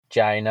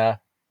Gina.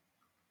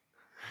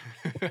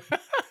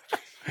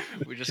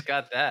 We just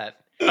got that.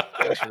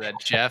 Thanks for that,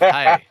 Jeff.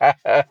 Hi.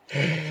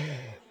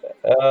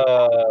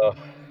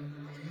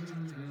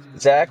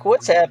 Zach,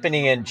 what's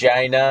happening in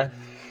Gina?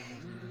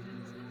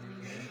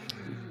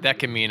 That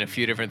can mean a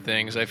few different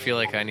things. I feel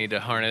like I need to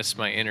harness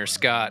my inner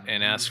Scott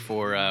and ask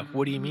for,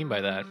 what do you mean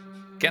by that?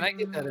 Can I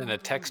get that in a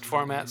text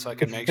format so I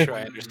can make sure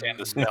I understand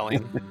the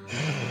spelling?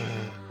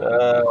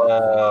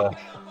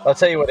 I'll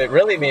tell you what it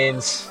really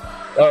means.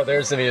 Oh,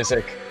 there's the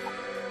music.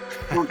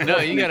 No,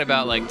 you got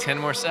about like 10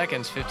 more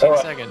seconds, 15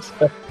 seconds.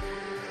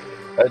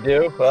 I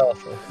do? Well,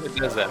 What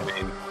does that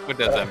mean? What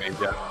does that mean,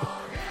 Jeff?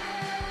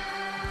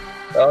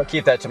 I'll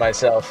keep that to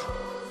myself.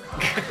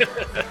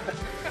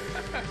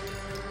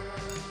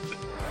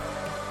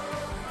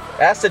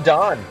 Ask the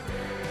Don.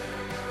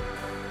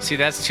 See,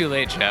 that's too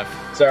late,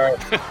 Jeff. Sorry.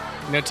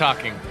 No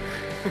talking.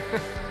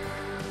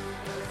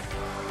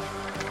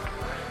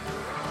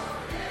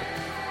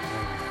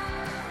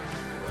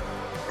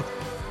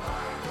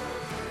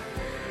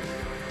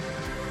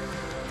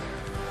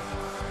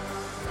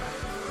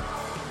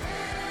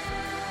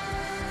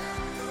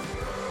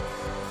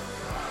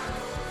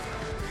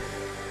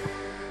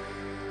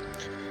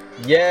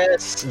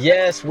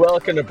 Yes.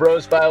 Welcome to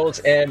Bros, Bibles,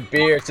 and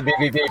Beer. It's a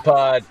BBB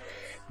pod.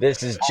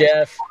 This is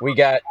Jeff. We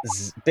got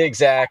Big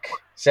Zach.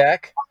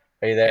 Zach,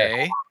 are you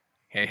there?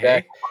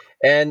 Hey.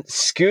 And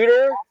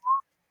Scooter?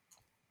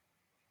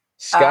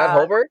 Scott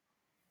Holbert?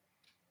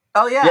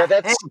 Oh, yeah. Yeah,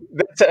 that's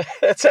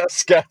how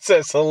Scott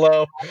says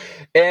hello.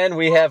 And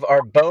we have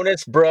our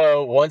bonus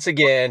bro, once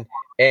again,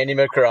 Andy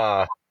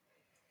McCraw.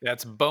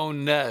 That's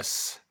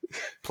bonus.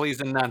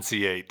 Please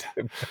enunciate.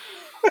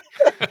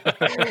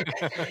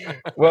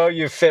 Well,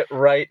 you fit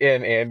right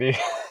in, Andy.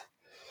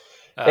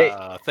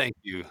 Thank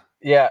you.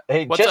 Yeah.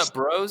 Hey, what's up,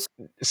 bros?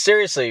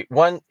 Seriously,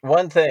 one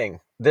thing.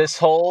 This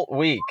whole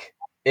week,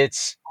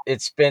 it's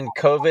been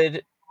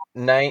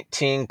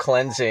COVID-19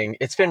 cleansing.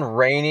 It's been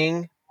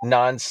raining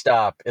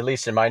nonstop, at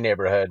least in my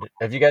neighborhood.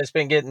 Have you guys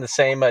been getting the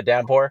same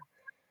downpour?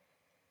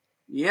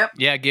 Yep.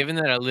 Yeah, given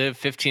that I live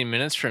 15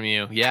 minutes from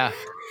you, yeah.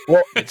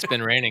 Well, it's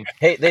been raining.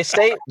 Hey, they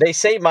say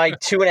my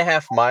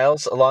 2.5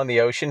 miles along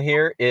the ocean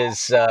here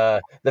is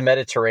the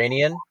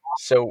Mediterranean,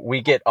 so we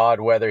get odd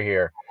weather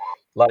here.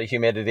 A lot of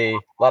humidity,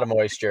 a lot of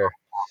moisture.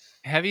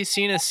 Have you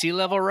seen a sea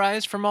level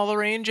rise from all the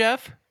rain,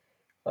 Jeff?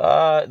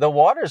 The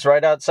water's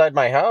right outside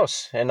my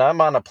house, and I'm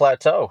on a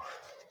plateau.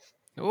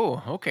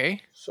 Oh,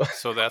 okay.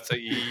 So that's a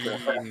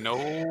no.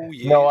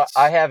 Yes. No,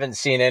 I haven't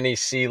seen any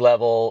sea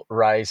level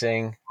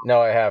rising.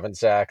 No, I haven't,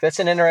 Zach. That's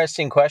an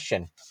interesting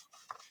question.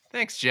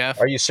 Thanks,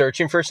 Jeff. Are you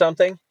searching for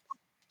something?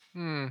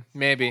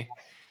 Maybe.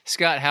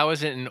 Scott, how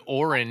is it in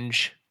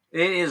Orange?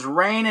 It is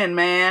raining,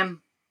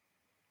 man.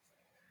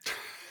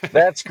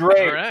 That's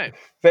great. All right.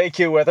 Thank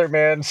you,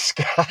 Weatherman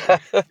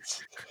Scott.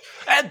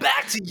 And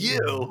back to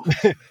you.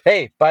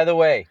 Hey, by the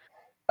way,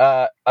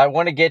 I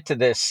want to get to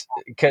this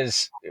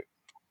because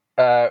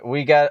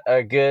we got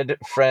a good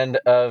friend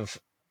of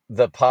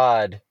the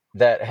pod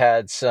that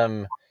had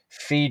some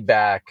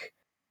feedback.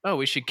 Oh,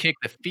 we should kick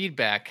the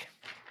feedback.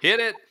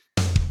 Hit it.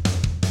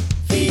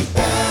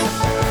 Feedback.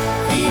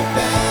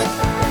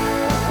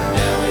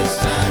 Now it's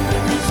time to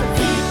do some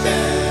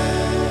feedback.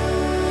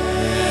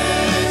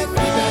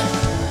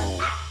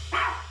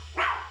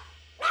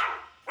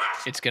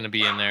 It's going to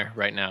be in there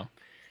right now.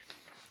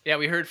 Yeah,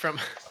 we heard from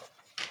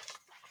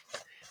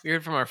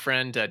our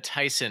friend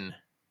Tyson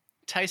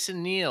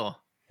Neal.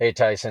 Hey,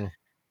 Tyson.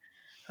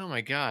 Oh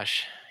my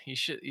gosh. You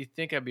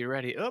think I'd be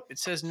ready. Oh, it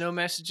says no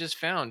messages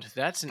found.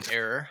 That's an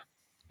error.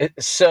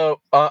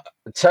 So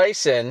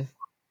Tyson,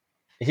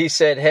 he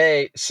said,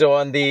 hey, so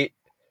on the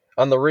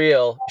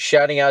reel,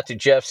 shouting out to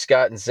Jeff,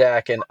 Scott, and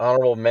Zach, and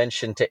honorable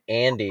mention to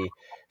Andy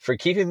for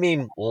keeping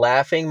me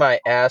laughing my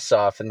ass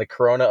off in the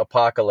Corona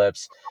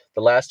apocalypse.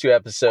 The last 2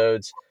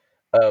 episodes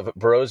of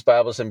Bros,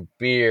 Bibles, and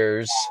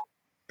Beers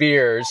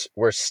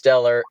were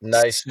stellar.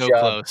 Nice so job.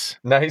 Close.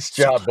 Nice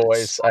job,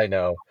 boys. I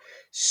know.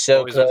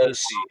 So boys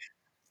close.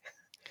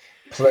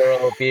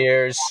 Plural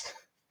beers.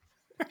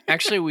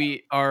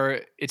 Actually,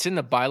 it's in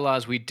the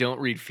bylaws. We don't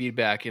read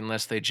feedback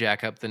unless they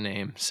jack up the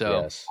name.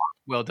 So yes.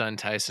 Well done,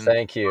 Tyson.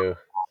 Thank you.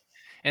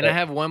 And I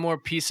have one more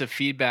piece of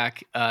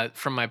feedback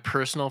from my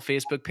personal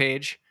Facebook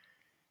page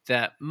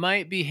that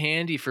might be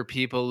handy for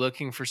people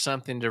looking for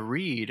something to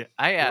read.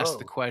 I asked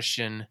the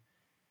question,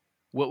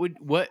 if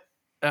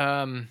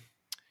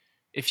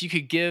you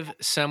could give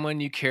someone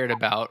you cared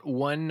about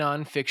one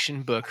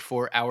nonfiction book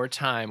for our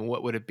time,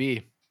 what would it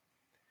be?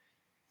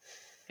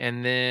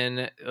 And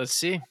then let's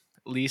see,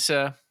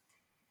 Lisa,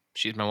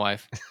 she's my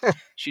wife.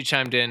 She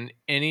chimed in,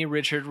 any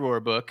Richard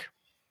Rohr book.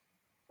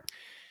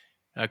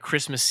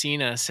 Chris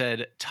Messina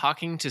said,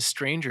 Talking to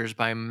Strangers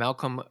by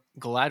Malcolm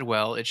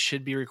Gladwell. It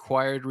should be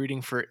required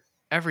reading for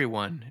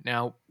everyone.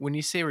 Now, when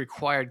you say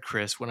required,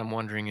 Chris, what I'm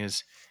wondering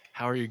is,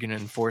 how are you going to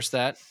enforce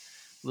that?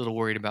 A little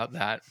worried about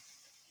that.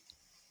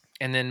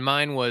 And then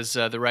mine was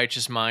The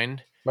Righteous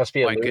Mind. Must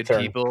be a Why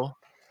Lutheran.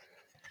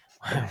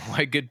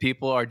 Why Good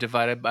People Are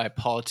Divided by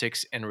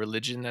Politics and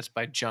Religion. That's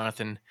by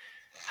Jonathan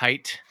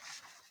Haidt.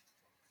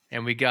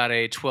 And we got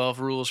a 12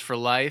 Rules for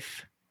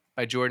Life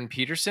by Jordan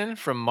Peterson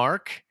from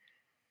Mark.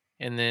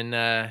 And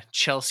then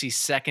Chelsea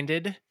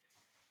seconded.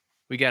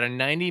 We got a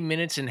 90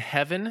 Minutes in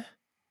Heaven.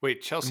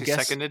 Wait, Chelsea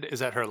seconded. Is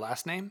that her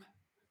last name?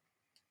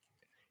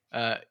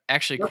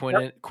 Actually,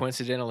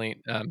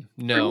 coincidentally,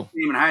 no.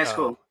 Name in high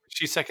school.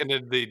 She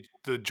seconded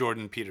the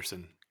Jordan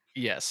Peterson.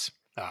 Yes.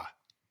 Ah.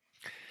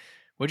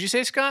 What'd you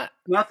say, Scott?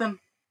 Nothing.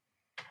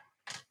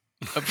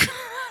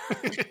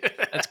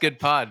 That's good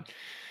pod.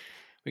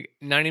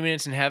 90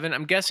 Minutes in Heaven.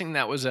 I'm guessing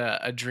that was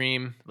a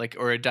dream, like,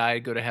 or a die,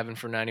 go to heaven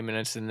for 90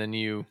 minutes, and then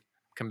you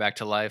come back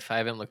to life. I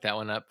haven't looked that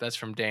one up. That's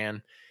from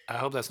Dan. I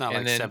hope that's not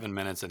And like then 7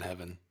 Minutes in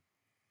Heaven.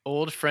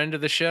 Old friend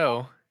of the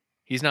show.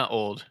 He's not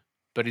old,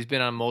 but he's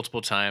been on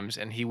multiple times,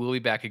 and he will be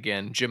back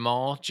again.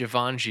 Jamal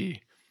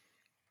Javanji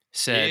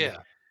said,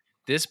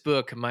 this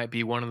book might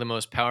be one of the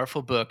most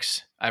powerful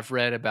books I've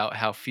read about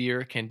how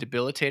fear can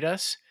debilitate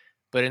us,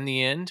 but in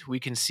the end, we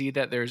can see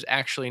that there's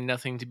actually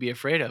nothing to be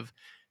afraid of.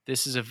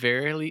 This is a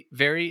very,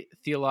 very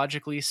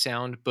theologically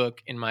sound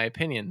book, in my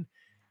opinion.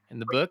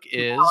 And the book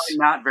is... Probably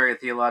not very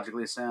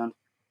theologically sound.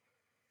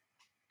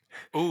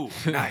 Ooh,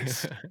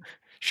 nice.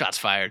 Shots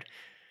fired.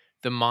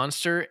 The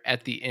monster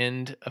at the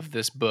end of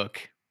this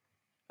book.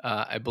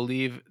 I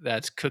believe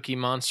that's Cookie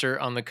Monster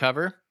on the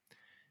cover.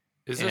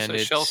 Is this a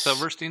Shel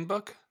Silverstein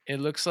book? It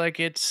looks like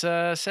it's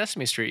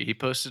Sesame Street. He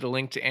posted a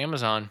link to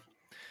Amazon.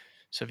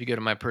 So if you go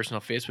to my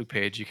personal Facebook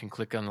page, you can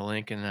click on the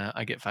link and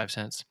I get 5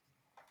 cents.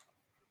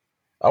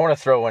 I want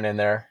to throw one in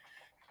there.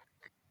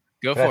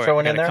 Go for it.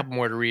 I got a couple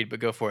more to read, but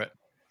go for it.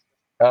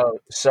 Oh,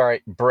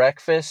 sorry.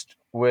 Breakfast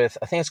with,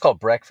 I think it's called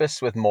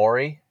Breakfast with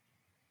Maury.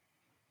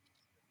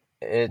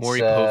 It's Maury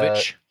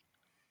Povich?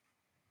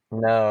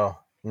 No.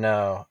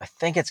 I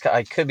think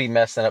I could be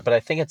messing up, but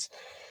I think it's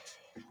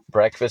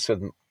Breakfast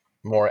with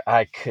Maury.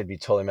 I could be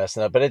totally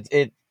messing up, but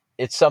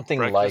it's something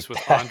Breakfast like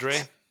with that.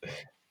 Andre?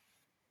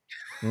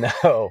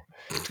 No.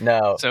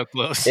 So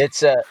close.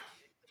 It's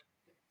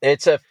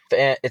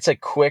a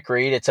quick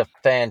read. It's a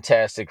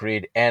fantastic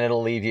read, and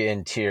it'll leave you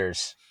in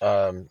tears.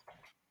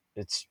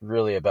 It's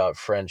really about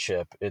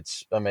friendship.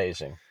 It's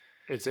amazing.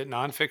 Is it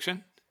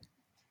nonfiction?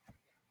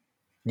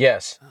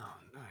 Yes. Oh,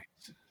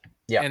 nice.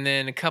 Yeah. And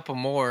then a couple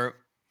more.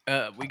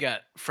 We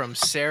got from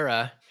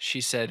Sarah.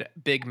 She said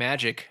Big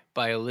Magic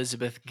by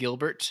Elizabeth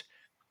Gilbert,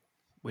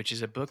 which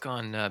is a book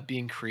on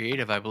being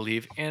creative, I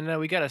believe. And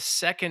we got a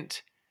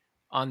second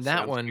on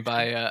that one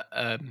by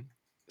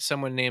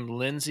someone named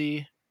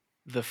Lindsay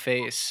the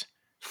Face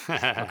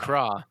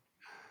McCraw.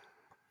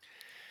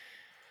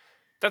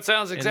 That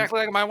sounds exactly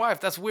like my wife.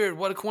 That's weird.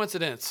 What a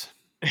coincidence.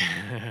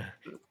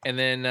 And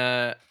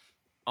then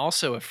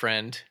also a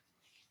friend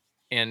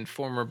and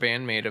former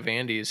bandmate of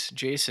Andy's,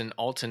 Jason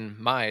Alton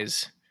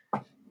Mize,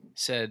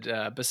 said,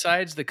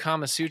 besides the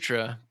Kama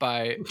Sutra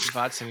by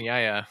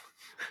Vatsyayana,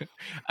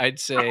 I'd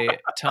say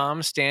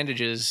Tom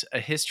Standage's A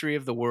History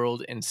of the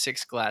World in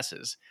 6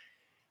 Glasses.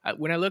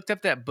 When I looked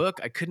up that book,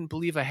 I couldn't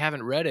believe I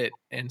haven't read it.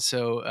 And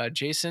so,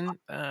 Jason,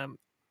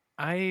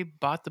 I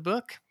bought the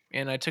book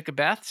and I took a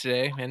bath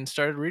today and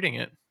started reading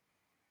it.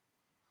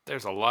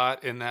 There's a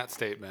lot in that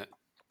statement.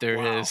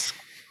 There is.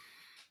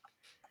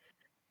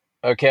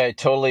 Okay, I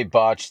totally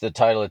botched the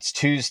title. It's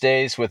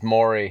Tuesdays with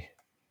Maury.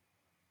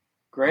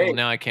 Great. Well,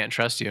 now I can't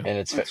trust you. And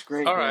it's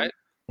great. All right.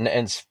 And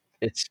it's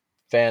I'm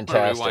gonna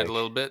fantastic. rewind a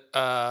little bit.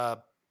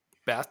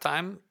 Bath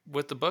time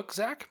with the book,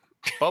 Zach?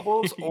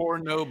 Bubbles or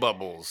no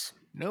bubbles?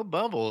 No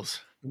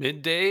bubbles.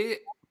 Midday,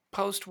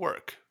 post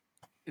work.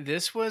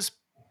 This was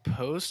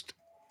post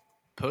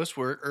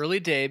work, early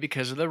day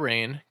because of the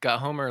rain. Got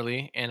home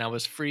early and I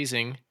was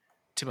freezing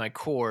to my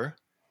core.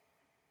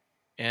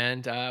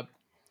 And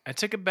I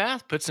took a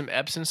bath, put some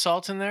Epsom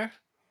salt in there.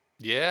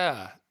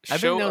 Yeah.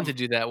 I've been known to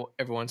do that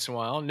every once in a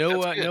while.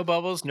 No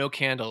bubbles, no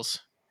candles.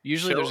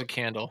 Usually there's a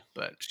candle,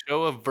 but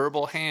show of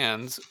verbal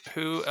hands.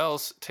 Who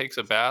else takes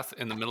a bath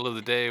in the middle of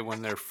the day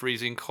when they're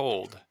freezing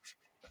cold?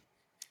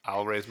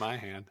 I'll raise my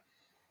hand.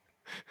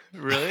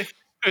 Really?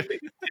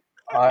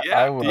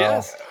 I will.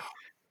 Yes.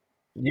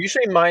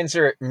 Usually mine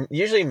are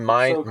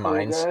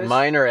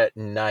at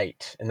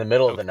night, in the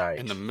middle of the night.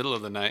 In the middle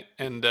of the night.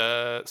 And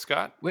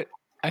Scott? Wait,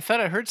 I thought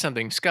I heard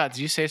something. Scott,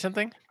 did you say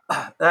something?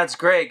 That's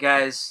great,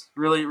 guys.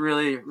 Really,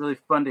 really, really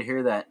fun to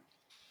hear that.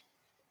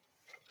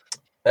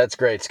 That's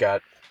great,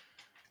 Scott.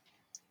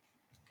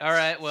 All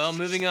right, well,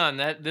 moving on.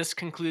 This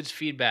concludes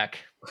feedback.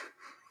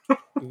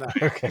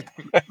 Okay.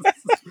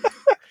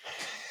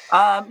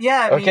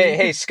 Yeah. I mean,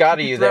 hey, Scott,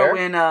 are you there?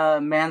 Throw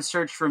in Man's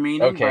Search for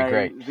Meaning Okay, by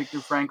great. Victor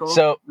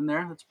Frankl in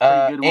there. That's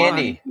a pretty good one.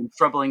 Andy. In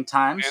troubling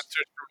times.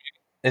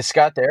 Is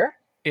Scott there?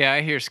 Yeah,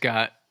 I hear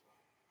Scott.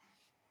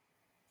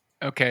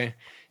 Okay.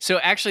 So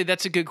actually,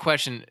 that's a good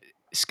question.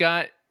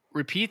 Scott,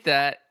 repeat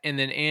that. And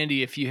then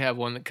Andy, if you have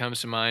one that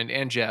comes to mind,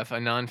 and Jeff, a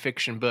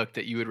nonfiction book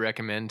that you would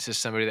recommend to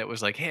somebody that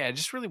was like, hey, I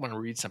just really want to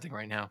read something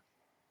right now.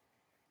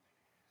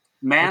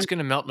 What's going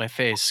to melt my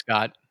face,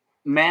 Scott?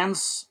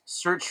 Man's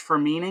Search for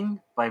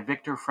Meaning by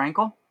Viktor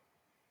Frankl.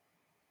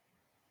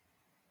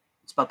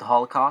 It's about the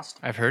Holocaust.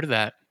 I've heard of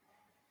that.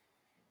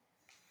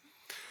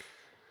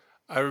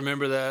 I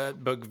remember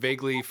that book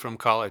vaguely from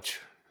college.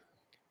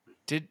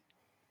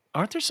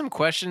 Aren't there some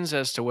questions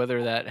as to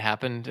whether that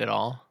happened at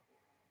all?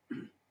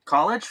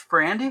 College for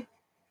Andy?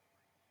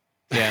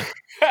 Yeah.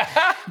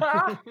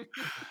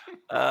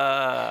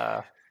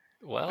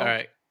 Well, All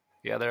right.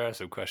 yeah, there are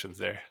some questions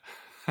there.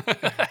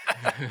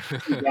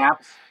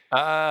 Gaps.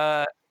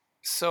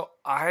 So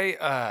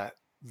I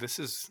this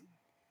is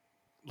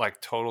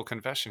like total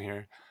confession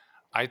here.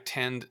 I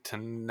tend to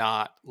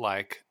not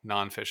like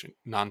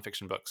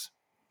nonfiction books.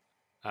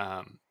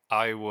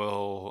 I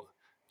will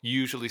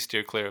usually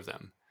steer clear of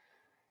them.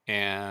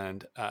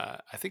 And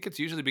I think it's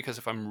usually because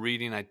if I'm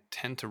reading, I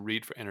tend to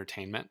read for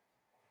entertainment.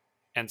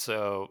 And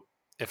so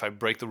if I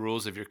break the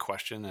rules of your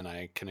question and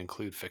I can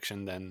include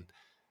fiction, then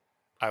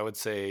I would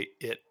say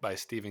It by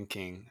Stephen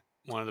King,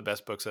 one of the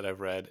best books that I've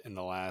read in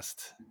the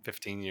last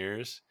 15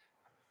 years.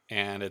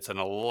 And it's an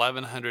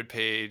 1,100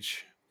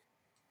 page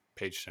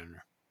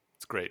turner.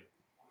 It's great.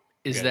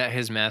 Is Yeah. that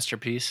his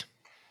masterpiece?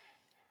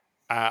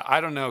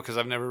 I don't know because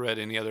I've never read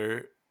any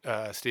other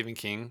Stephen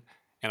King,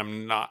 and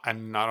I'm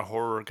not a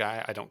horror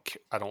guy. I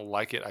don't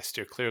like it. I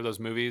steer clear of those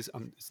movies.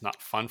 It's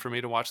not fun for me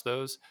to watch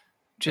those.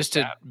 Just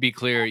to be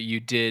clear, you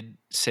did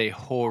say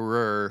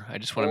horror. I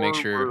just want to make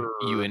sure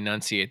you Horror.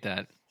 enunciate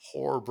that.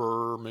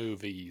 Horror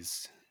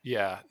movies.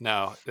 Yeah,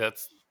 no,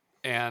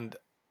 and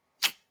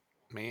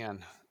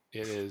man,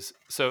 it is.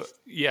 So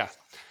yeah,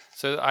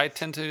 so I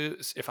tend to,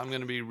 if I'm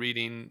going to be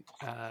reading,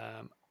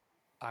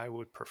 I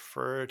would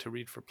prefer to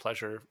read for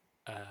pleasure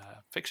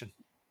fiction.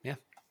 Yeah.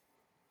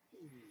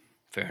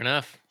 Fair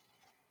enough.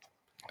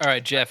 All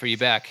right, Jeff, are you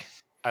back?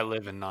 I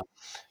live in non.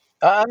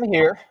 I'm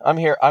here. I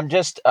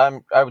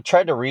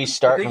tried to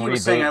restart think and he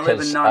was saying I reboot live in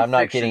because I'm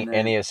not nonfiction getting then.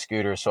 any of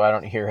Scooter, so I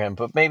don't hear him.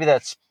 But maybe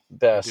that's I do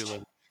best.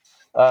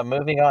 live.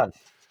 Moving on.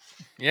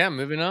 Yeah,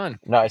 moving on.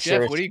 No, I Jeff,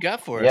 seriously. what do you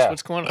got for us? Yeah.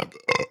 What's going on?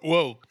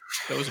 Whoa,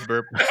 that was a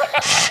burp.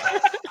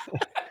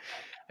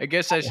 I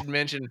guess I should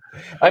mention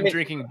I'm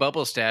drinking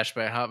Bubble Stash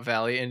by Hop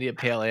Valley India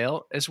Pale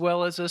Ale, as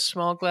well as a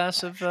small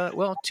glass of,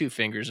 2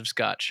 fingers of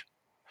scotch.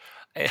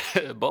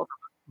 both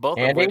of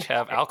Andy? which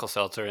have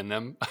Alka-Seltzer in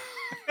them.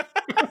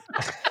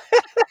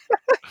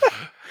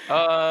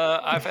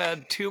 I've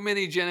had too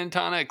many gin and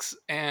tonics,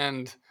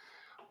 and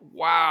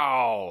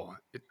wow,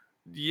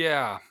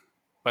 yeah,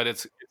 but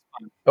it's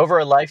fun. Over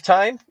a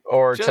lifetime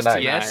or Just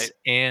tonight? Yes,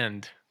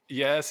 and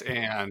Yes,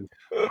 and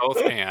both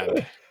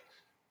and.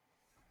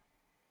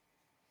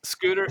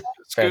 Scooter,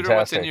 what's in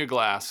Fantastic. your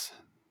glass?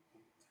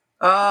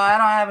 I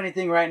don't have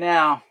anything right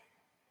now.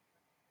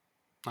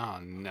 Oh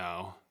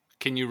no!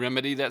 Can you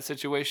remedy that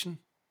situation?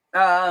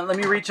 Let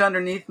me reach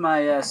underneath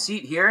my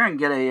seat here and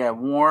get a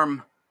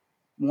warm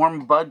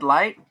Bud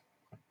Light.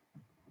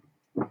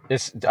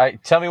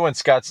 Tell me when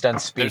Scott's done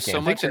speaking.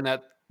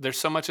 There's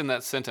so much in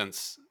that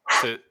sentence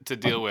to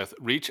deal with.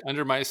 Reach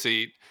under my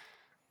seat,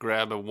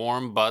 grab a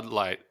warm Bud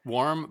Light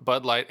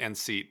and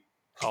seat.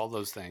 All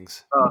those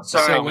things. Oh,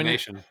 sorry. So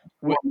Combination.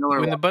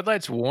 when the Bud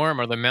Light's warm,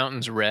 are the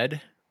mountains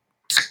red?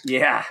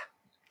 Yeah,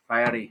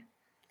 fiery.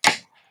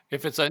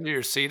 If it's under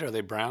your seat, are they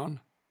brown?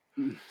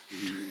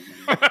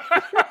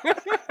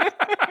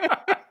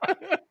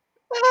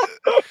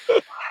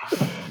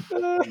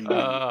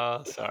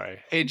 Sorry.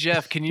 Hey,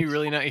 Jeff, can you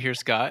really not hear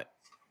Scott?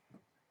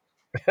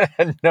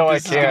 No,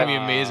 This is going to can't. be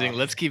amazing.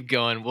 Let's keep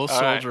going. We'll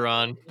All right. soldier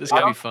on. This is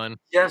going to be fun.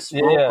 Just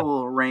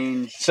vocal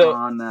range So,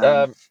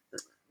 on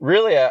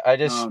really, I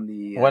just on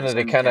the wanted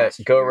to kind of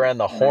Suncast go here. around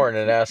the horn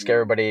and ask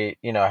everybody,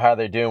 how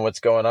they're doing, what's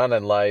going on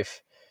in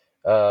life.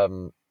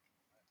 Do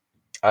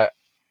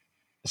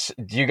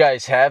you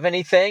guys have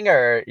anything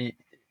or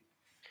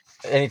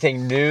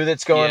anything new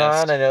that's going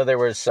Yes. on? I know there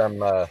was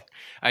some.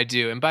 I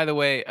do. And by the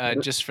way,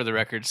 just for the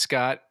record,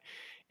 Scott,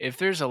 if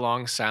there's a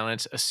long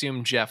silence,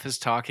 assume Jeff is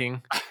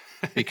talking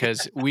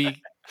because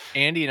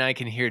Andy and I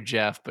can hear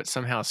Jeff, but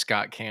somehow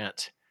Scott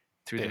can't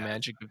through the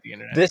magic of the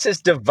internet. This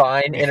is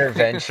divine I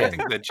intervention.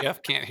 think that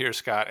Jeff can't hear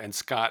Scott and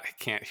Scott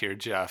can't hear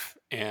Jeff.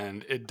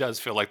 And it does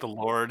feel like the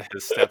Lord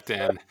has stepped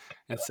in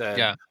and said,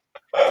 Yeah.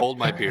 hold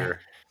my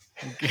beer.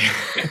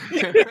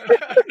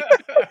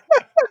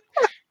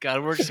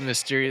 God works in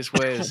mysterious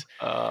ways.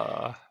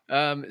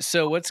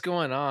 So what's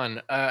going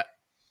on?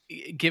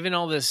 Given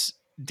all this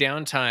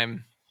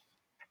downtime,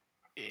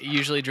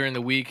 usually during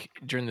the week,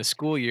 during the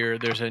school year,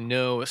 there's a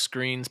no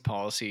screens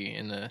policy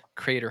in the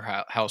Crater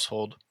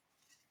household.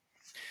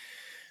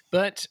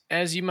 But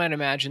as you might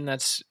imagine,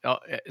 that's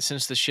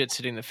since the shit's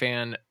hitting the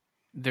fan,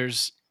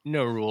 there's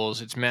no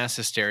rules. It's mass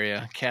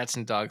hysteria, cats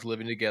and dogs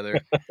living together.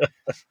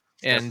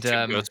 And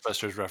That's 2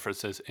 Ghostbusters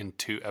references in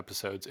 2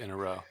 episodes in a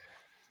row.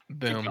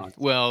 Boom.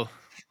 Well,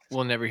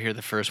 we'll never hear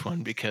the first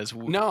one because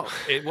No,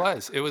 it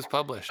was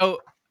published. Oh,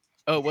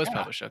 it was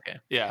published. Okay.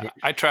 Yeah,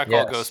 I track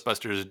Yes. all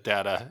Ghostbusters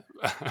data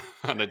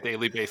on a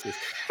daily basis.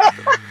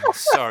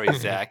 Sorry,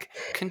 Zach.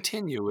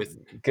 Continue with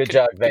Good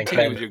job, Van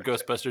continue Ken. with your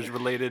Ghostbusters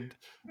related.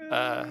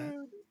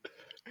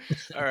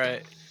 All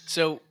right.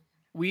 So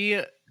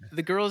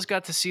the girls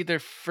got to see their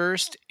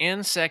first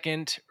and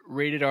second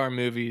rated R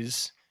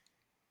movies,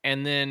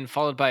 and then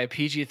followed by a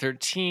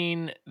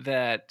PG-13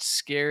 that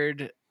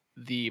scared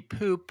the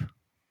poop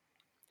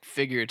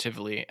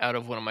figuratively out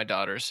of one of my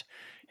daughters,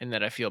 and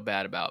that I feel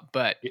bad about.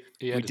 But You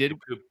we had to did.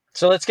 poop.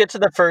 So let's get to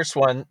the first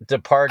one,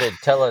 Departed.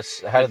 Tell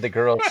us, how did the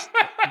girls?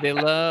 They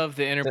love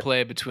the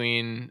interplay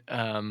between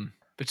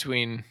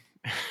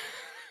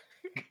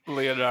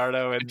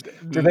Leonardo and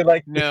Do they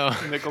like? no.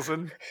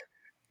 Nicholson.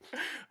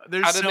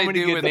 There's How did so they many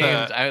do good with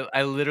names.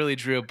 I literally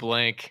drew a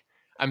blank.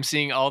 I'm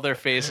seeing all their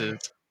faces.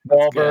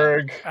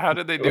 Wahlberg. How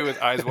did they do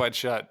with Eyes Wide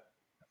Shut?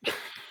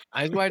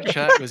 Eyes Wide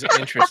Shut was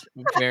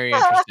very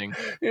interesting.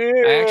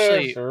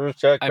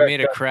 I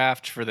made a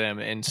craft for them,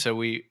 and so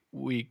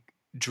we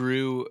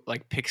drew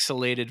like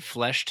pixelated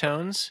flesh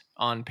tones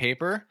on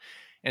paper,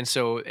 and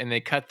they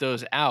cut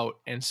those out.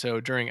 And so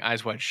during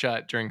Eyes Wide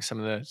Shut, during some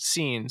of the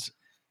scenes,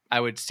 I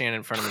would stand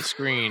in front of the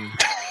screen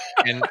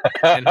and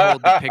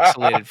hold the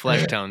pixelated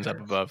flesh tones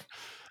up above.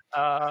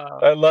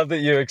 I love that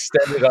you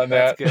extended on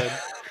that. That's good.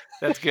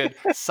 That's good.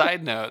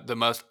 Side note, the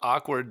most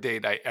awkward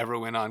date I ever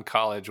went on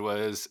college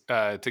was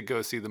to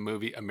go see the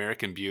movie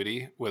American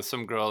Beauty with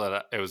some girl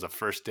that it was a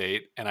first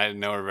date, and I didn't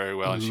know her very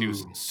well, and she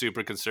was Ooh.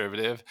 super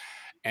conservative,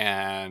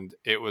 and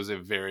it was a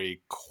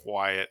very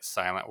quiet,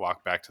 silent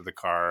walk back to the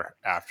car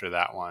after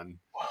that one.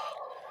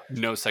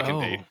 No second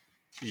date.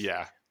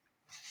 Yeah.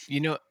 You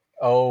know,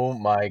 Oh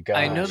my god!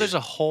 I know there's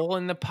a hole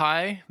in the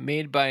pie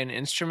made by an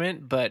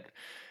instrument, but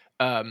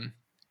I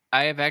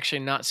have actually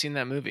not seen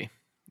that movie.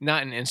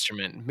 Not an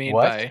instrument made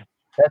What? by.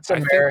 That's I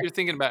think American. you're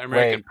thinking about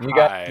American Wait,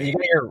 Pie. you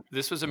got your.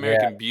 This was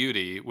American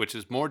Beauty, which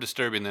is more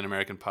disturbing than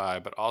American Pie,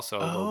 but also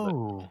a little bit.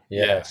 Oh,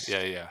 Yes.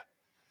 Yeah.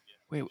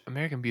 wait,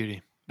 American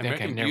Beauty.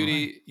 American Okay, never mind.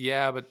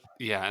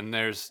 Beauty, and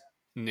there's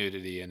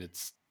nudity, and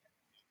it's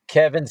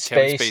Kevin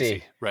Kevin Spacey.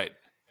 Spacey, right?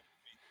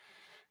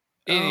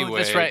 Oh,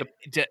 Anyway, that's right.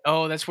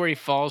 That's where he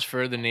falls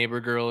for the neighbor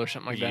girl or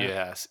something like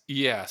that.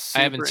 Yes.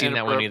 I haven't seen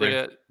that one either.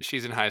 Inappropriate.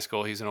 She's in high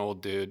school. He's an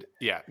old dude.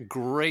 Yeah,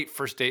 great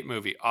first date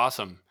movie.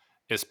 Awesome,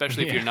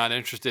 especially if Yeah. you're not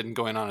interested in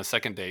going on a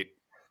second date.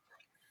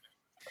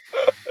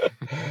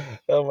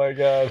 Oh my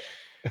god!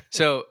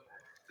 So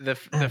the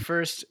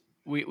first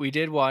we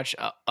did watch.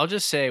 I'll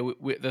just say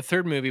the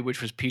third movie,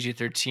 which was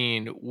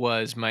PG-13,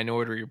 was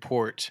Minority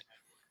Report,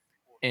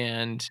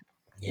 and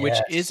which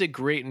is a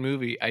great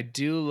movie. I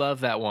do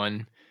love that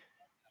one.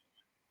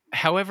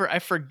 However, I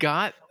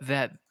forgot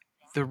that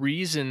the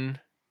reason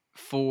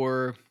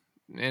for,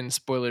 and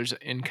spoilers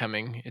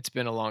incoming, it's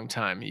been a long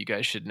time. You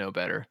guys should know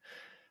better.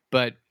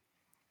 But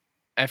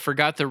I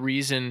forgot the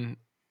reason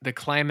the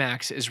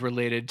climax is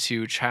related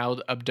to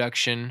child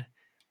abduction,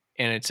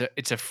 and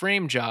it's a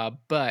frame job,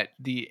 but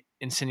the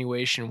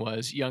insinuation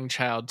was young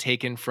child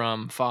taken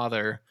from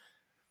father,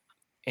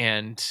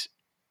 and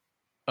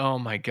oh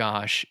my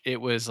gosh,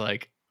 it was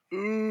like,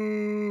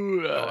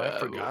 ooh, I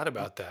forgot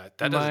about that.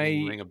 That doesn't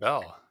even ring a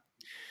bell.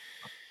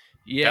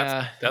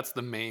 Yeah, that's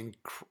the main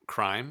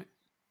crime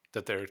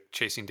that they're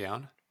chasing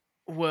down.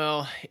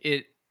 Well,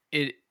 it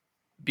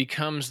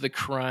becomes the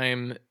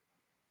crime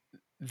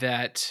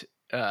that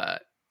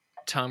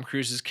Tom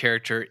Cruise's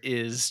character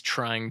is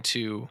trying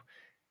to.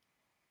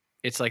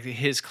 It's like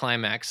his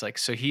climax. Like,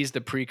 so he's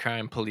the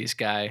pre-crime police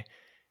guy,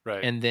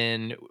 right? And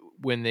then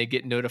when they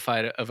get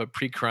notified of a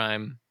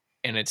pre-crime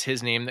and it's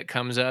his name that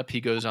comes up,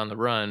 he goes on the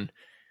run,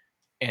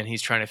 and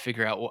he's trying to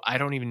figure out, well, I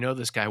don't even know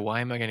this guy.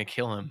 Why am I going to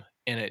kill him?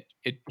 And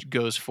it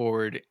goes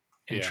forward,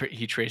 and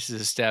he traces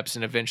his steps,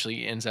 and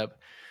eventually ends up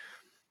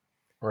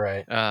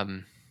right.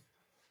 And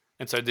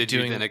so, did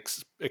you then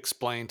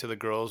explain to the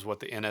girls what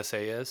the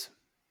NSA is?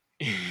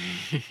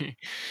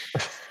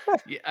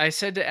 I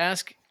said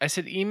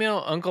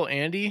email Uncle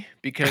Andy,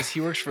 because he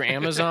works for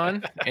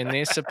Amazon and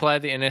they supply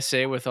the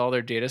NSA with all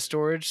their data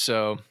storage,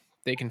 so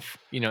they can,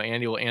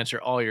 Andy will answer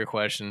all your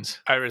questions.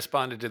 I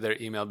responded to their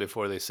email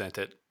before they sent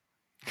it.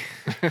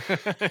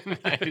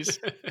 Nice.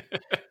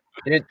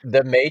 Dude,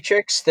 the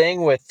Matrix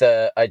thing with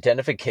the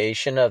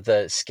identification of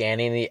the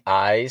scanning the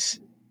eyes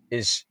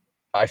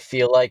I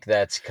feel like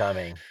that's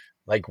coming.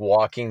 Like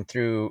walking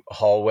through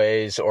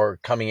hallways or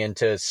coming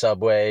into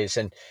subways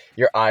and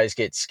your eyes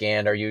get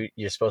scanned.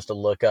 You're supposed to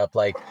look up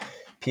like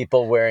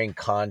people wearing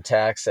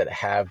contacts that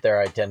have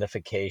their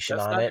identification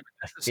on it.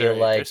 I feel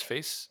like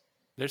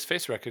there's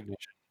face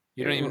recognition.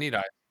 You don't even need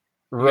eyes.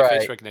 Right.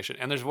 Face recognition,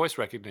 and there's voice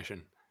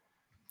recognition.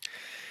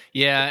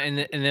 Yeah,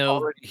 and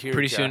they'll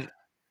pretty soon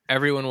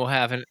everyone will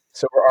have an.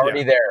 So we're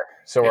already there.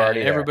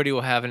 Everybody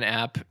will have an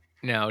app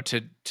now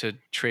to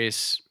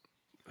trace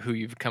who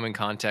you've come in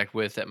contact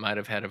with that might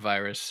have had a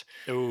virus.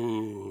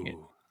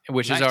 Ooh,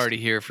 which is already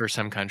here for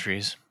some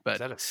countries. But is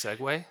that a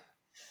segue?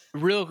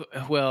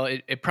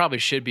 It probably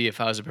should be if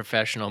I was a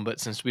professional,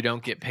 but since we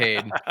don't get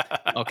paid,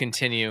 I'll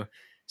continue.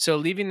 So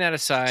leaving that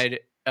aside,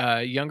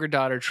 younger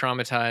daughter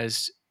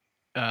traumatized,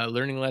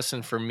 learning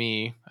lesson for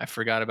me. I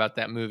forgot about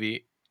that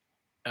movie.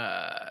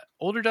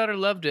 Older daughter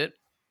loved it,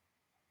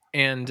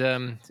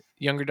 and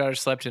younger daughter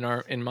slept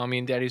in mommy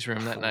and daddy's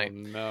room that night.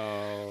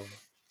 No.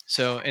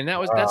 So, and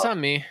that's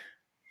on me.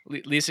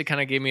 Lisa kind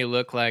of gave me a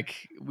look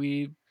like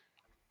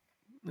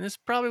this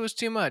probably was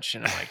too much.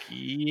 And I'm like,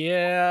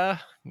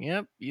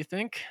 yep, you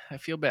think? I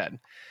feel bad.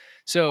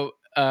 So,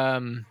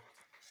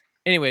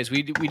 anyways,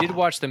 we did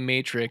watch The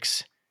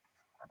Matrix,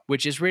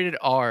 which is rated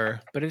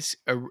R, but it's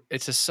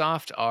a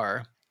soft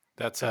R.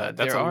 That's there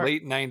a are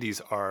late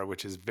 '90s R,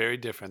 which is very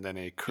different than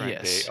a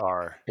current day Yes.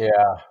 R. Yeah.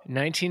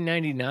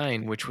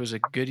 1999, which was a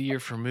good year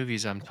for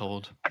movies, I'm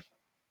told.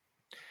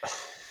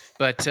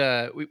 But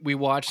we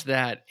watched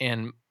that,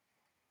 and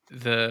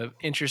the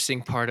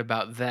interesting part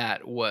about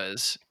that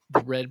was the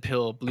red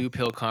pill, blue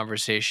pill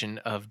conversation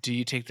of, do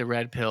you take the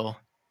red pill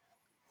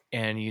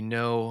and you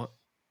know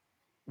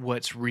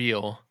what's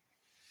real,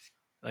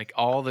 like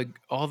all the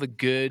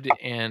good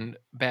and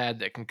bad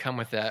that can come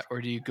with that,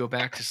 or do you go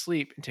back to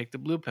sleep and take the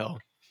blue pill?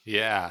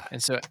 Yeah.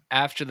 And so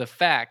after the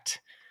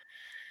fact,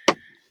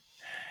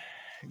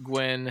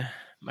 Gwen,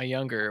 my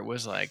younger,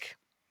 was like,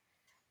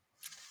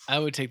 I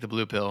would take the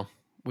blue pill,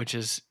 which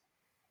is,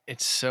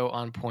 it's so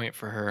on point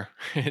for her.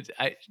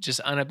 I just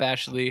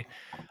unabashedly,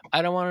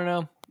 I don't want to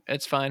know.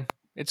 It's fine.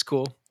 It's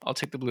cool. I'll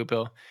take the blue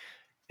pill.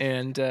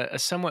 And a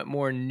somewhat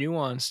more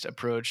nuanced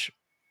approach,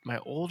 my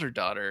older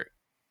daughter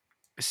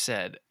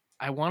said,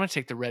 I want to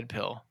take the red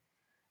pill,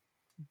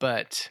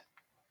 but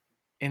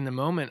in the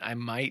moment, I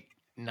might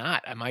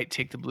not. I might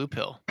take the blue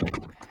pill,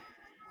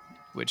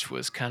 which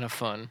was kind of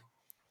fun.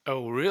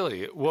 Oh,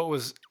 really?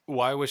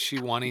 Why was she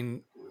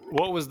wanting?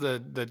 What was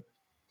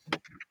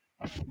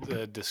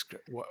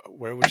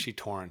where was she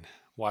torn?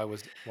 Why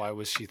was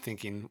she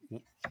thinking,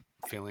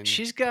 feeling?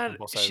 She's on got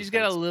both sides of she's the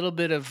got a fence? little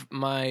bit of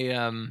my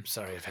I'm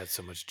sorry, I've had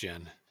so much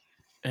gin.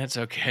 That's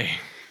okay.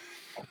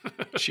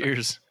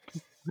 Cheers.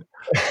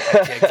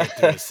 Can't get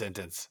through a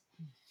sentence.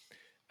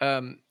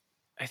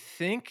 I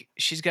think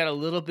she's got a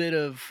little bit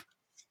of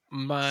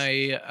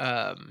my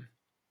I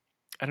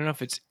don't know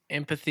if it's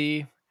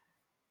empathy,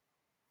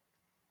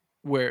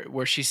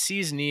 where she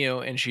sees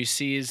Neo and she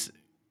sees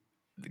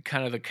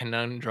kind of the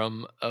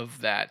conundrum of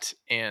that,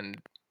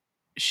 and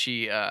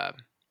she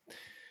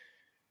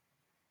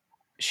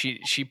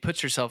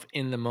puts herself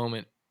in the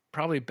moment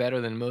probably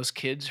better than most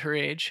kids her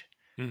age.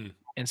 Mm.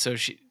 And so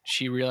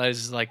she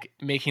realizes like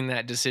making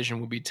that decision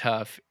would be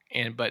tough,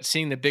 but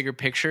seeing the bigger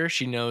picture,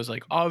 she knows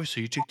like,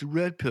 obviously you take the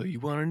red pill, you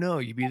want to know,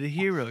 you be the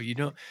hero, you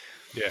know.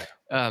 Yeah.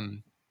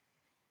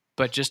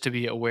 But just to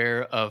be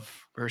aware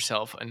of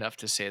herself enough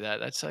to say that,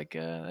 that's like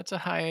that's a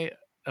high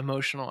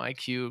emotional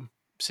IQ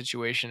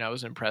situation I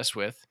was impressed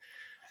with.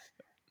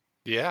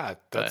 Yeah,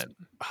 that's But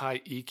high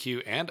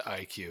EQ and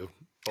IQ.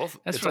 Both.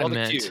 that's It's what I all the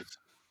meant. Qs.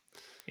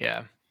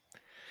 Yeah.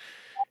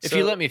 If So-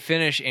 you let me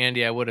finish,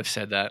 Andy, I would have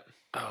said that.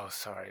 Oh,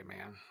 sorry,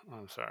 man.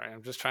 I'm sorry.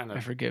 I'm just trying I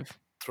to forgive.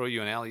 throw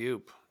you an alley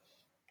oop.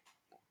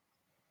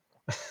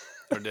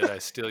 Or did I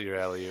steal your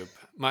alley oop?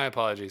 My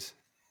apologies.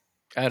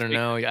 I don't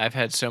know. I've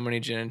had so many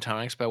gin and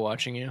tonics by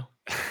watching you.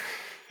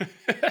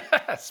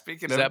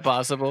 Speaking Is of that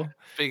possible?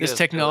 speaking This of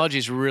technology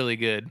is really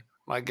good.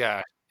 my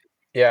gosh.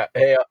 Yeah.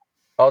 Hey,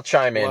 I'll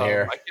chime in Well,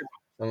 here my kids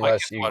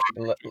unless you watch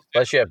Matrix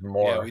unless you have Yeah,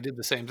 more. we did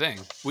the same thing.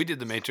 We did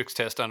the Matrix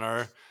test on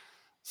our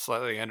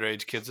slightly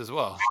underage kids as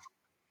well.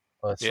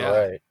 That's Yeah.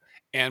 right.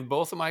 And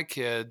both of my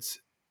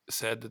kids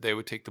said that they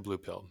would take the blue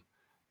pill.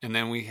 And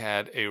then we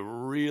had a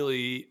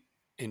really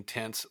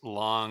intense,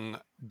 long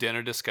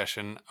dinner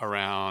discussion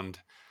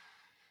around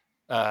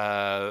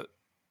the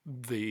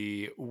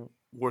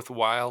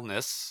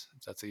worthwhileness,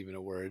 if that's even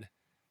a word,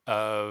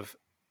 of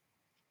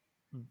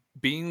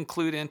being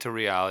clued into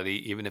reality,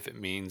 even if it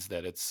means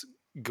that it's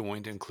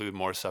going to include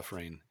more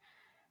suffering,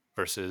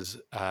 versus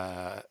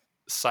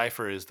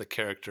Cypher is the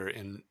character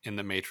in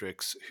the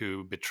Matrix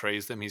who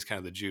betrays them. He's kind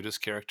of the Judas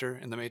character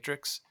in the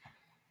Matrix.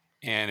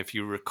 And if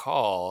you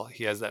recall,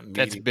 he has that meeting.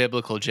 That's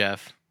biblical,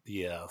 Jeff.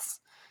 Yes,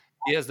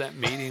 he has that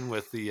meeting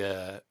with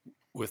the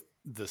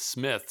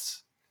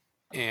Smiths,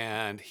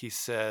 and he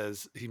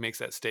makes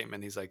that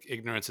statement. He's like,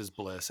 "Ignorance is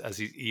bliss," as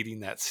he's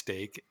eating that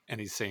steak, and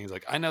he's saying, "He's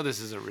like, I know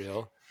this isn't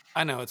real.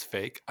 I know it's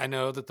fake. I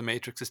know that the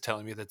Matrix is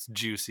telling me that's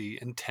juicy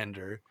and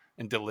tender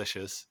and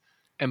delicious."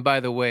 And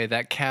by the way,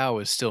 that cow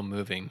is still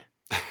moving.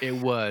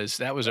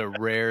 That was a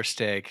rare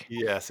steak.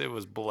 Yes, it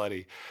was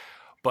bloody,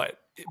 but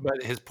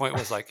his point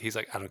was like, he's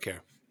like, I don't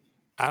care.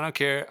 I don't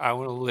care. I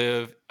want to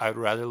live. I'd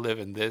rather live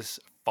in this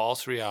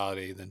false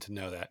reality than to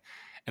know that.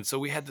 And so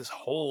we had this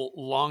whole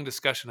long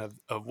discussion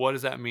of what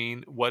does that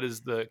mean? What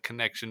is the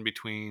connection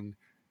between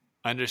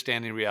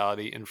understanding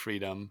reality and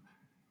freedom?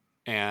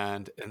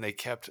 And they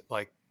kept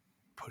like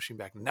pushing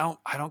back. No,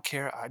 I don't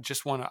care. I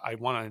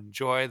want to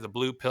enjoy the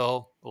blue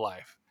pill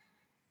life.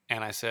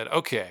 And I said,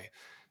 okay,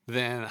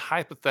 then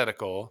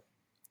hypothetical,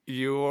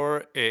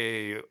 you're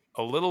a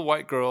little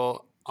white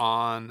girl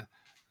on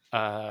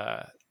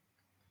a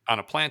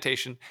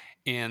plantation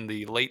in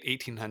the late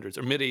 1800s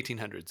or mid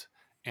 1800s,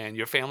 and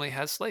your family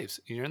has slaves,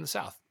 and you're in the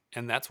South,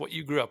 and that's what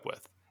you grew up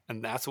with,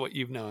 and that's what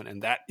you've known,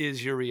 and that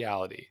is your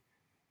reality.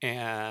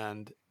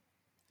 And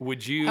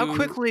would you? How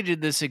quickly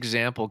did this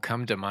example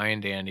come to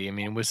mind, Andy? I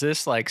mean, was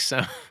this like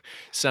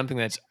something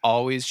that's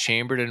always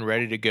chambered and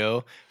ready to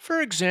go?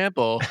 For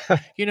example,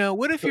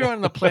 what if you're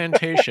on the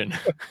plantation?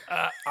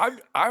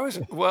 I was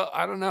well.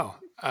 I don't know.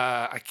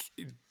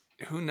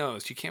 Who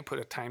knows? You can't put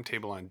a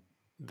timetable on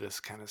this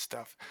kind of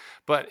stuff,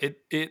 but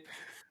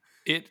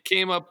it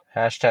came up.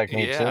 Hashtag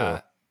me Yeah,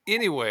 too.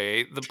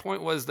 Anyway, the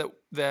point was that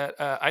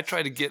I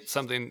tried to get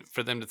something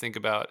for them to think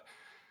about,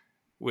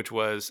 which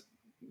was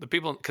the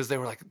people, because they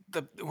were like,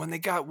 when they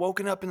got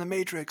woken up in the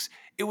Matrix,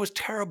 it was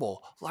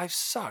terrible. Life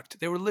sucked.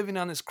 They were living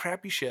on this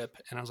crappy ship,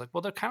 and I was like,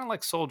 well, they're kind of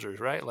like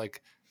soldiers, right?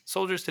 Like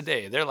soldiers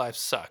today, their lives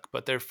suck,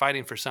 but they're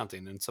fighting for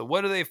something. And so,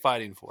 what are they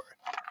fighting for?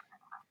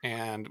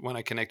 And when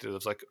I connected, it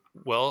was like,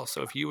 well,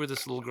 so if you were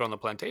this little girl on the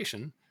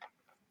plantation,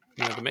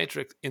 you know,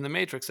 in the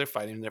Matrix, they're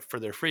fighting for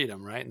their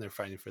freedom, right? And they're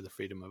fighting for the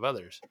freedom of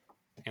others.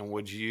 And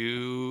would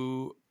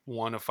you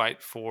want to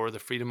fight for the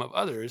freedom of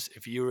others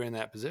if you were in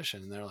that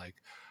position? And they're like,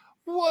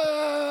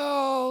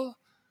 well,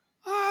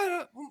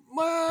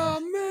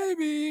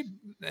 maybe.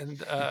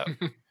 And I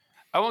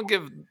won't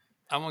give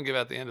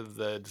out the end of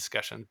the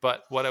discussion,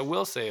 but what I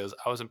will say is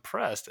I was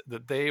impressed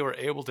that they were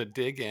able to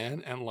dig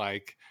in and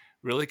like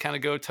really kind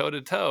of go toe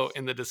to toe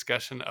in the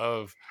discussion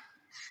of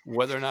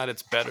whether or not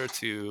it's better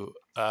to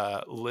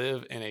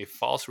live in a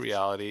false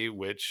reality,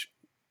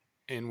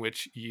 in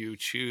which you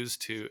choose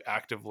to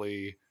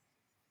actively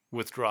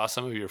withdraw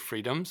some of your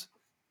freedoms,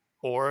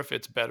 or if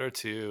it's better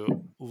to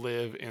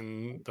live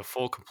in the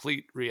full,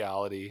 complete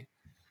reality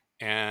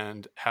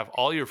and have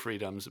all your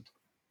freedoms,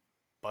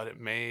 but it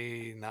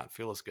may not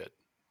feel as good.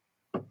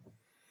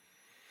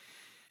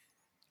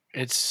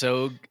 It's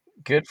so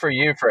Good for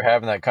you for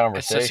having that It's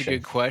conversation. such a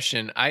good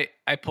question. I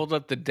pulled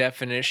up the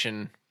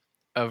definition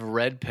of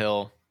red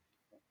pill,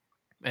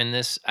 and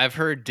this I've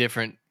heard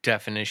different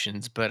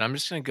definitions, but I'm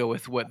just going to go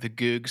with what the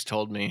Googs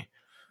told me.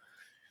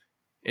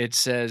 It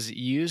says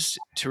used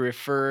to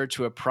refer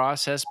to a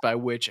process by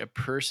which a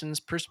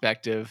person's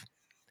perspective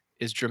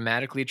is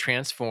dramatically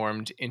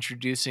transformed,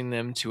 introducing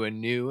them to a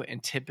new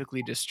and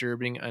typically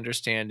disturbing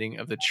understanding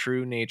of the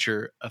true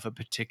nature of a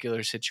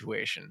particular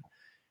situation,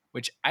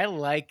 which I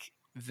like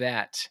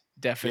that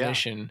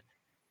definition.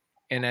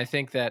 And I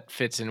think that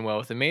fits in well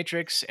with the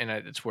Matrix, and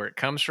that's where it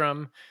comes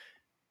from.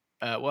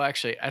 Well,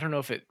 actually, I don't know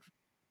if it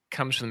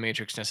comes from the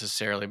Matrix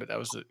necessarily, but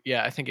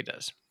I think it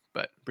does.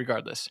 But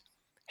regardless,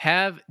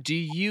 do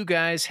you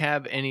guys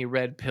have any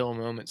red pill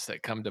moments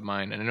that come to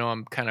mind? And I know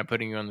I'm kind of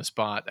putting you on the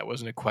spot. That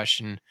wasn't a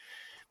question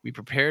we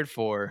prepared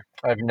for.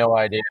 I have no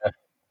idea.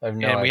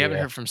 We haven't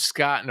heard from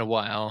Scott in a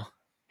while.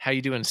 How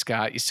you doing,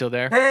 Scott? You still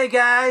there? Hey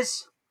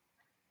guys.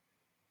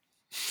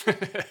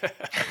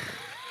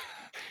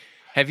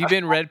 Have you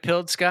been red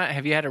pilled, Scott?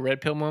 Have you had a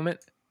red pill moment?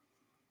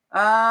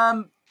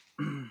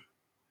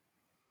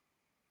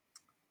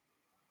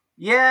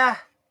 Yeah,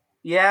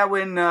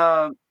 when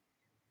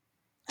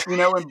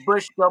when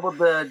Bush doubled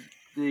the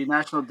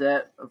national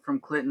debt from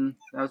Clinton,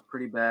 that was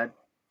pretty bad.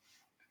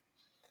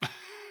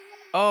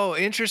 Oh,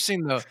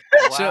 interesting though.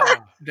 Wow. So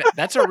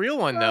that's a real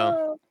one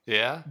though.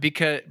 Yeah.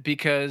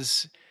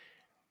 Because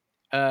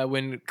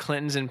when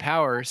Clinton's in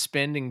power,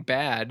 spending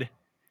bad.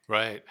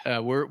 Right.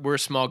 We're a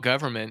small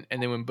government,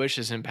 and then when Bush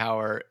is in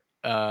power,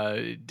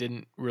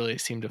 didn't really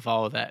seem to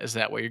follow that. Is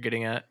that what you're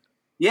getting at?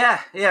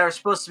 Yeah. We're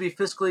supposed to be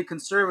fiscally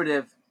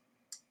conservative,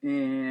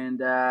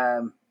 and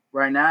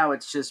right now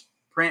it's just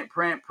print.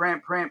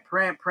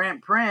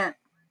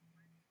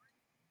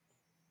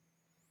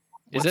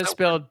 Is that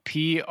spelled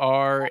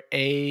PRANTD?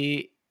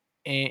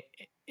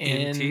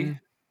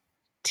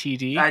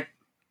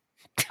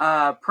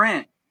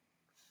 Print.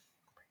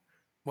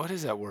 What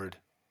is that word?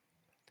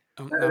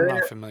 I'm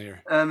not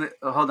familiar.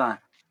 Hold on.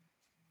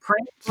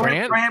 Print.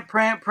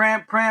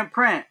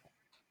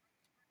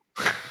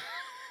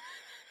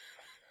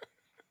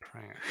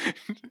 Print.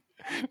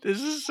 This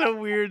is so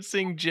weird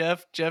seeing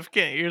Jeff. Jeff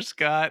can't hear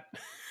Scott.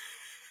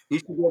 You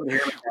should be able to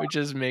hear me now. Which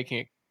is making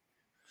it.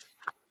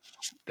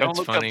 Don't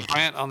look funny. up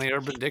print on the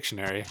Urban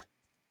Dictionary.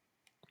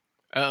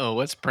 Uh-oh,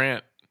 what's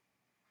print?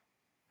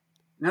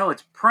 No,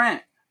 it's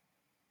print.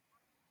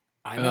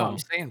 I know. I'm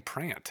saying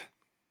print.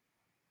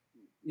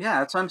 Yeah,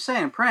 that's what I'm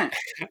saying. Print.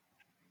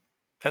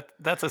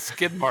 That's a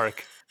skid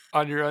mark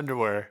on your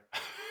underwear.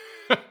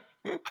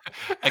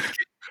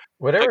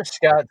 Whatever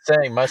Scott's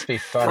saying must be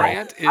funny.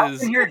 Print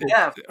is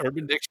Jeff.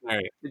 Urban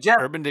Dictionary. Jeff,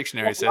 Urban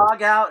Dictionary says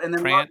log out and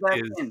then log print back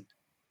is in.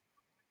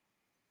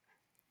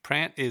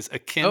 Print is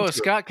akin to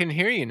Scott can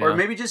hear you now. Or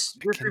maybe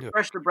just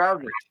refresh the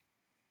browser.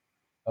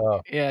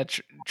 Oh. Yeah,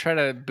 try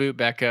to boot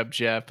back up,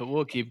 Jeff, but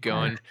we'll keep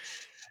going.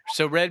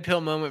 So red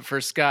pill moment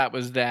for Scott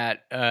was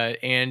that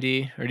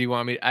Andy, or do you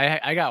want me?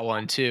 I got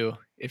one too.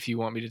 If you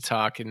want me to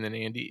talk, and then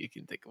Andy, you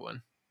can think of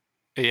one.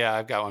 Yeah,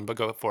 I've got one, but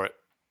go for it.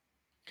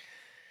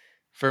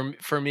 For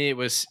me, it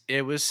was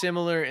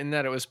similar in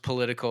that it was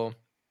political.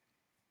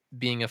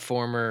 Being a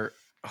former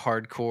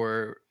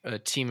hardcore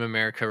Team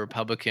America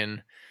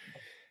Republican,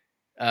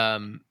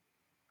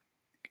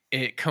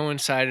 it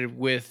coincided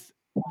with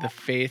the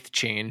faith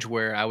change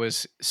where I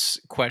was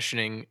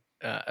questioning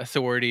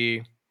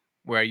authority,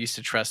 where I used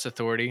to trust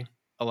authority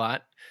a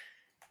lot.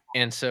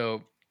 And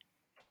so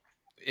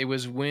it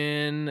was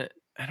when,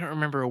 I don't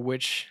remember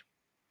which,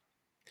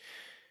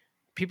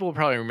 people will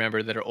probably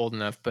remember that are old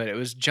enough, but it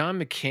was John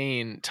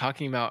McCain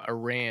talking about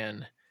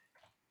Iran,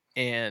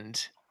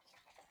 and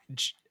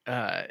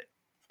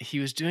he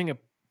was doing a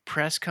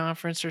press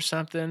conference or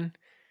something,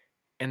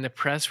 and the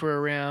press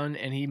were around,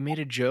 and he made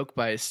a joke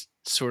by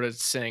sort of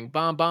saying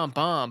bomb, bomb,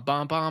 bomb,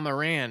 bomb, bomb,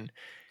 Iran.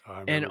 Oh, I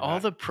And remember all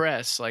that. the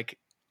press, like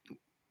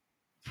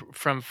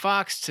from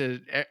Fox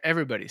to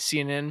everybody,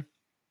 CNN,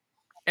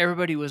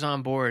 everybody was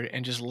on board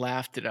and just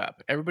laughed it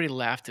up. Everybody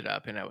laughed it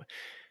up. And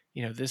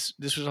this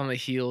was on the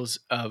heels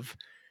of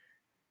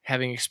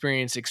having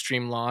experienced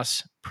extreme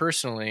loss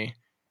personally,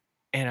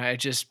 and I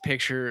just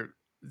picture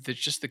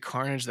the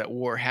carnage that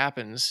war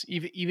happens.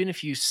 Even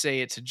if you say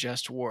it's a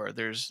just war,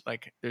 there's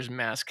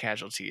mass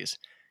casualties,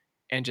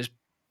 and just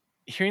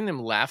hearing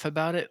them laugh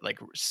about it like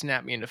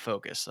snapped me into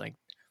focus. Like,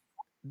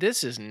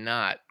 this is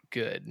not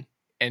good,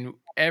 and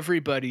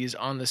everybody's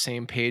on the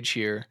same page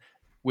here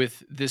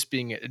with this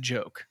being a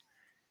joke.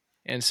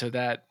 And so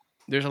that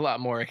there's a lot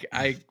more.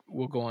 I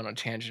will go on a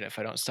tangent if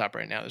I don't stop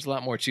right now. There's a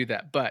lot more to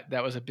that, but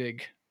that was a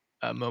big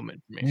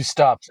moment for me. You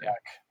stopped, Yeah.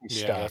 Zach. You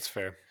Yeah, stopped. that's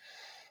fair.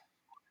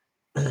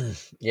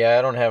 Yeah,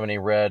 I don't have any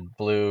red,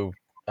 blue.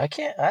 I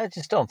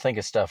just don't think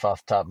of stuff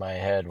off the top of my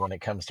head when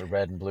it comes to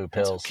red and blue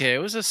That's pills. okay. It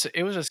was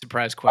a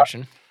surprise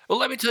question. Well,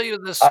 let me tell you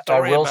this I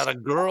story will about a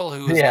girl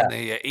who was yeah. in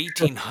the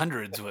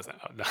 1800s with.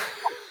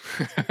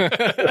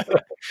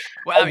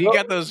 Wow, you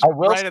got those I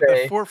will right at the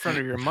say- forefront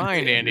of your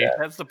mind, Andy. Yeah.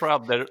 That's the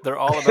problem. They're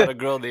all about a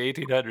girl in the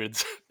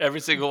 1800s.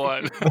 Every single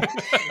one.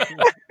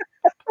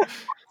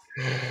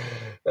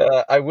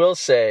 I will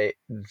say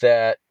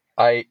that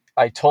I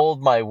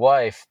told my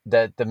wife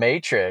that The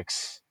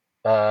Matrix,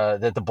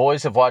 that the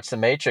boys have watched The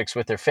Matrix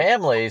with their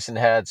families and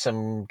had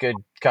some good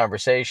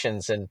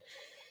conversations, and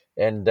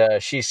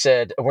she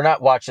said, "We're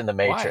not watching The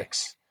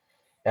Matrix."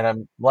 And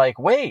I'm like,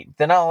 "Wait,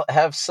 then I'll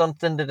have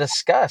something to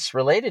discuss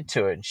related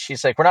to it." And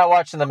she's like, "We're not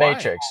watching The Why?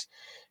 Matrix."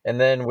 And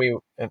then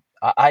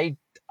I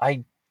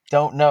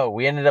don't know.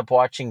 We ended up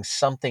watching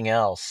something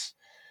else.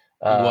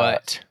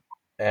 What?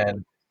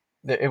 And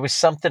it was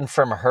something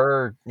from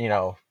her,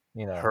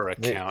 Her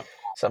account.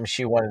 something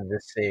she wanted to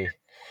see.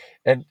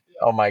 And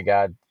oh my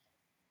God,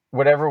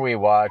 whatever we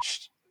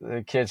watched,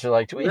 the kids are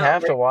like, "Do we Yeah,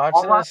 have to watch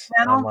Hallmark this?"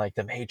 And I'm Channel? like,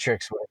 "The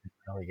Matrix was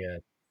really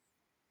good."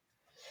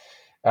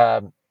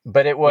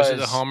 But it Was was it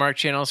the Hallmark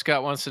Channel?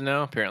 Scott wants to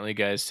know. Apparently, you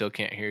guys still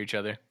can't hear each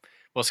other.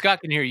 Well,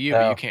 Scott can hear you,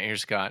 but you can't hear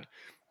Scott.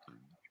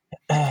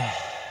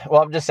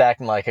 Well, I'm just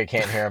acting like I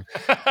can't hear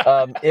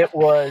him. It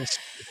was.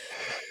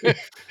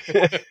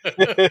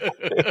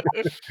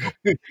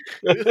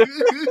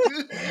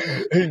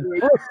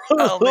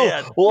 Oh,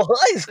 man. Well,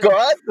 hi,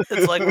 Scott.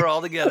 It's like we're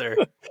all together.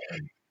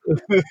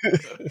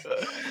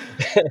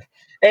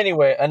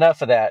 Anyway,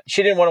 enough of that.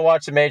 She didn't want to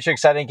watch The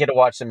Matrix. I didn't get to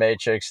watch The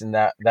Matrix, and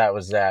that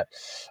was that.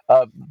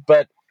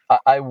 But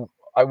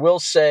I will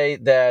say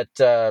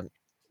that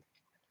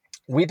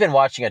we've been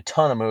watching a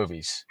ton of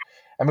movies.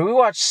 I mean, we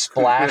watched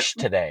Splash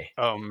today.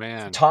 Oh,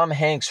 man. Tom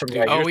Hanks from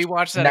Dude, Oh, we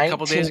watched that a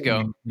couple days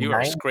ago. You are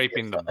 1990.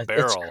 scraping the It's-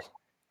 barrel.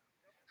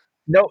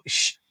 No,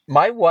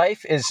 my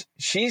wife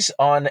she's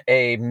on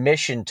a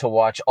mission to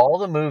watch all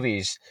the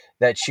movies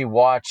that she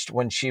watched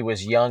when she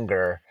was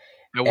younger.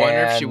 I wonder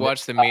if she And,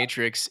 watched The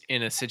Matrix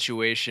in a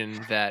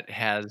situation that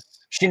has.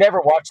 She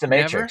never watched The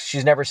Never? Matrix.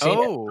 She's never seen it.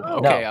 Oh, Oh.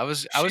 okay. No. I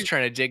was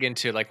trying to dig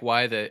into like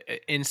why the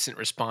instant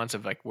response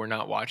of like we're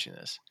not watching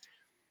this.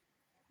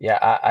 Yeah,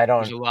 I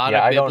don't. There's a lot yeah,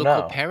 of I don't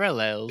biblical know.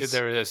 parallels.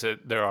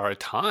 There are a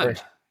ton.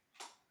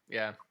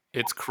 Yeah.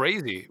 It's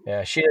crazy.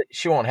 Yeah,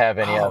 she won't have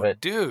any of it.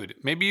 Dude,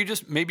 maybe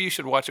you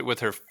should watch it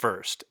with her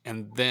first,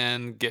 and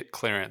then get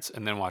clearance,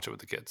 and then watch it with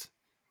the kids.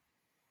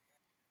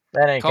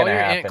 That ain't Call gonna your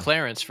happen. Aunt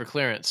Clarence for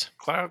clearance.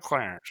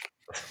 Clarence.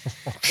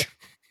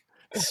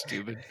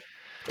 Stupid.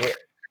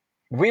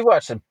 We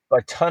watched a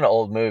ton of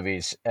old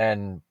movies,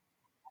 and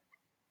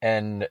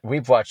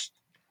we've watched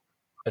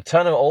a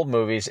ton of old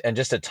movies and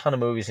just a ton of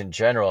movies in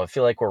general. I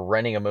feel like we're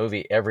renting a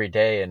movie every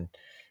day, and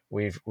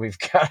we've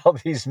got all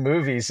these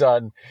movies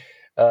on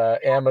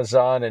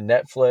Amazon and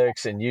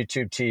Netflix and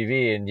YouTube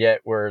TV, and yet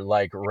we're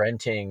like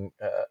renting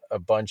a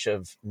bunch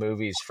of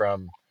movies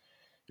from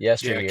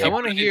yesteryear. I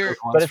want to hear.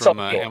 But it's from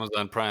all cool.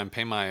 Amazon Prime.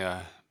 Pay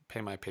my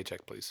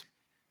paycheck, please.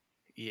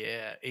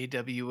 Yeah,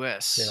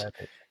 AWS. Yeah,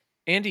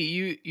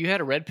 Andy, you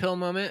had a red pill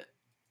moment.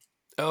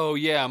 Oh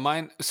yeah,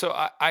 mine. So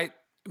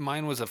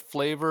mine was a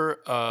flavor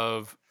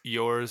of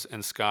yours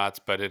and Scott's,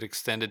 but it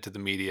extended to the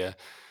media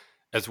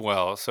as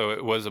well. So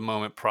it was a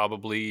moment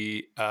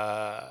probably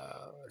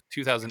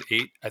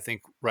 2008, I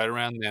think, right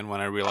around then when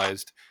I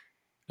realized,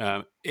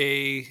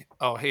 hey,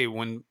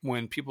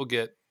 when people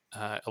get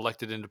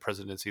elected into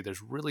presidency,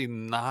 there's really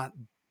not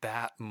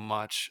that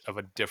much of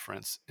a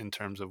difference in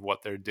terms of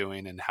what they're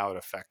doing and how it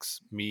affects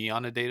me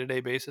on a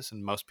day-to-day basis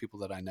and most people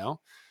that I know.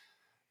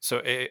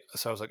 So I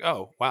was like,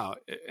 oh, wow.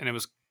 And it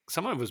was,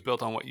 some of it was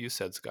built on what you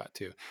said, Scott,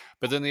 too.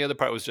 But then the other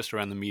part was just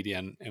around the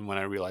media. And when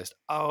I realized,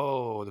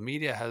 oh, the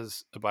media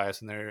has a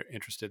bias and they're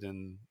interested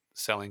in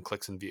selling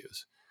clicks and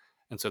views.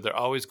 And so they're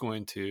always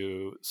going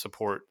to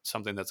support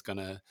something that's going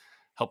to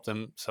help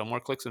them sell more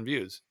clicks and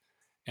views.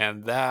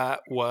 And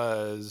that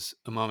was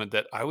a moment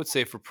that I would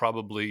say for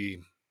probably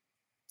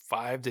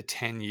 5 to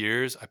 10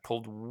 years, I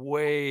pulled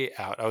way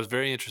out. I was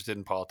very interested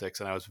in politics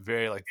and I was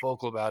very like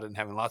vocal about it and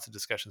having lots of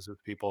discussions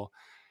with people.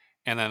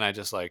 And then I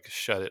just like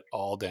shut it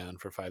all down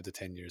for 5 to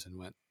 10 years and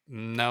went,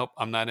 nope,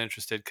 I'm not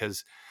interested,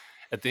 because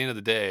at the end of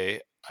the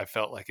day, I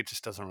felt like it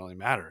just doesn't really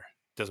matter.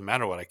 It doesn't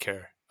matter what I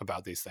care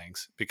about these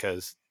things,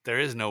 because there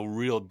is no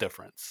real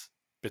difference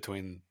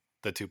between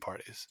the two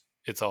parties.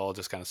 It's all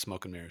just kind of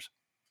smoke and mirrors.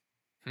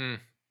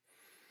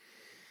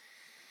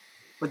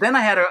 But then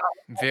I had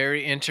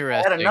Very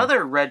interesting.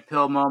 another red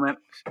pill moment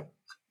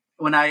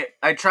when I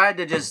tried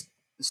to just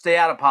stay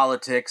out of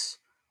politics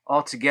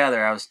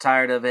altogether. I was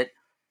tired of it.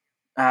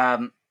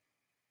 And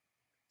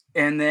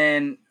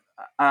then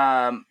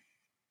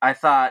I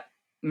thought,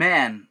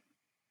 man,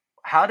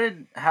 how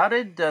did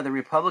the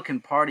Republican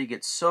Party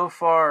get so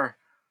far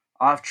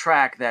off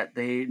track that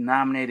they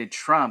nominated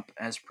Trump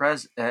as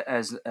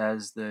as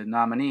the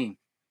nominee?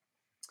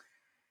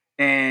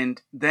 And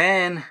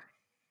then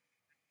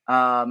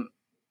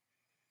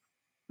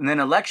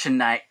election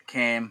night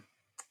came,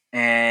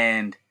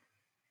 and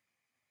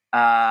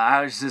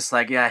I was just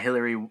like, yeah,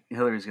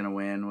 Hillary's gonna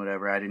win,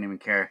 whatever. I didn't even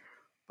care.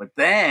 But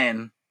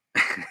then,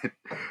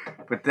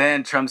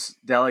 Trump's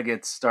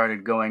delegates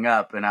started going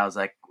up, and I was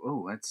like,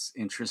 oh, that's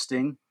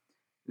interesting.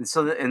 And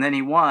so, and then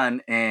he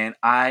won, and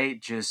I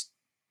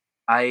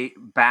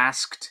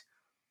basked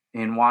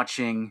in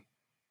watching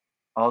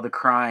all the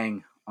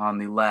crying on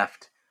the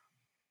left,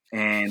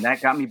 and that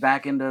got me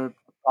back into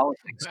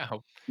politics.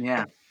 Wow.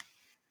 Yeah,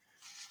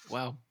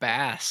 Wow,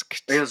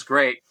 basked. it was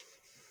great.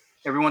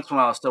 Every once in a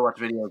while, I'll still watch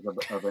videos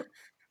of it.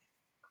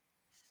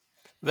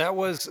 That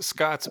was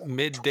Scott's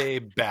midday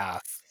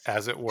bath,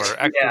 as it were,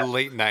 actually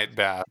late night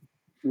bath.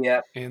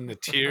 Yeah, in the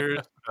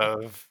tears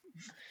of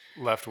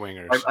left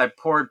wingers. I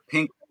poured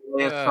pink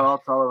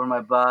salt all over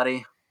my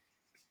body.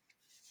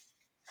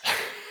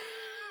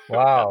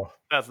 Wow.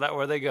 That's not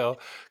where they go.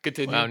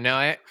 Continue. Wow, now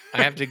I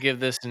have to give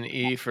this an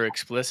E for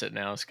explicit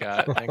now,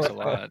 Scott. Thanks a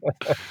lot.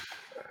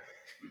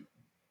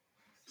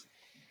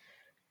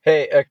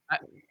 Hey,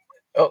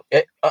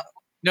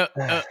 No,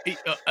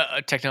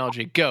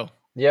 technology, go.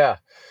 Yeah.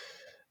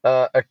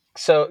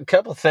 So a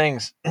couple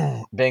things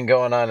been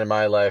going on in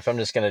my life. I'm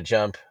just gonna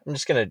jump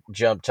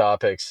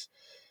topics.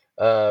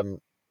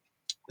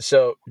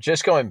 So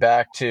just going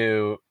back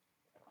to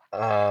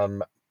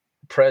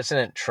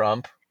President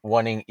Trump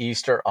wanting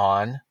Easter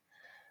on.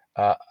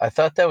 I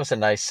thought that was a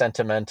nice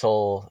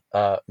sentimental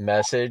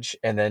message.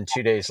 And then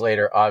 2 days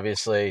later,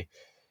 obviously,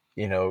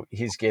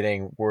 he's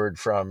getting word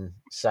from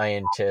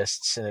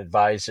scientists and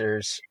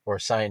advisors, or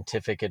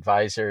scientific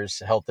advisors,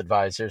 health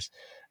advisors.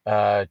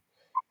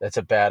 That's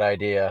a bad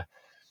idea.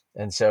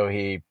 And so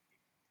he,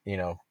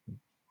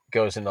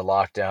 goes into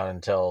lockdown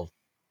until,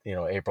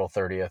 April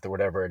 30th or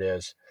whatever it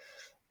is.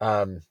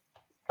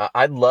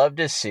 I'd love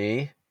to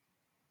see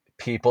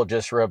people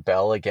just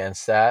rebel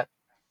against that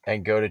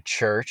and go to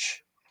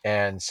church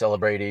and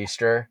celebrate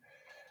Easter.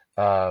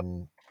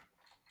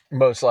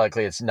 Most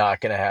likely it's not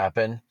going to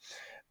happen,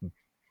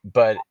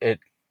 but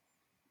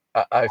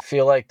I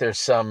feel like there's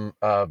some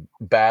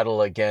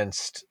battle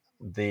against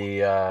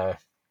the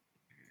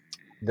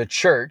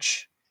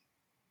church,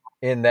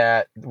 in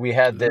that we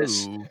had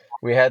this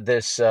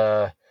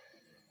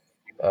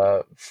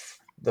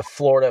the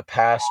Florida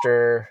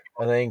pastor,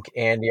 I think,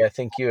 Andy, I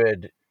think you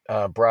had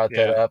brought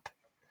that up.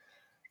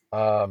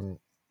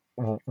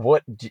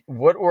 What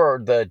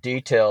were the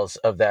details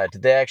of that?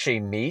 Did they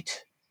actually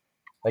meet?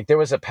 Like, there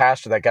was a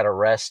pastor that got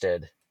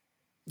arrested.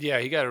 Yeah,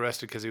 he got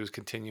arrested because he was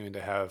continuing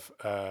to have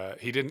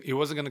he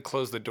wasn't going to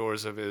close the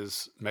doors of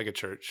his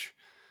megachurch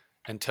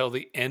until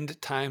the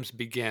end times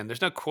began.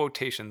 There's no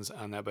quotations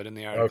on that, but in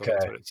the article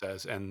that's what it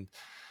says. And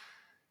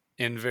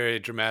in very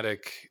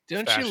dramatic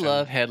fashion. You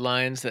love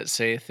headlines that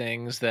say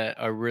things that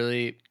are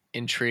really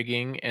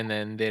intriguing and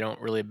then they don't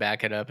really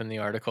back it up in the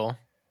article?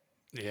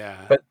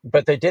 Yeah.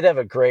 But they did have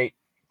a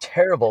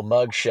terrible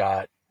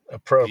mugshot,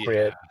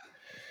 appropriate.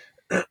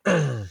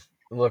 Yeah.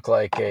 Looked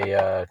like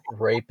a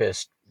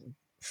rapist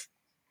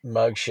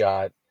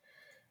mugshot.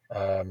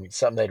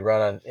 Something they'd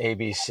run on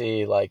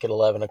ABC like at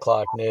 11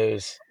 o'clock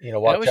news.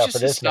 Watch out for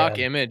this man. That was just a stock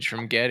image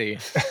from Getty.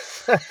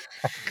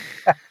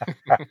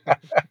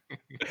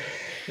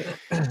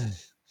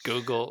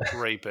 Google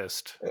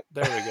rapist.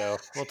 There we go.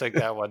 We'll take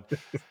that one.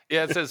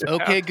 Yeah, it says,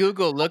 okay,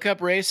 Google, look up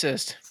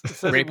racist.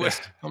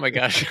 Rapist. Oh my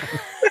gosh.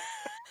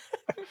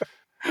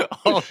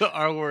 All the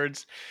R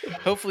words.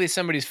 Hopefully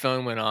somebody's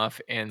phone went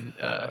off and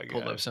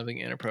pulled up something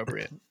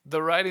inappropriate.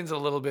 The writing's a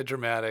little bit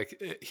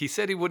dramatic. He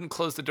said he wouldn't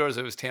close the doors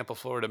of his Tampa,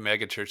 Florida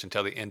megachurch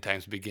until the end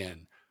times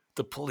begin.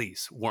 The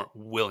police weren't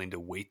willing to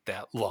wait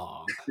that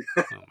long.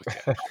 Oh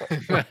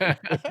my God.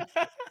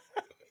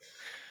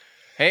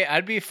 Hey,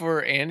 I'd be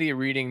for Andy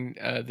reading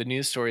the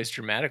news stories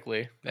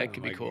dramatically. That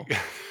could be cool.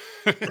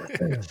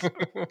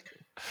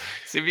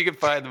 See if you can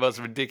find the most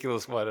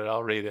ridiculous one, and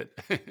I'll read it.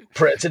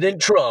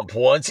 President Trump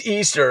wants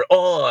Easter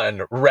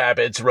on.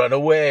 Rabbits run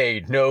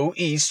away. No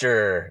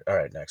Easter. All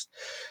right, next.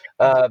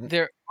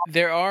 There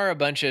are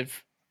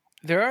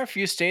a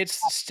few states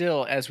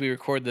still, as we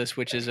record this,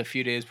 which is a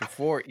few days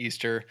before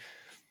Easter,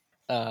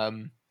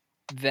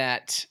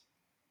 that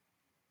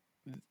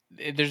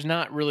there's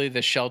not really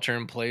the shelter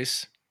in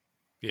place.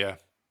 Yeah.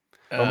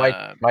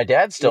 Well, my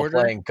dad's still order.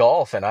 playing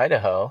golf in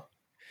Idaho.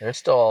 They're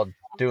still all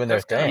doing their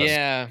That's kind of thing. a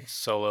Yeah,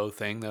 solo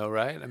thing, though,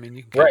 right? I mean,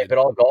 you can Right, kind but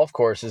all golf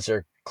courses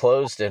are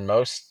closed in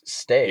most yeah,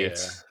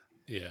 states.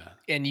 yeah.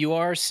 and you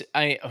are.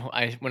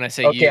 When I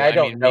say Okay, you, I I mean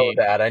don't know me.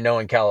 that. I know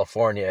in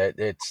California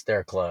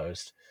they're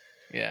closed.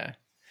 Yeah.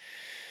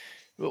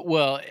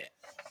 Well,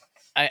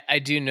 I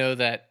do know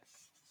that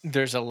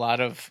there's a lot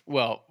of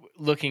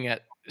looking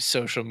at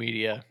social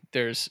media.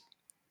 There's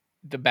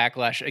the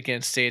backlash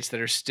against states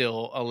that are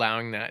still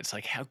allowing that. It's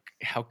like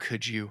how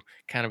could you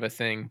kind of a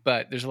thing.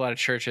 But there's a lot of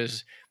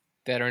churches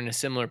that are in a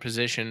similar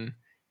position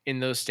in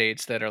those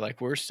states that are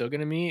like we're still going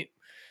to meet.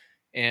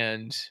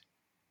 And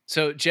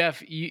so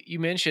Jeff, you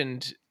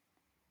mentioned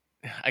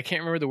I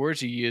can't remember the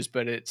words you used,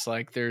 but it's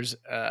like there's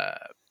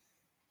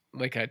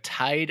like a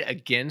tide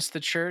against the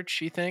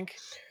church. You think?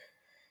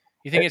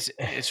 You think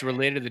it's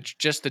related to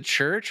just the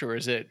church, or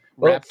is it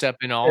Well, wrapped up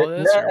in all of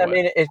this, no, or I what?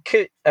 mean it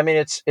could. I mean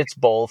it's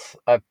both.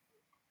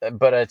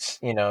 But it's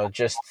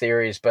just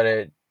theories.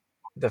 But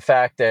the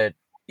fact that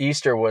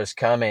Easter was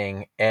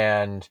coming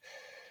and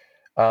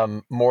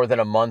more than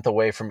a month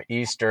away from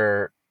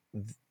Easter,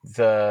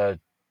 the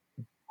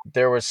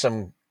there was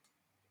some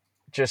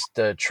just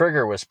the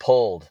trigger was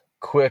pulled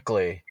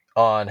quickly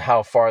on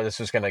how far this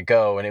was going to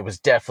go, and it was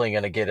definitely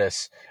going to get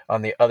us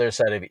on the other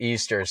side of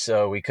Easter,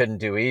 so we couldn't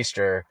do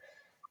Easter.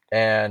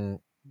 And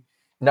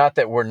not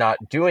that we're not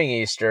doing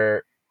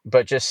Easter,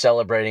 but just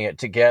celebrating it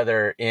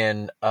together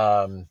in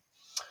our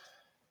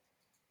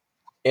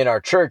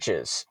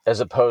churches as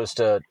opposed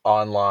to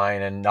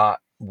online and not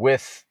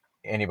with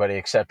anybody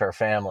except our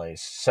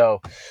families.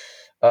 So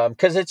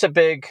because that's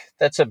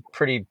a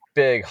pretty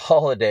big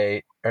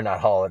holiday, or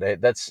not holiday,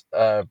 that's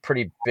a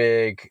pretty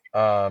big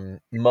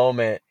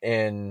moment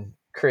in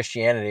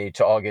Christianity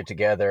to all get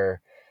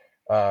together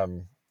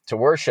to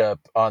worship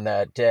on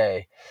that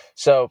day.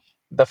 So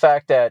the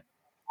fact that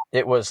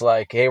it was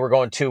like, hey, we're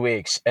going 2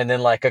 weeks, and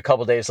then like a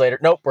couple days later,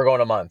 nope, we're going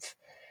a month,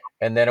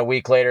 and then a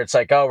week later it's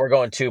like, oh, we're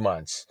going 2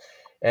 months,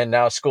 and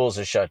now schools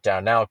are shut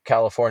down, now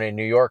California and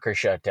New York are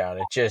shut down.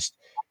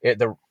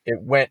 It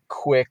went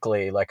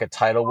quickly like a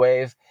tidal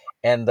wave,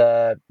 and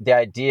the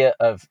idea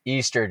of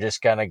Easter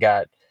just kind of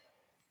got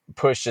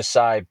pushed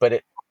aside.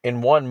 But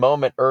in one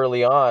moment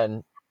early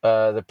on,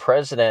 the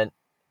president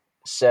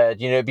said,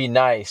 it'd be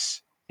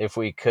nice if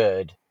we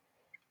could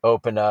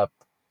open up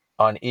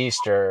on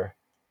Easter.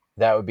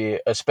 That would be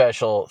a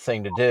special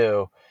thing to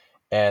do.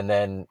 And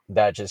then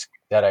that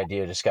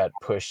idea just got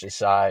pushed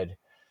aside.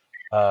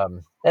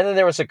 And then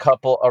there was a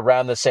couple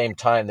around the same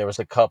time. There was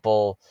a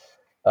couple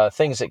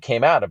things that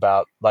came out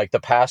about like the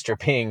pastor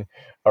being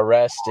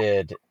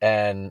arrested,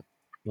 and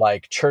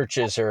like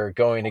churches are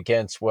going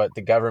against what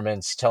the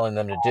government's telling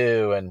them to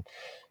do. And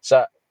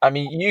so, I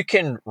mean, you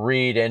can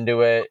read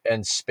into it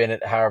and spin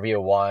it however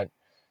you want.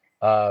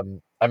 I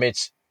mean,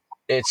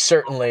 it's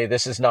certainly,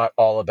 this is not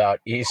all about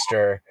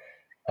Easter.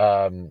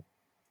 Um,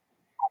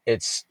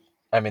 it's,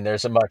 I mean,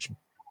 there's a much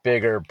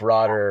bigger,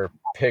 broader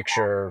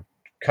picture,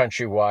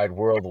 countrywide,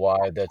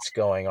 worldwide, that's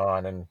going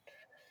on, and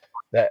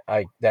that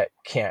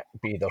can't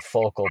be the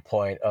focal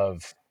point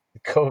of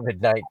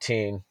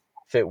COVID-19.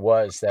 If it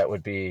was, that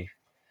would be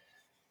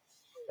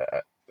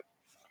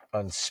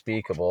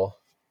unspeakable.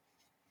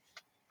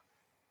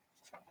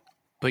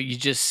 But you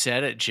just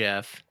said it,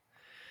 Jeff.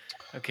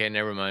 Okay,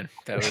 never mind.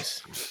 That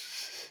was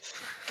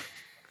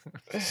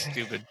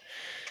stupid.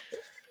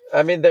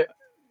 I mean,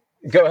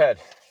 go ahead.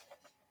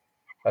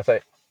 I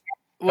thought.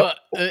 Well,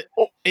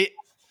 Oh, it,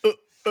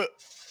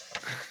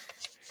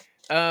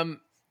 uh.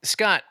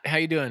 Scott, how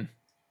you doing?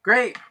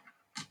 Great.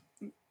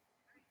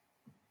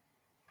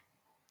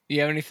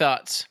 You have any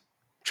thoughts?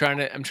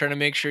 I'm trying to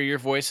make sure your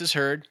voice is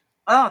heard.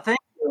 Oh, thank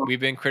you. We've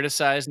been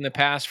criticized in the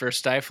past for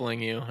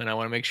stifling you, and I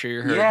want to make sure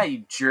you're heard. Yeah,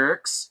 you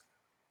jerks.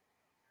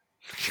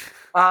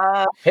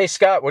 hey,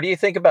 Scott, what do you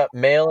think about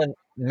male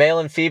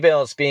and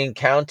females being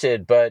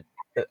counted, but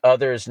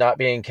others not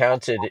being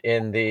counted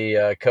in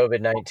the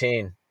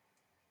COVID-19?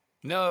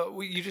 No,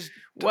 you just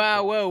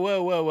Wow,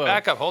 whoa.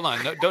 back up. Hold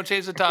on. No, don't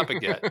change the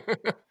topic yet.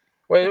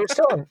 Wait,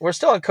 we're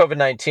still on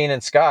COVID-19,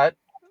 and Scott.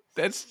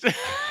 That's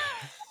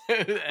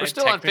We're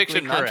still on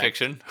fiction,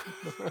 nonfiction.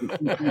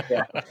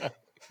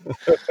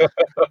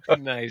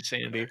 Nice,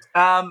 Andy.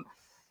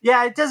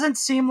 Yeah, it doesn't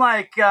seem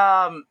like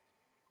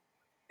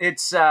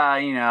it's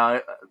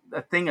a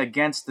thing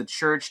against the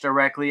church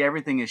directly.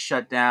 Everything is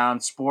shut down.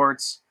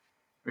 Sports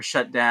are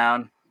shut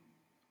down.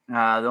 The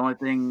only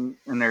thing,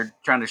 and they're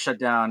trying to shut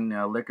down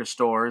liquor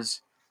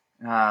stores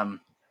in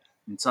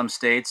some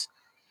states.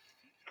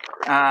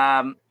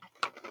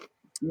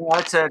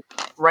 It's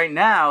right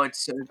now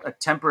it's a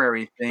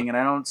temporary thing, and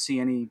I don't see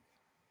any.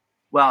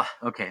 Well,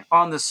 okay,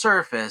 on the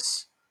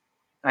surface,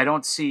 I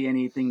don't see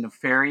anything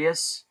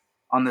nefarious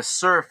on the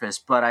surface,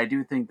 but I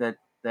do think that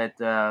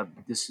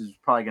this is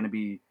probably going to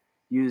be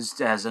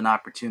used as an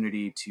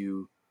opportunity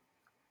to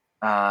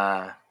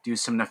do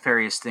some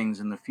nefarious things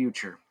in the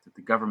future. That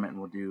the government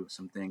will do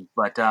some things,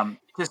 but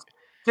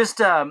just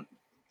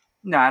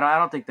no, I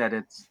don't think that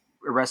it's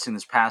arresting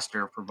this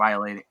pastor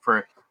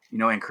for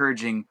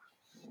encouraging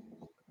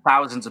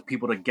thousands of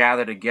people to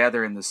gather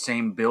together in the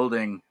same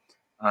building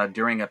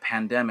during a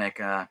pandemic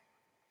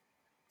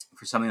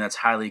for something that's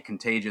highly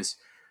contagious.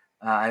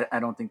 I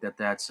don't think that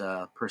that's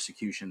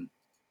persecution.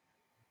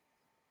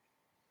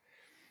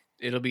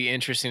 It'll be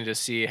interesting to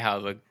see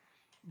how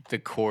the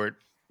court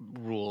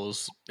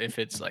rules. If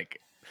it's like,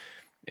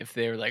 if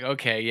they're like,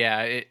 okay,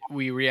 yeah,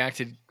 we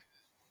reacted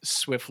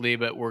swiftly,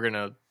 but we're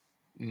gonna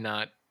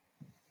not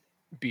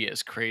be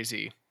as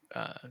crazy.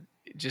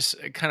 Just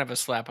kind of a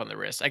slap on the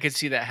wrist. I could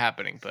see that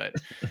happening, but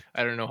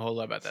I don't know a whole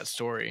lot about that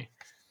story.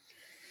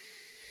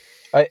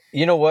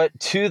 You know what?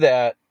 To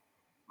that,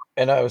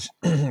 and I was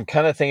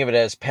kind of thinking of it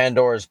as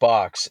Pandora's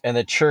box, and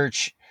the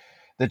church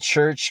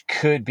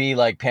could be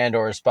like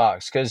Pandora's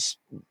box because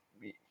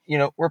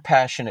we're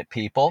passionate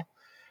people,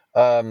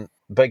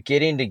 but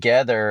getting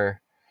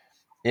together,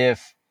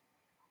 if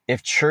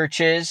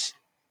churches,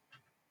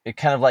 it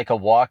kind of like a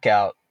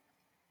walkout,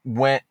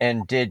 went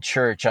and did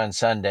church on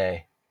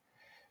Sunday,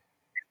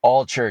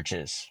 all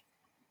churches,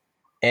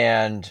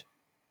 and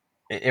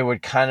it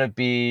would kind of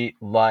be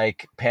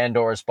like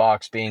Pandora's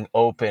box being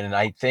open. And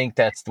I think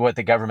that's what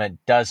the government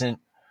doesn't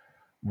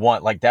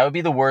want. Like, that would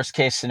be the worst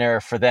case scenario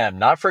for them,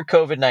 not for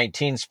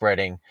COVID-19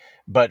 spreading,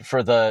 but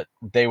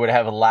they would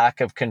have a lack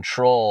of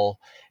control,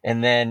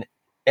 and then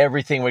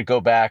everything would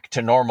go back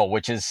to normal,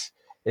 which is,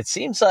 it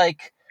seems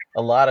like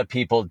a lot of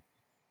people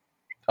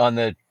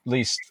at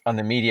least on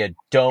the media,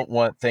 don't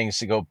want things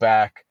to go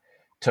back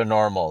to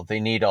normal. They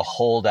need a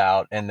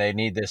holdout, and they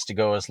need this to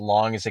go as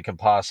long as it can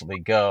possibly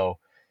go,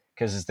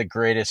 because it's the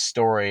greatest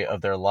story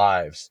of their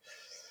lives.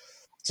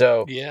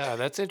 So Yeah,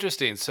 that's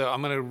interesting. So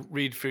I'm going to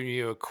read for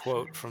you a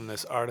quote from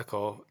this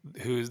article.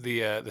 Who's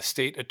the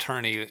state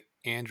attorney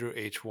Andrew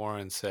H.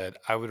 Warren said,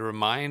 "I would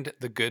remind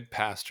the good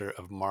pastor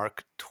of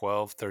Mark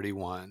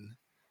 12:31."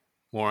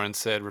 Warren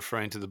said,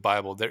 referring to the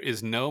Bible, "There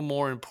is no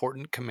more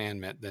important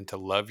commandment than to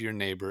love your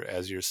neighbor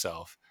as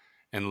yourself.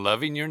 And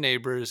loving your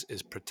neighbors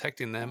is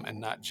protecting them and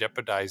not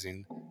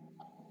jeopardizing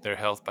their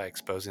health by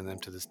exposing them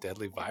to this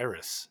deadly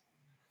virus."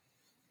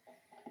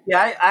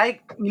 Yeah,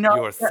 I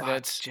Your thoughts,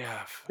 That's-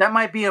 Jeff? that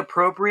might be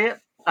appropriate.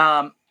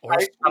 Or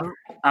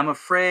I'm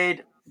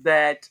afraid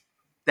that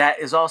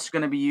is also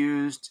going to be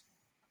used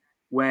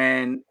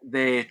when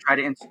they try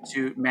to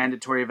institute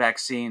mandatory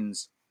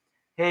vaccines.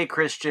 Hey,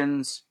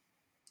 Christians,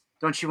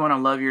 don't you want to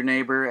love your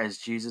neighbor as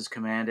Jesus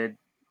commanded?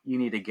 You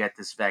need to get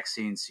this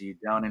vaccine so you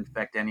don't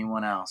infect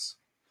anyone else.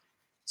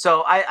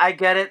 So I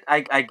get it.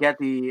 I get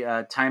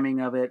the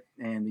timing of it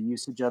and the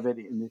usage of it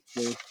in this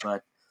case,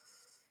 but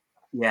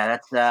yeah,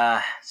 that's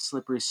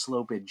slippery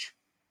slopage.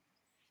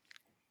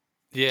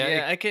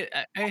 yeah,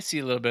 I see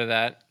a little bit of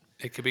that.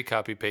 it could be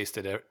copy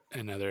pasted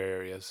in other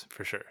areas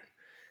for sure.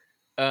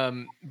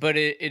 But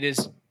it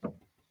is,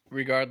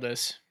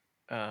 regardless,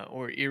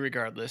 or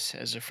irregardless,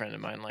 as a friend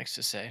of mine likes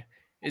to say.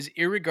 Is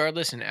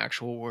irregardless an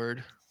actual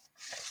word?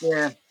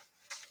 Yeah,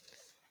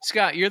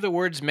 Scott, you're the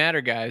words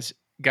matter guy.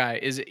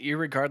 Is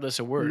irregardless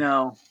a word?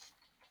 no.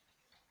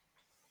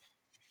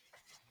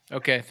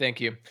 Okay, thank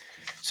you.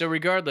 So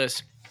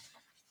regardless,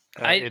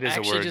 I It is a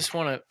actually word. just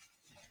want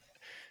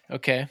to.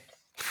 Okay.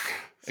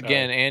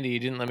 Again, Andy, you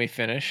didn't let me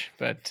finish,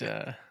 but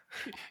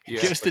You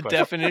give asked us the the question.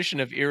 definition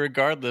of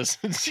irregardless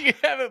since you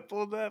have it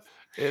pulled up.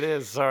 It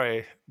is.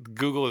 Sorry,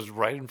 Google is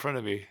right in front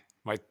of me.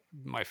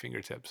 My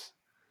fingertips.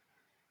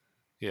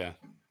 Yeah,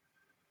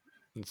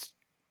 it's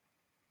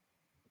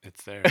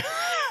there.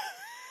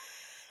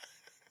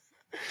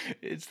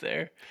 It's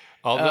there.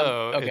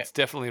 Although okay. it's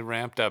definitely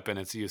ramped up in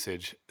its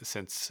usage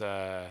since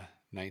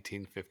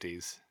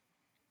 1950s.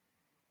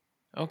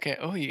 Okay.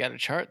 Oh, you got a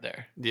chart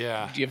there.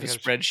 Yeah. Do you have a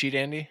spreadsheet,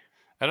 Andy?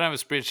 I don't have a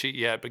spreadsheet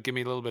yet, but give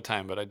me a little bit of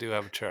time. But I do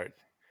have a chart.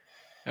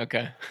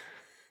 Okay.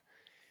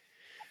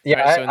 yeah,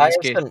 All right, so in this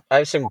case, I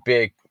have some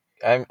big,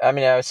 I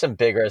have some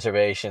big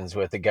reservations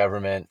with the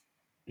government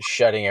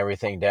shutting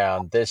everything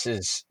down. This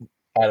is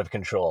out of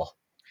control.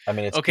 I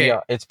mean, Okay.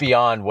 it's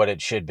beyond what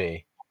it should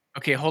be.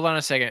 Okay, hold on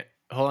a second.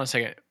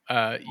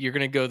 You're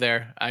gonna go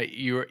there.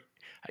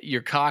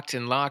 You're cocked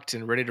and locked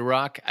and ready to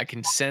rock. I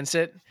can sense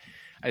it.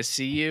 I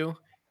see you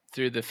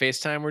through the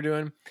FaceTime we're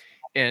doing,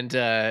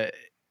 and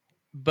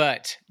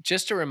but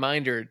just a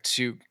reminder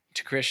to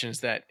Christians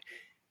that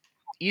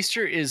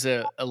Easter is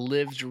a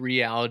lived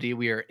reality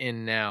we are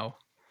in now.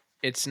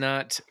 It's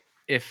not,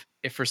 if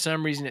for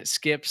some reason it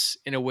skips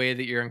in a way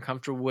that you're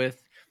uncomfortable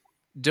with,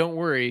 don't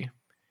worry.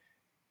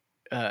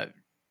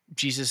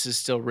 Jesus is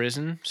still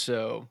risen,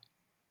 so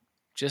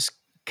just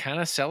kind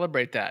of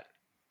celebrate that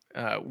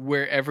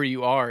wherever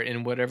you are,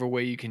 in whatever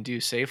way you can do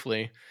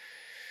safely,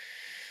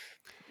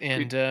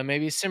 and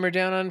maybe simmer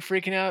down on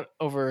freaking out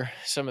over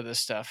some of this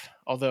stuff.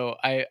 Although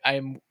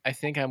I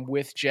think I'm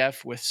with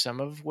Jeff with some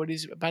of what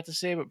he's about to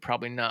say, but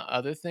probably not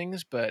other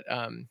things. But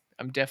I'm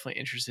definitely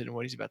interested in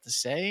what he's about to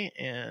say,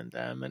 and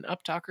I'm an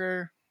up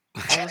talker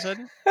all of a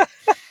sudden.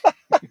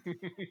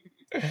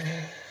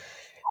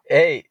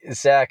 Hey,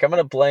 Zach, I'm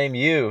going to blame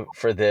you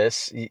for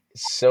this.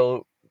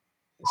 So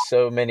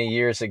many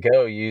years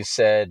ago, you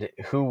said,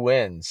 who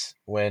wins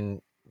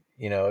when,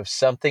 if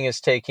something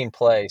is taking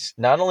place,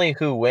 not only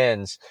who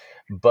wins,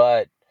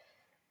 but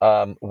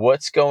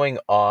what's going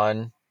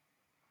on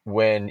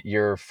when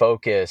your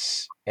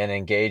focus and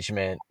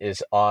engagement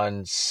is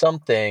on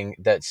something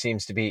that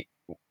seems to be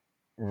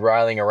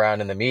riling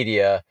around in the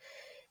media?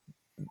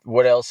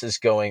 What else is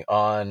going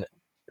on?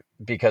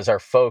 Because our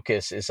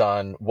focus is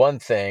on one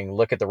thing.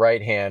 Look at the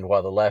right hand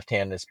while the left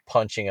hand is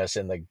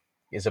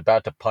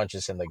about to punch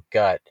us in the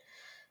gut.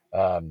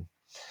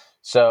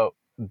 So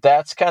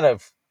that's kind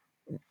of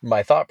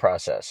my thought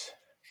process.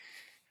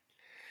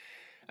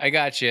 I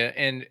got you.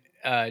 And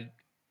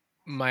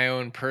my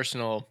own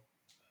personal,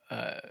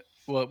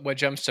 what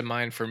jumps to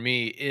mind for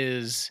me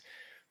is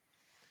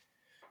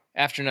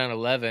after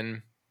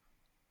 9/11,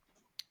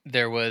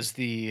 there was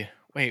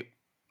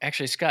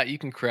actually, Scott, you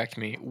can correct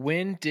me.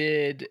 When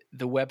did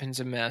the weapons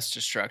of mass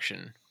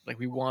destruction, like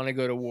we want to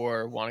go to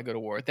war,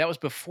 that was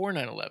before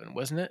 9/11,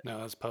 wasn't it? No,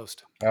 that's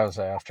post. That was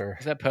after.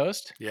 Was that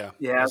post? Yeah,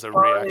 Yeah, as a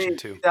probably reaction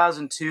to.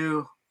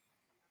 2002.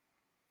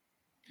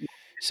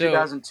 So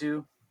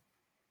 2002.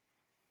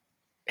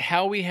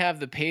 how we have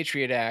the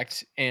Patriot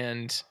Act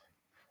and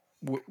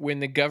when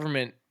the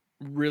government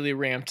really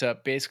ramped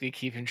up basically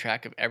keeping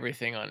track of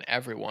everything on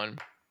everyone,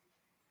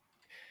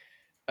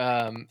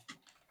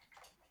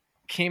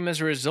 came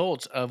as a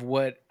result of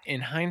what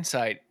in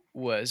hindsight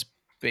was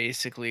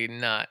basically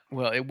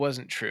it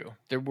wasn't true.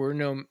 There were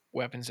no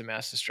weapons of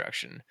mass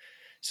destruction.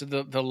 So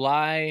the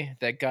lie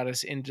that got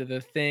us into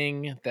the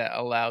thing that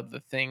allowed the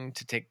thing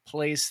to take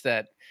place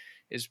that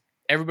is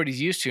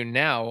everybody's used to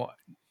now.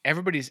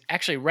 Everybody's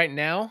actually right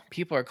now,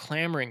 people are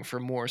clamoring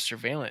for more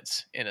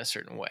surveillance in a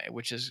certain way,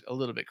 which is a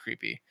little bit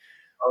creepy.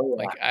 Oh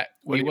yeah. Like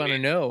What we do you want to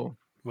mean? know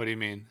What do you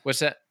mean? what's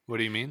that. What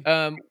do you mean?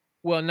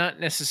 Well, not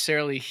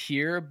necessarily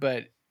here,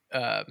 but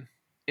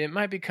it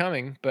might be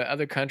coming. But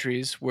other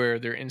countries where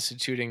they're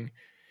instituting,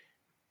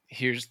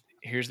 here's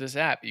this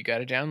app, you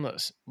got to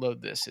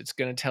load this. It's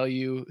going to tell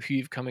you who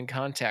you've come in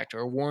contact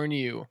or warn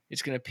you.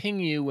 It's going to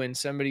ping you when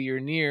somebody you're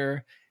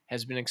near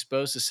has been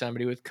exposed to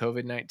somebody with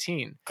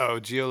COVID-19. Oh,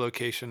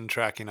 geolocation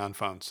tracking on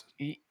phones.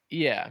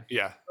 Yeah,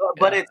 Yeah.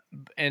 But it's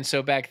and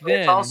so back it's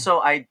then,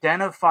 also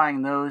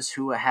identifying those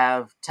who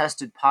have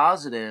tested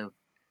positive,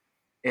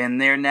 and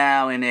they're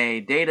now in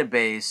a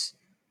database.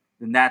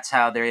 And that's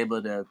how they're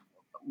able to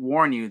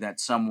warn you that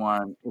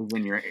someone is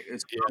in your. Yeah,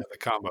 the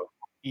combo.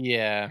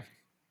 yeah,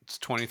 It's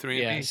 23andMe.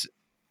 yes.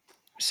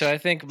 So I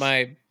think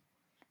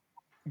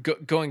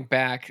going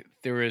back,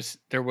 there's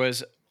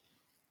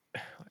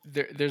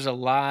a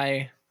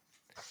lie,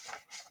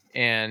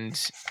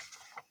 and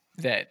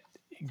that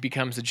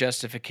becomes a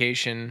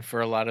justification for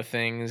a lot of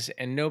things,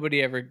 and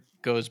nobody ever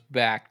goes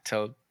back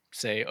to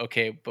say,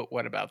 okay, but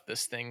what about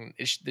this thing?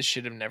 This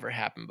should have never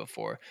happened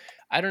before.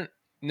 I don't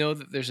know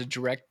that there's a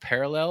direct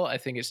parallel. I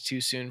think it's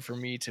too soon for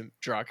me to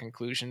draw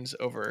conclusions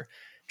over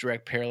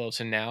direct parallel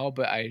to now,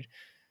 but I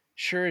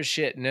sure as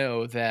shit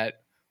know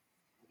that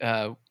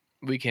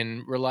we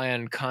can rely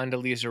on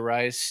Condoleezza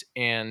Rice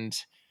and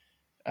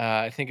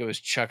I think it was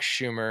Chuck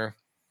Schumer,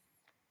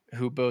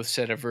 who both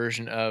said a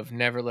version of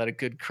 "never let a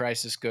good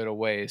crisis go to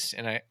waste,"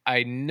 and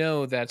I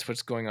know that's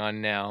what's going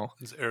on now.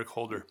 It's Eric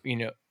Holder. You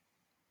know,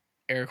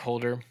 Eric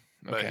Holder.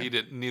 But Okay. he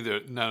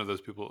didn't. None of those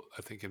people,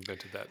 I think,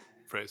 invented that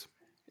phrase.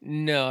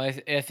 No, I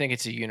think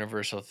it's a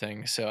universal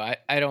thing. So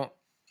I don't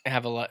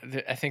have a lot.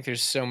 I think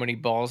there's so many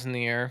balls in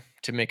the air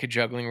to make a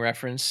juggling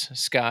reference.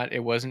 Scott,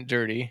 it wasn't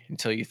dirty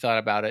until you thought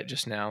about it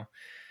just now.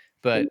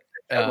 But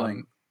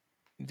Juggling.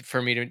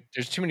 for me to,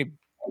 there's too many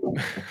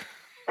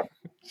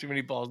too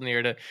many balls in the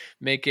air to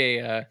make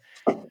a.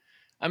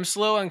 I'm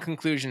slow on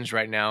conclusions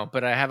right now,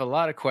 but I have a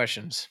lot of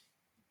questions.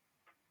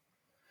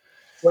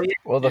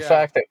 Well, the Yeah.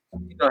 fact that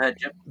Go ahead,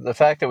 Jim. the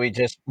fact that we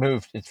just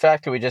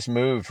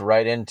moved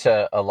right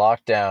into a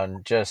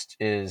lockdown just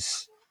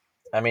is,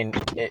 I mean,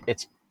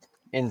 it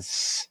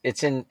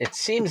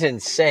seems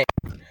insane.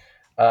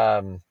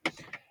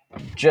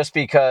 Just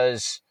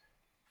because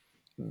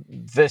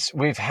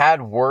we've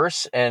had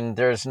worse and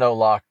there's no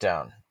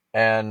lockdown,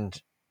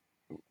 and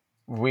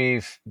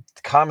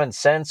common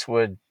sense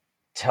would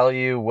tell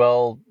you,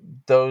 well,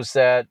 those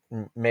that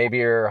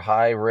maybe are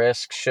high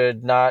risk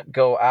should not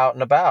go out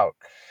and about.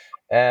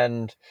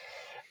 And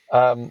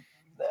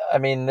I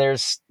mean, there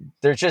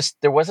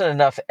wasn't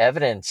enough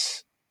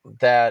evidence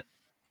that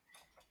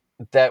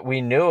we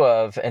knew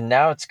of, and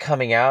now it's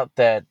coming out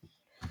that,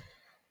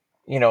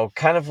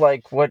 kind of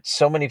like what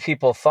so many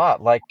people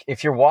thought. Like,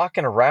 if you're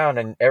walking around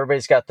and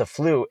everybody's got the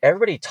flu,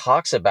 everybody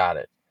talks about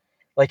it.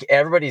 Like,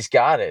 everybody's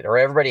got it, or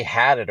everybody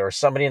had it, or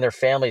somebody in their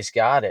family's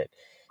got it.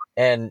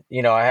 And,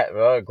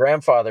 a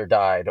grandfather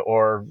died,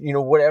 or,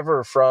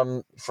 whatever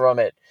from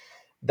it.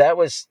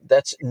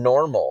 That's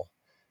normal.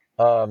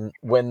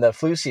 When the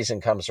flu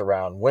season comes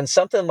around. When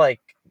something like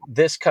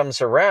this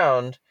comes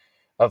around,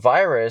 a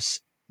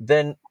virus,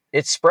 then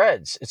it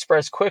spreads. It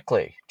spreads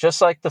quickly,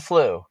 just like the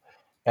flu.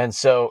 And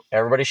so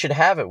everybody should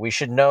have it. We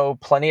should know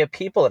plenty of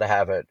people that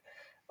have it.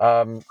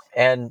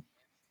 And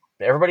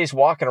everybody's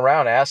walking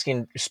around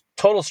asking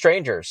total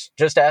strangers,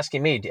 just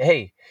asking me,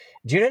 hey,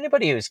 do you know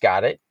anybody who's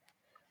got it?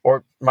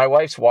 or my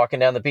wife's walking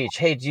down the beach.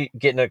 Hey, do you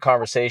get in a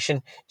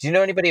conversation? Do you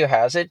know anybody who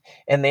has it?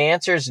 And the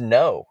answer is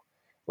no.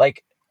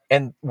 Like,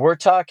 and we're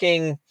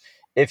talking,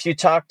 if you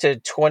talk to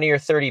 20 or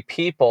 30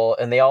 people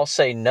and they all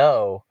say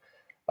no,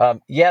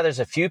 yeah, there's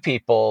a few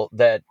people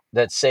that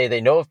say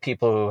they know of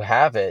people who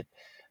have it.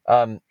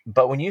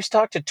 But when you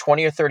talk to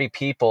 20 or 30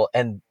 people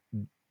and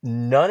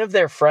none of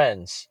their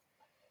friends,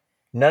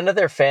 none of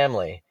their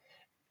family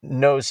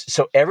knows,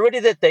 so everybody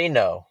that they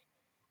know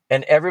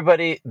and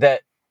everybody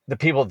that the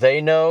people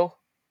they know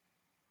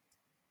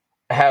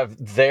have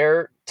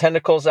their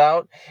tentacles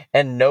out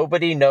and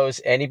nobody knows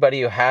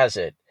anybody who has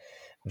it.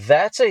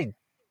 That's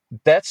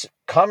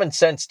common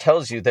sense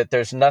tells you that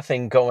there's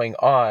nothing going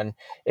on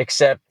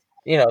except,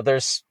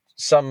 there's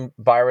some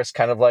virus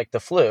kind of like the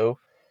flu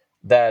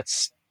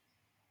that's,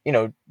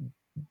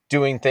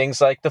 doing things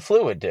like the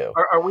flu would do.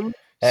 Are we in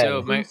So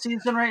And flu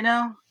season right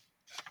now?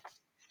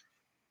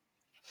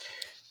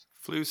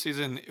 Flu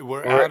season,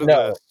 we're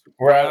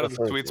we're out of the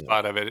flu sweet season.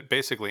 spot of it. It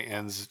basically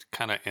ends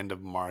kind of end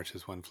of March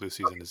is when flu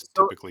season is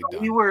So, typically so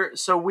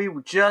done. we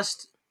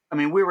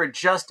were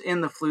just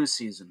in the flu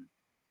season.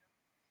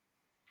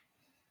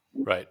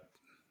 Right.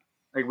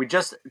 Like we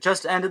just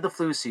ended the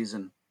flu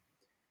season.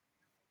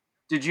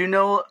 Did you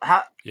know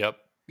how? Yep.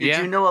 Did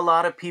Yeah. you know a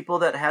lot of people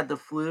that had the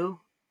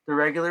flu, the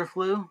regular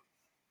flu?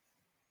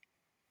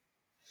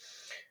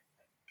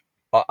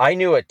 I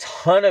knew a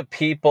ton of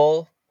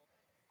people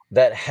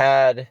that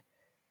had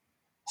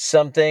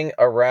something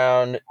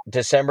around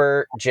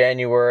December,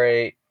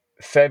 January,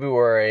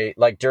 February,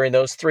 like during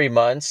those 3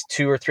 months,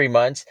 2 or 3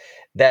 months,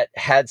 that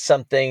had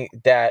something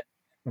that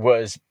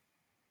was,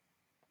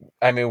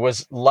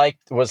 was like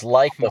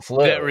the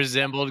flu. that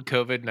resembled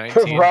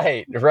COVID-19.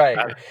 Right.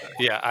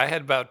 Yeah, I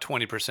had about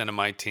 20% of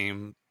my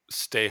team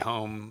stay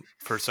home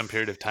for some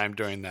period of time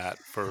during that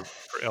for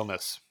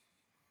illness.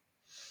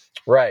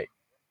 Right.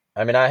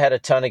 I had a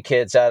ton of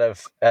kids out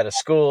of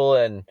school,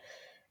 and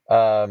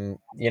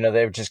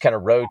they were just kind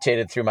of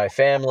rotated through my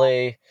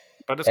family.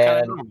 But it's kind of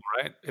And normal,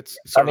 right? It's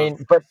sort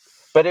of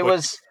but it what you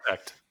was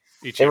expect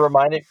each it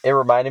year.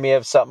 reminded me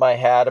of something I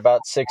had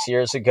about 6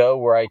 years ago,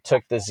 where I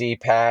took the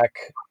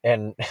Z-Pack,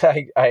 and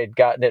I had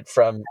gotten it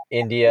from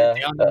India,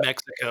 Down in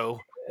Mexico.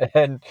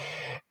 and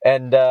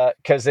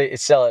because they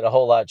sell it a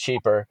whole lot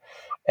cheaper,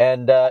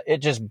 and it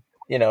just,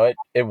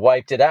 it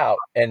wiped it out,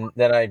 and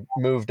then I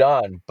moved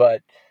on.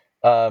 But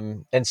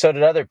and so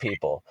did other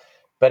people.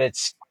 But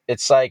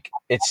it's like,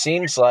 it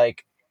seems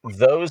like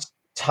those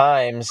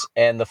times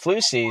and the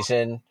flu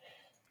season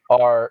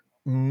are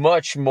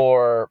much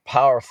more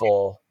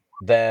powerful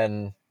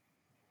than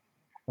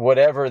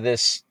whatever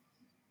this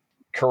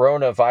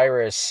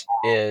coronavirus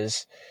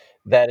is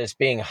that is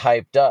being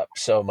hyped up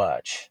so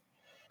much.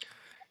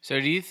 So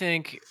do you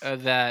think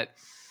that?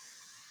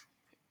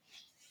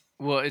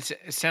 Well, it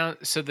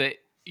sounds so that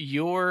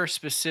your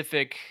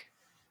specific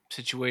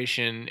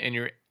situation and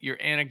your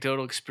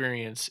anecdotal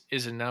experience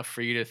is enough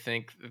for you to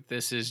think that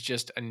this is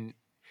just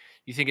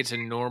you think it's a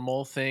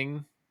normal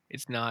thing.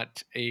 It's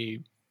not a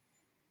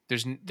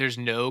there's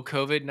no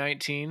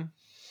COVID-19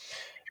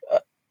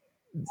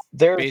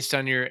 There's based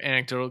on your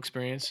anecdotal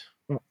experience.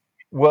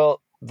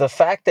 Well, the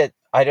fact that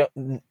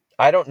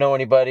I don't know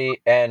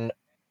anybody, and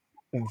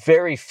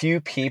very few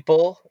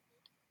people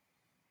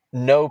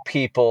know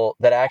people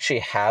that actually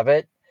have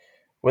it,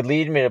 would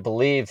lead me to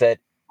believe that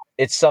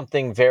it's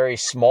something very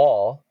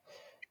small,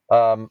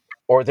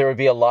 or there would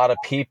be a lot of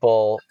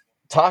people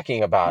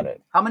talking about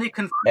it. How many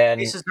confirmed And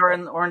cases are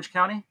in Orange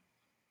County?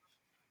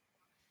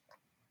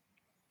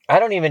 I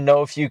don't even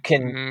know if you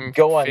can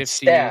go on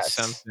 50 stats.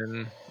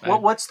 something.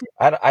 What's the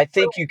I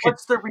think you could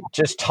what's the re-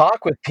 just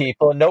talk with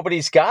people and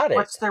nobody's got it.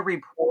 what's the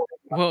report?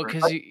 Well, number?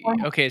 because Like, the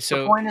point- okay, the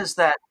so point is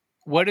that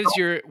what is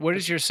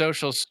your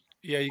social?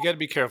 Yeah, you got to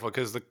be careful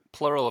because the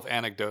plural of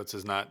anecdotes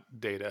is not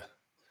data.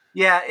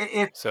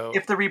 yeah, So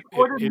if the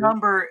reported it-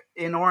 number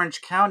in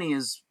Orange County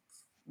is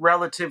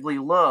relatively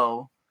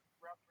low,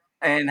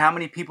 and how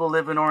many people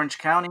live in Orange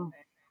County?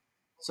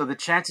 So the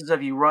chances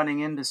of you running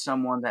into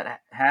someone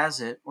that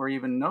has it, or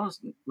even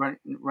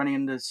running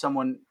into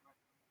someone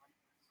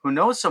who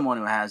knows someone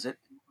who has it,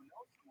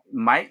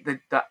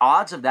 the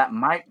odds of that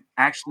might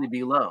actually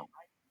be low.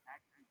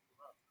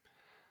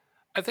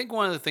 I think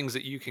one of the things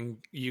that you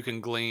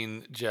can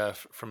glean,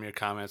 Jeff, from your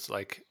comments,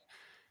 like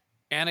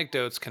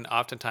anecdotes can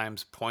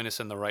oftentimes point us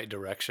in the right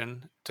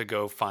direction to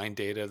go find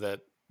data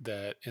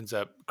that ends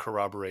up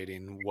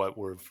corroborating what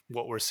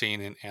we're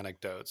seeing in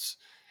anecdotes.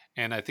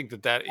 And I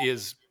think that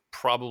is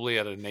probably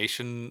at a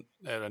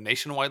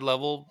nationwide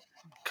level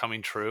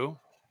coming true,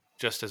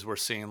 just as we're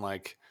seeing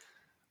like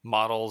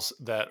models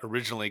that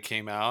originally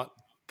came out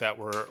that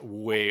were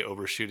way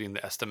overshooting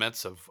the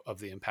estimates of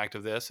the impact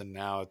of this, and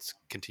now it's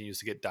continues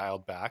to get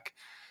dialed back.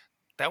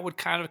 That would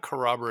kind of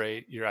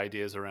corroborate your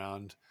ideas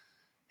around,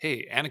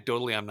 hey,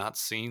 anecdotally, I'm not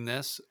seeing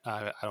this.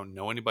 I don't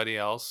know anybody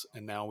else.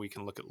 And now we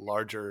can look at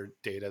larger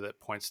data that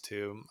points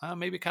to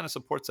maybe kind of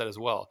supports that as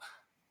well.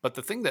 But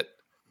the thing that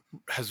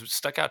has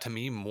stuck out to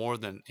me more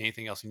than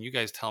anything else, and you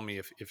guys tell me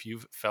if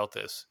you've felt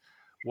this,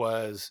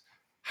 was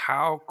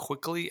how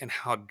quickly and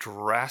how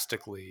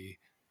drastically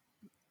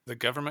the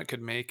government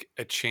could make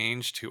a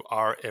change to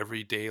our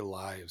everyday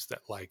lives that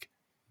like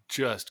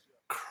just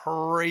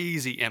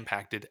crazy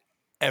impacted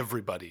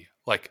everybody,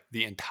 like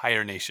the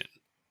entire nation.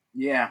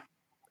 Yeah.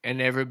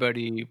 And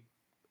everybody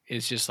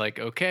is just like,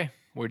 okay,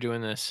 we're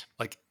doing this.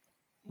 Like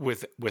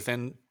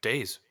within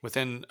days,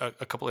 within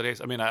a couple of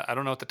days. I mean, I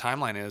don't know what the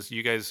timeline is.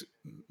 You guys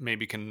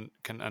maybe can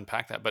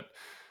unpack that, but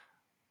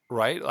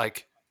right,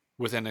 like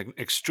within an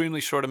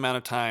extremely short amount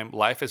of time,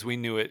 life as we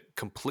knew it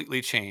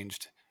completely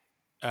changed,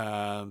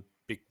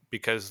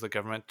 because the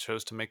government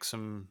chose to make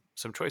some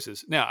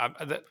choices. Now,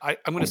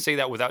 I'm going to say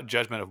that without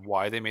judgment of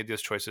why they made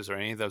those choices or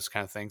any of those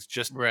kind of things.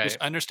 Just Right.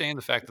 understand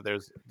the fact that there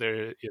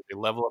is a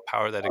level of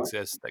power that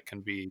exists that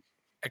can be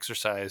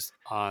exercised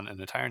on an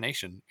entire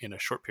nation in a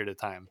short period of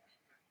time.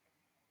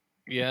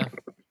 Yeah.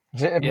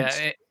 Yeah.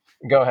 Yeah.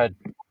 Go ahead.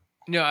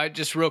 No, I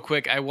just real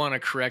quick, I want to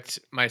correct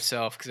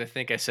myself because I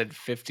think I said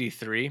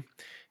 53.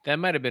 That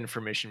might have been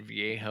for Mission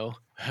Viejo.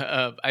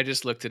 I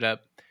just looked it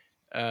up.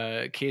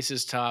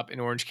 Cases top in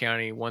Orange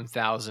County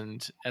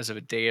 1,000 as of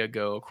a day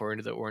ago,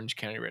 according to the Orange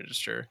County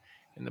Register.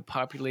 And the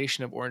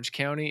population of Orange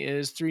County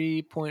is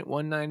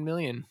 3.19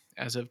 million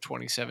as of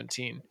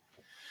 2017.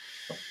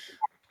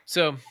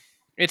 So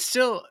it's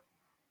still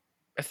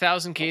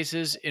 1,000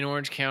 cases in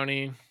Orange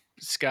County.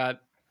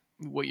 Scott,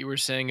 what you were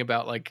saying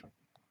about like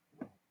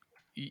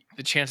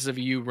the chances of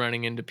you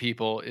running into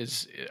people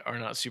are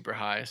not super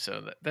high.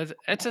 So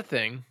that's a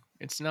thing.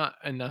 It's not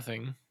a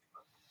nothing.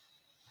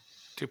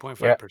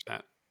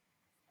 2.5%.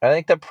 I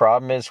think the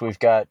problem is we've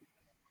got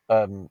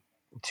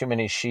too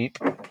many sheep,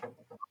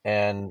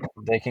 and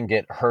they can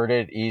get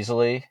herded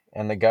easily,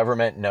 and the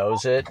government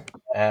knows it,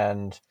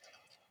 and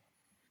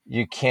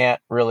you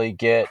can't really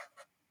get.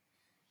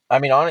 I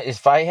mean,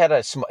 if I had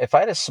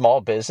a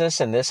small business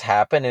and this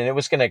happened and it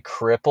was going to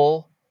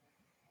cripple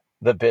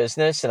the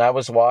business, and I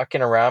was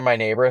walking around my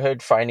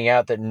neighborhood finding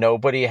out that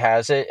nobody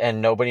has it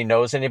and nobody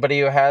knows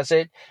anybody who has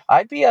it,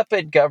 I'd be up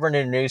at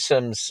Governor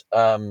Newsom's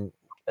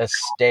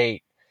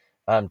estate,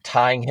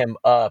 tying him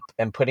up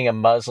and putting a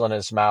muzzle in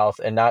his mouth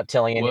and not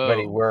telling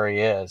anybody Whoa. where he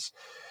is.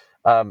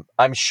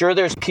 I'm sure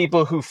there's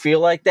people who feel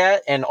like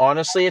that, and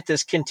honestly, if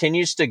this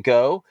continues to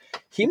go,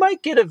 he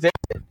might get evicted.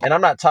 And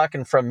I'm not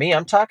talking from me.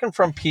 I'm talking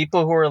from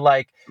people who are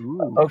like,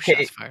 Ooh,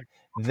 okay, shots fired.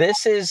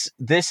 this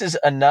is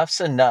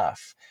enough's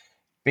enough,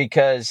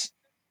 because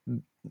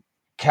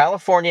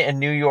California and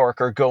New York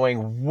are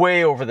going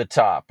way over the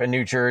top, and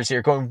New Jersey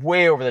are going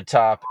way over the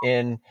top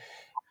in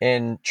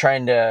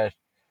trying to,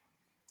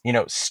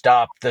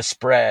 stop the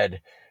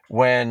spread,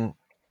 when,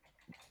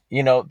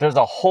 there's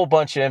a whole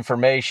bunch of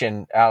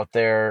information out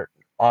there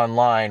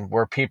online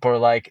where people are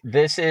like,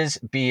 this is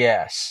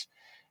BS,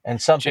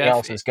 and something Jeff,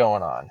 else is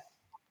going on.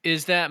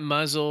 is that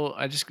muzzle?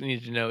 I just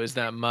need to know: is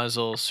that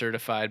muzzle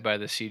certified by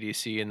the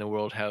CDC and the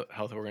World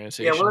Health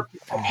Organization?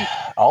 Yeah.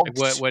 I'll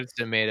Like what's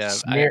it made of?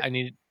 smear I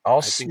need. I'll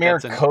I think smear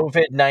that's an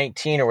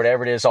COVID-19 or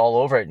whatever it is all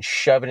over it and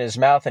shove it in his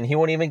mouth, and he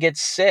won't even get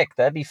sick.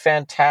 That'd be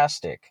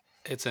fantastic.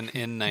 it's an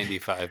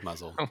N95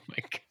 muzzle. Oh my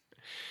god!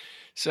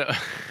 So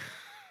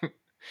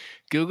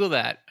Google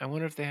that. I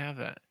wonder if they have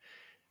that.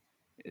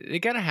 They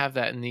got to have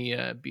that in the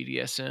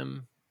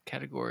BDSM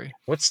category.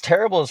 What's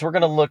terrible is we're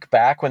going to look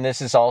back when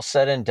this is all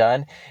said and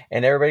done,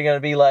 and everybody going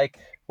to be like,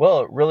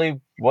 well, it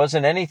really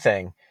wasn't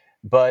anything,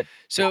 but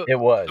So it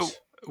was.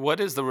 So what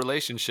is the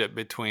relationship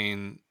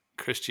between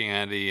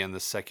Christianity and the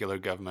secular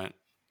government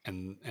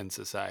and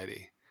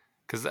society?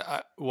 Because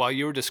while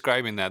you were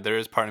describing that, there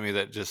is part of me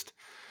that just,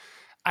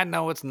 I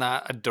know it's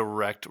not a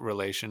direct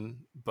relation,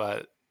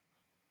 but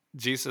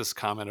Jesus'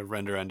 comment of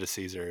render unto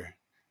Caesar,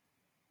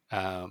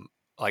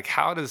 like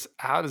how does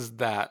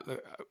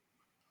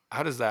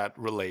that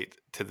relate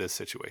to this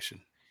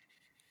situation?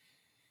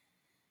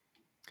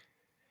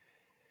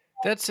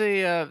 that's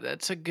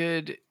a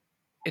good.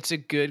 It's a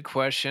good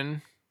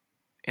question,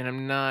 and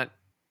I'm not.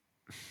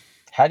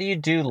 How do you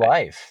do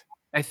life?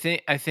 I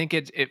think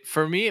it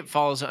for me it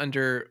falls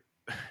under,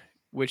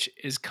 which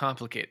is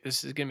complicated.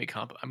 This is gonna be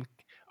I'm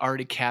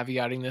already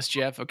caveating this,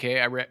 Jeff. Okay,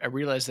 I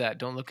realize that.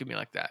 Don't look at me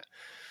like that.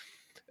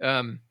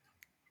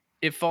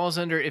 It falls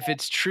under, if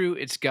it's true,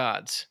 it's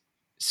God's.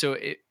 So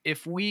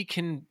if we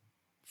can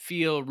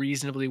feel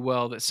reasonably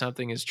well that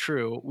something is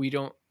true, we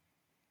don't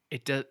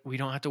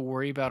have to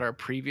worry about our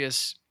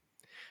previous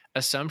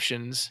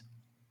assumptions.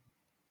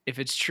 If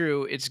it's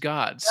true, it's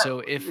God's.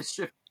 So It's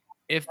true.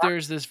 if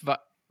there's this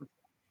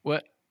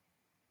what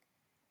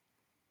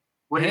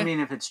What do you Eh? mean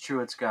if it's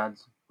true, it's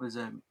God's? What is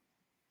it?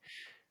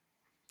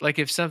 Like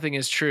if something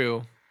is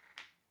true,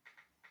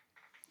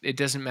 it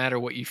doesn't matter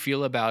what you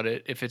feel about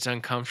it. If it's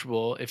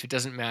uncomfortable, if it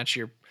doesn't match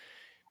your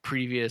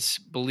previous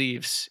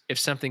beliefs, if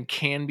something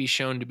can be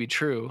shown to be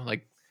true,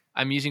 like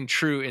I'm using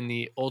true in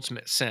the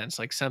ultimate sense,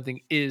 like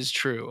something is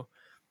true,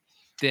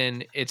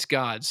 then it's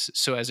God's.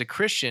 So as a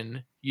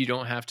Christian, you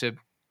don't have to,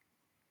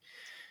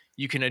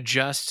 you can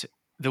adjust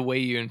the way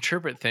you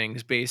interpret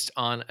things based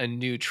on a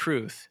new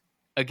truth.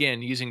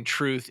 Again, using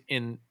truth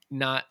in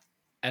not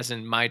as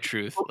in my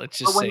truth. Let's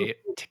But just when you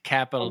say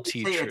capital when you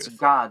T say it's truth.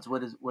 God's,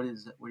 what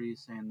are you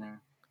saying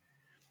there?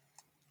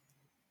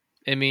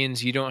 It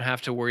means you don't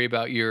have to worry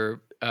about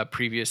your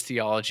previous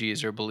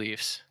theologies or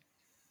beliefs.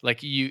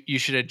 Like you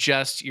should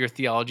adjust your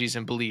theologies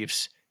and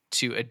beliefs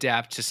to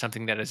adapt to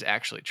something that is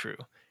actually true.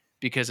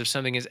 Because if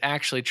something is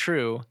actually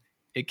true,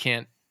 it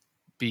can't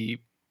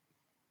be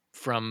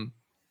from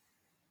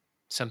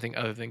something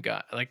other than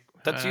God. Like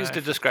That's used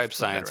to flip describe that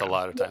science a around.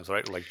 lot of times,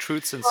 right? Like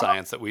truths in Well,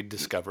 science that we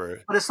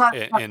discover but it's not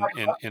in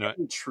a.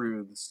 any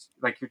truths.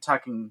 Like you're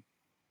talking,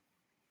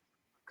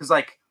 because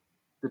like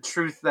the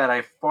truth that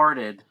I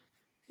farted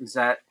is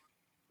that,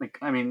 like,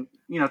 I mean,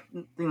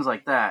 things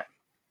like that.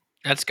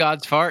 That's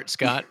God's fart,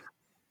 Scott.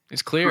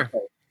 It's clear.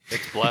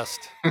 It's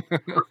blessed,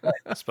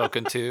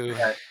 spoken to,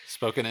 Right.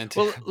 spoken into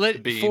Well, the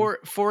being.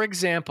 for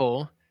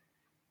example,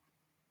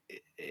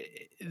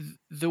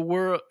 the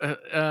world.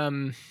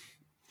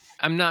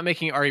 I'm not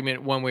making an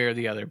argument one way or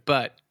the other,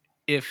 but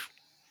if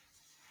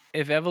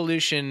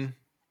evolution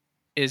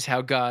is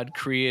how God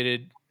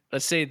created,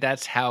 let's say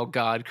that's how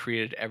God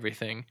created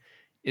everything,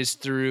 is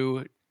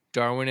through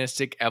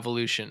Darwinistic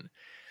evolution.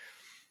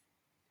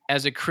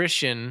 As a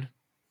Christian,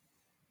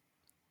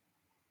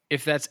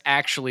 if that's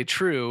actually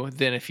true,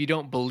 then if you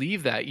don't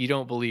believe that, you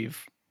don't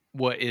believe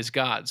what is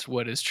God's,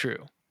 what is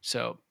true.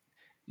 So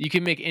you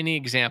can make any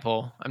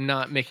example. I'm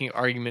not making an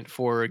argument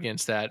for or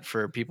against that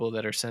for people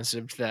that are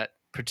sensitive to that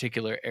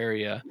particular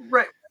area.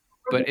 Right.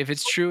 But if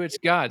it's true, it's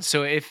God.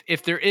 So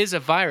if there is a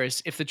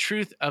virus, if the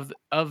truth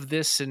of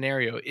this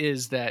scenario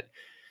is that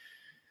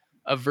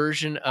a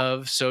version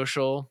of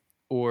social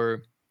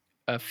or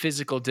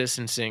physical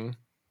distancing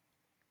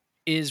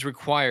is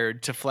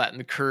required to flatten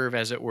the curve,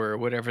 as it were,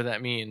 whatever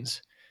that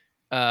means,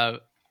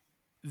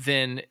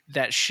 then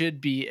that should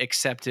be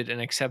accepted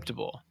and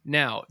acceptable.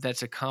 Now,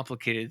 that's a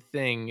complicated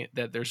thing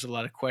that there's a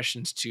lot of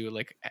questions to,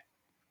 like,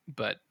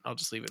 but I'll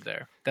just leave it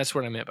there. That's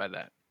what I meant by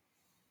that.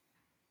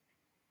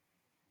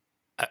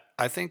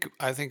 I think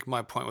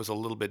my point was a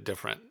little bit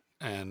different,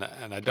 and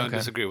I don't Okay.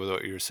 disagree with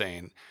what you're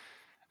saying.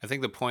 I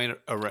think the point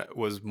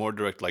was more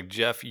direct. Like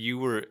Jeff, you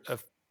were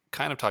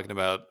kind of talking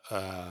about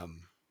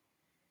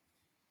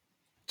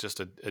just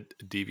a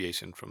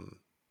deviation from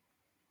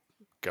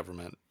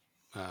government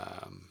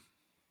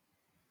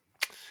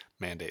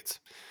mandates,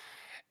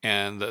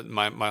 and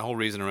my whole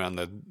reason around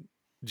the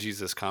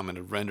Jesus comment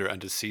of render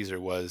unto Caesar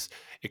was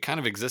it kind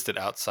of existed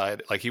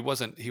outside. Like he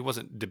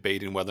wasn't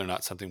debating whether or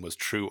not something was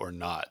true or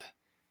not.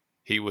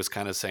 He was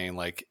kind of saying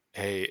like,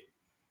 hey,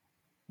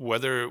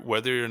 whether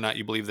or not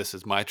you believe this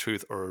is my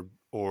truth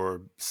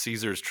or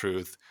Caesar's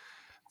truth,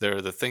 there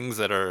are the things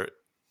that are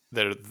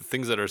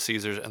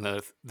Caesar's, and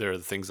there are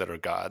the things that are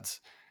God's,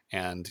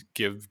 and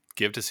give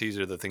to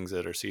Caesar the things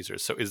that are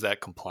Caesar's. So is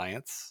that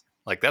compliance?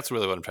 Like that's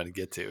really what I'm trying to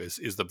get to.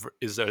 Is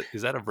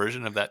that a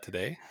version of that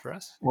today for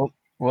us?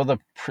 Well,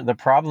 the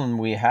problem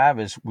we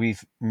have is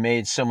we've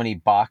made so many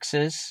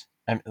boxes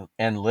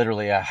and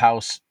literally a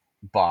house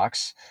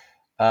box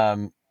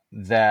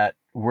that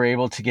we're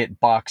able to get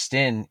boxed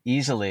in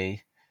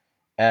easily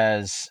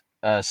as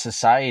a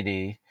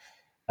society.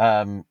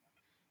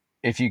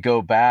 If you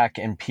go back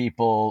and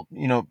people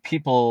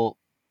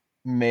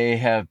may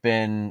have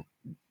been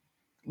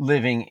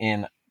living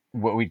in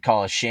what we'd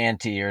call a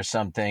shanty or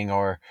something,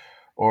 or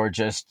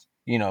just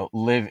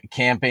live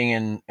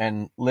camping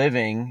and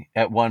living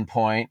at one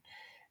point,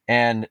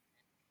 and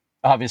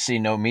obviously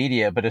no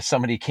media. But if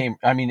somebody came,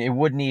 I mean, it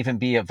wouldn't even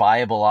be a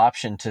viable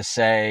option to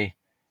say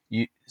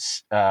you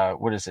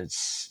what is it,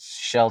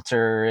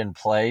 shelter in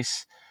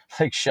place,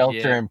 like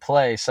shelter Yeah. in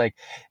place, like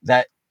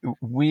that.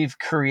 We've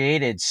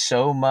created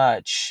so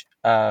much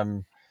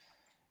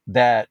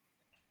that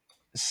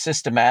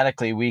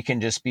systematically we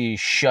can just be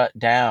shut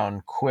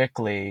down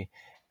quickly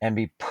and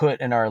be put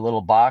in our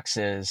little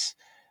boxes,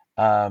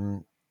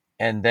 um,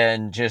 and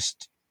then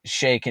just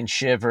shake and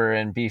shiver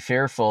and be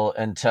fearful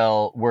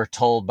until we're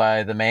told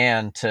by the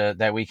man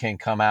that we can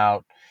come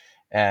out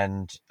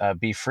and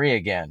be free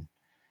again,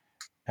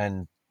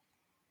 and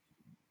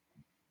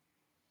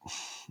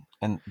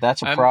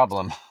that's a I'm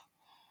problem.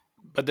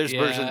 But there's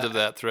versions yeah. of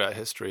that throughout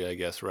history, I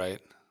guess, right?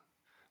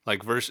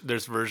 Like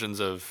there's versions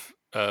of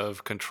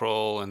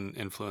control and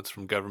influence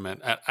from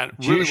government. It's Really,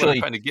 what I'm usually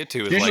trying to get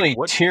to it's is like usually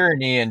what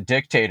tyranny and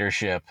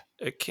dictatorship.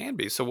 it can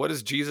be. So what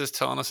is Jesus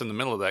telling us in the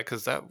middle of that?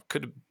 Because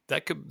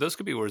those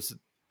could be words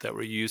that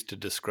were used to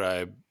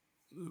describe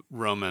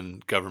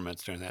Roman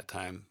governments during that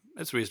time.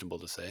 It's reasonable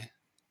to say.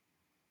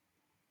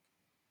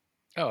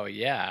 Oh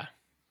yeah.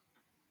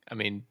 I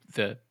mean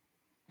the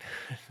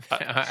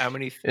Uh, how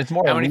many It's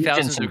more allegiance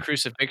thousands of and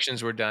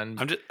crucifixions were done.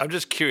 I'm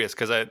just curious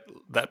because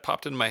that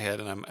popped in my head,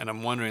 and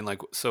I'm wondering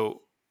like,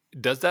 so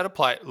does that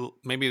apply?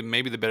 Maybe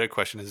the better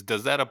question is,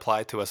 does that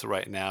apply to us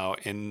right now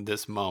in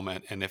this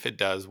moment? And if it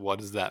does, what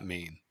does that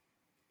mean?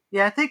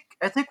 Yeah, I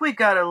think we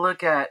got to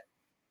look at,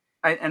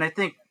 and I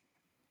think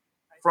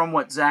from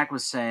what Zach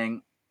was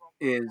saying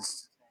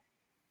is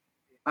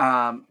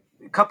a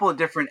couple of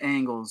different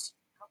angles.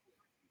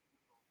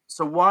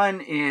 So one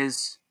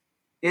is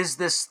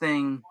this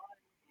thing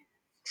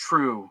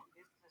true?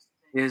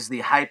 is the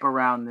hype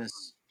around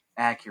this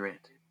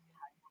accurate?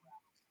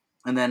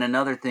 And then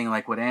another thing,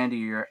 like what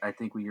Andy, I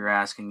think what you're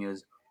asking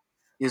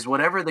is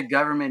whatever the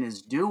government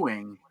is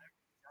doing,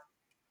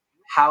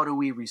 how do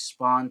we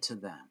respond to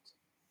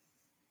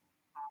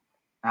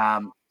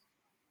that?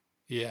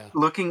 Yeah,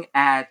 Looking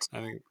at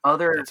I think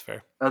other that's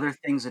fair.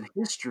 things in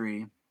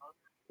history,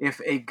 if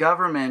a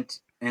government,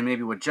 and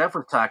maybe what Jeff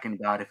was talking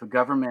about, if a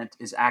government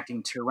is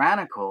acting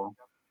tyrannical,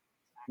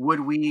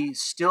 would we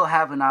still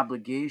have an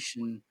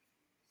obligation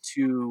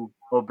to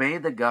obey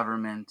the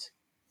government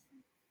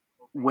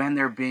when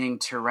they're being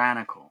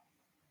tyrannical?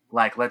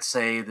 Like, let's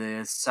say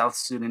the South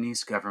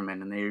Sudanese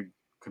government and they're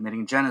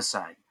committing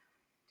genocide.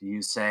 Do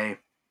you say,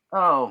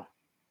 oh,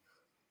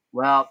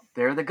 well,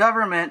 they're the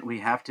government, we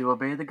have to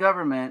obey the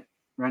government,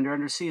 render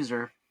unto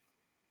Caesar?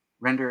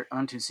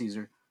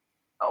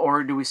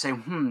 Or do we say,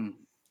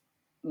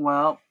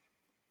 well,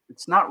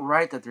 it's not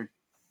right that they're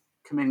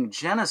committing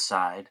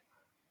genocide,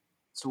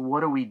 so what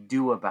do we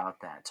do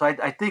about that? So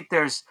I think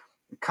there's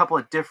a couple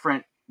of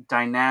different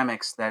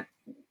dynamics that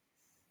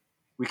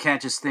we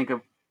can't just think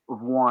of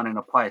one and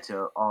apply it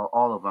to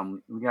all of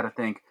them. We got to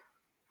think,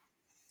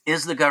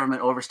 is the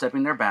government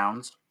overstepping their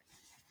bounds?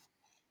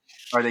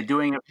 Are they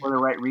doing it for the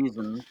right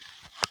reasons?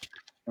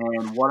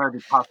 And what are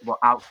the possible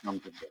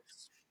outcomes of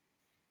this?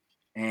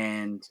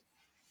 And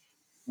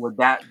would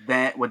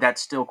that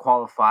still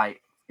qualify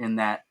in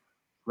that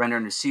render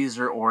unto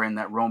Caesar or in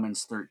that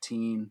Romans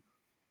 13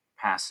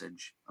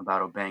 passage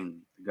about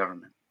obeying the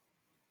government?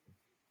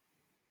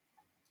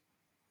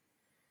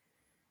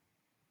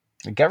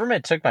 The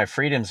government took my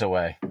freedoms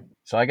away,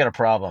 so I got a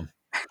problem.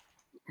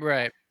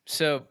 Right.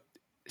 So,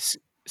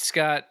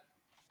 Scott,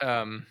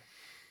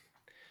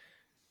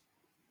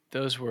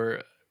 those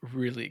were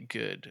really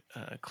good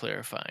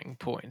clarifying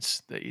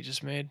points that you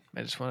just made.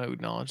 I just want to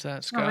acknowledge that,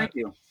 Oh, Scott. thank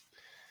you.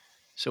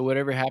 So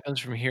whatever happens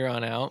from here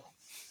on out,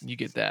 you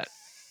get that.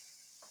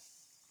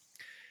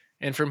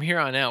 And from here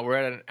on out, we're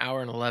at an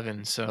hour and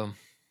 11. So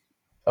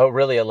Oh,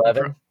 really?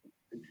 11?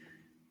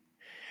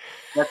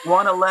 That's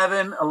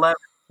 111, 11.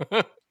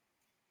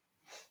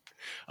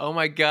 Oh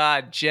my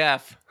God,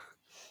 Jeff.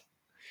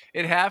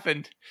 It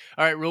happened.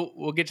 All right,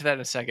 we'll get to that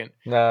in a second.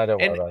 No, don't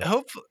worry And about it.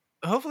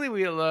 hopefully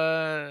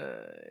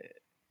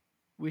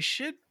we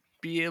should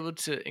be able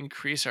to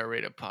increase our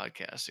rate of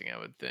podcasting, I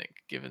would think,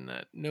 given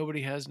that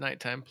nobody has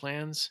nighttime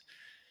plans.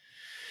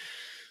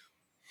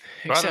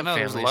 But I Except don't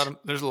know. families.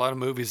 There's a lot of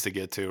movies to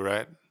get to,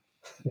 right?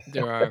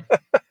 There are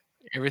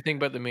everything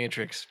but The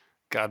Matrix.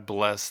 God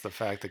bless the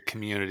fact that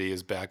Community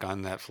is back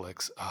on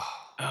Netflix.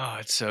 Oh,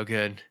 it's so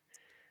good.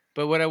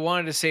 But what I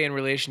wanted to say in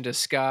relation to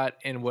Scott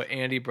and what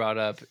Andy brought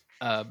up,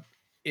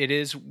 it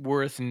is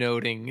worth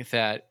noting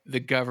that the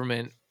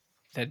government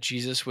that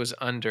Jesus was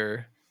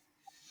under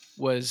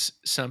was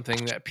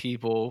something that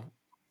people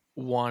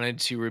wanted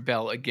to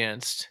rebel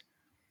against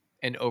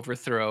and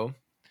overthrow.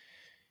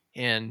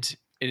 And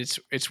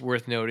it's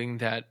worth noting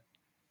that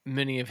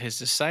many of his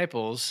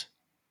disciples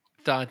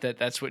thought that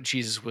that's what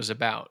Jesus was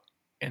about,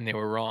 and they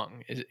were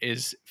wrong.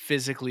 Is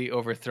physically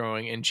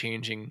overthrowing and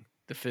changing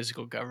the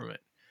physical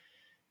government.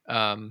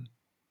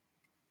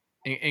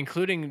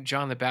 Including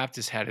John the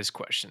Baptist had his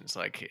questions.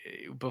 Like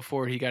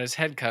before he got his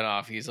head cut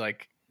off, he's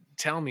like,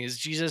 "Tell me,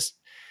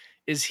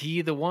 is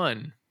he the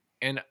one?"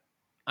 And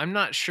I'm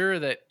not sure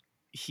that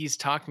he's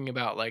talking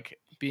about like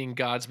being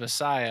God's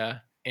Messiah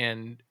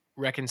and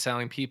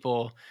reconciling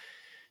people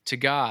to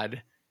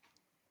God.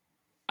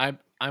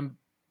 I'm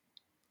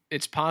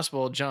it's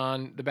possible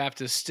John the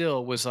Baptist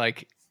still was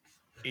like,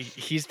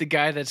 he's the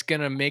guy that's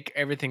gonna make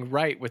everything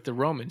right with the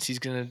Romans. He's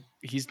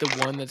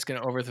the one that's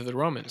gonna overthrow the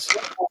Romans,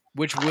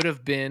 which would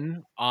have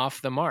been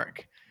off the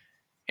mark.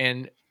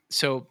 And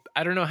so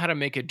I don't know how to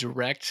make it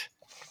direct.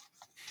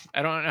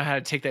 I don't know how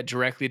to take that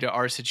directly to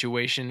our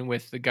situation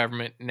with the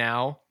government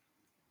now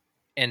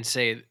and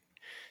say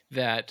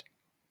that,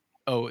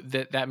 oh,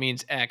 that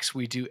means X,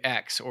 we do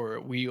X, or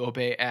we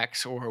obey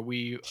X, or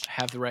we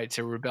have the right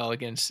to rebel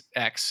against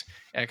X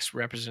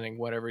representing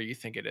whatever you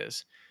think it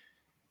is.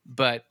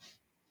 But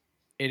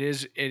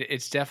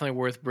it's definitely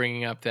worth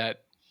bringing up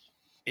that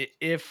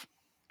if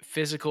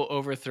physical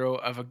overthrow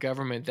of a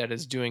government that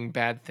is doing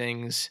bad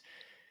things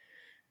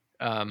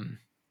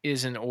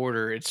is in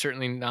order, it's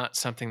certainly not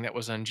something that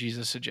was on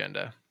Jesus'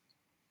 agenda.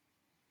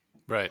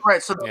 Right.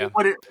 Right. So Yeah.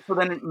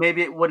 then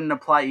maybe it wouldn't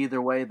apply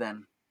either way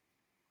then.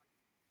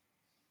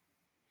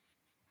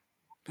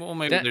 Well,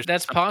 maybe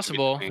That's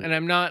possible, and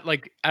I'm not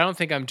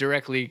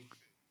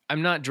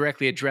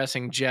directly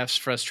addressing Jeff's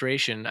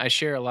frustration. I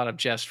share a lot of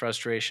Jeff's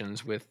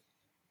frustrations with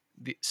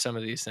some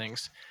of these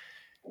things.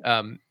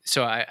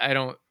 So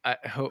I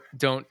hope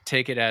don't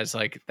take it as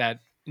like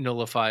that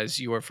nullifies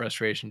your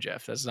frustration,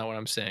 Jeff. That's not what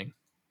I'm saying.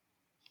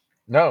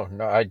 No,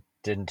 I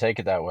didn't take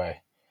it that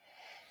way.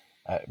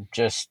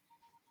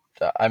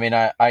 I mean,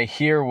 I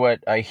hear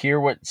what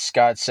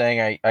Scott's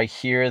saying. I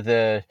hear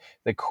the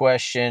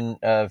question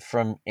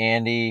from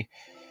Andy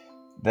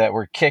that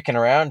we're kicking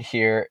around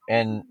here,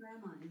 and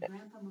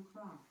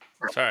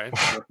Sorry.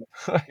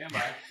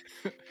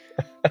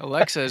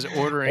 Alexa is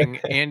ordering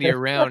Andy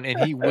around, and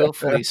he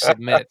willfully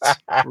submits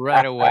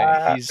right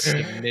away. He's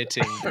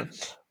submitting.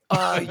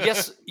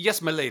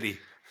 Yes, my lady.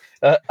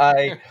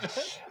 I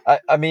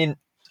mean,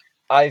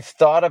 I've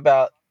thought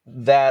about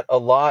that a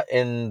lot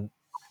in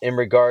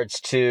regards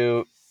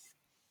to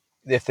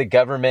if the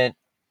government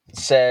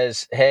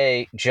says,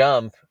 "Hey,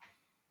 jump,"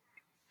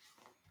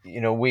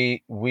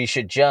 we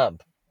should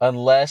jump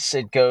unless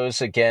it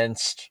goes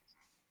against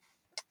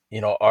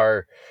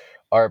our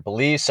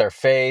beliefs, our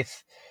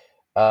faith.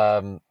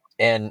 And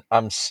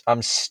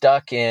I'm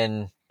stuck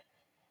in.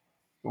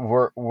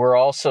 We're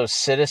also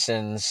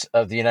citizens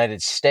of the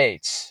United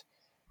States.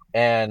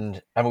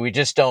 And I mean, we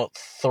just don't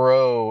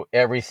throw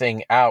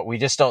everything out. We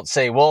just don't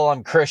say, "Well,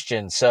 I'm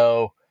Christian,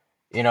 so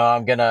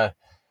I'm gonna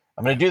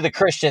do the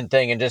Christian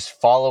thing and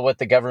just follow what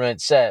the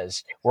government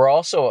says." We're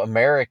also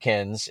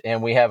Americans,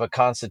 and we have a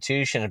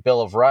Constitution, a Bill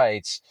of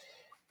Rights,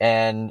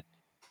 and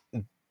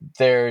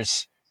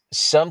there's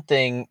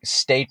something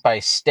state by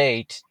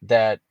state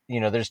that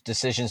there's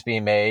decisions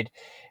being made,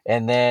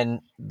 and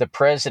then the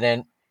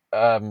president,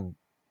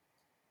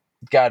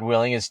 God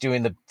willing, is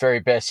doing the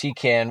very best he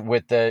can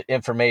with the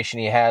information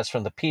he has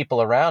from the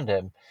people around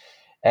him.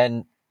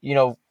 And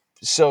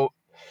so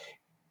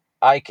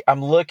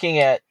I'm looking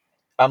at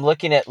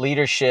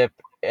leadership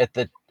at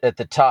the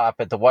top,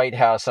 at the White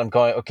House. I'm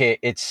going, okay,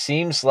 it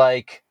seems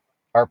like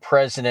our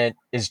president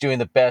is doing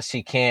the best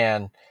he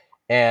can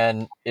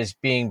and is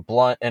being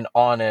blunt and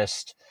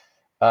honest.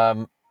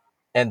 And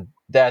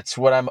that's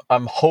what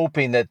I'm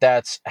hoping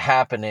that's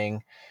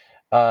happening.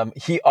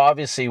 He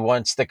obviously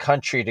wants the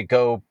country to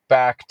go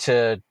back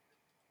to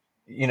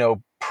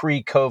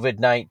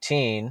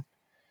pre-COVID-19.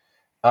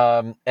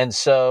 And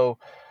so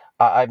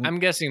I'm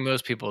guessing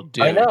most people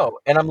do. I know.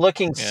 And I'm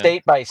looking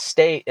state by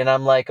state, and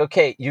I'm like,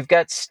 okay, you've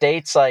got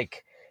states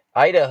like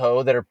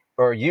Idaho that are,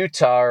 or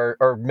Utah,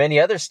 or many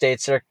other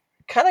states that are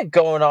kind of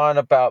going on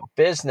about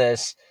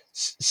business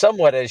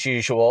somewhat as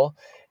usual.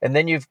 And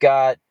then you've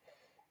got,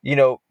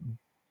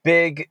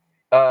 big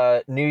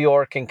New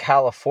York and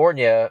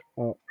California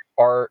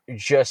are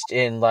just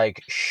in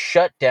like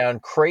shutdown,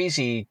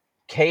 crazy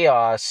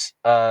chaos,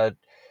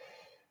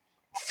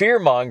 fear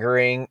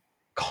mongering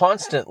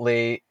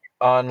constantly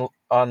on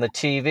the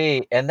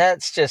TV, and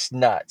that's just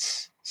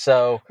nuts.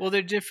 So Well,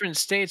 they're different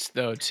states,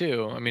 though,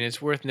 too. I mean,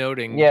 it's worth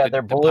noting. yeah, that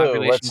they're the blue.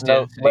 population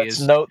density Let's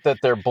is note that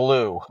they're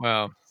blue.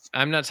 well.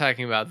 I'm not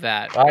talking about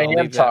that. I I'll am leave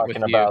that with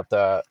talking you. about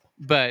that.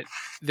 But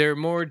they're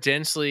more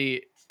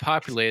densely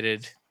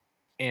populated,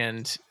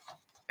 and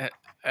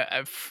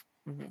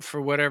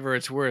for whatever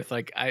it's worth,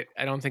 like I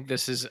don't think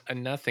this is a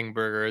nothing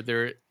burger.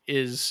 There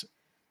is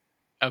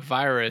a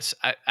virus.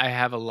 I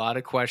have a lot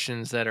of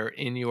questions that are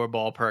in your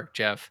ballpark,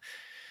 Jeff.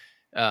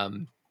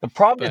 The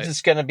problem is But-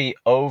 it's going to be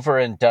over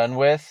and done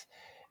with,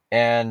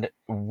 and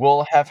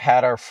we'll have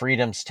had our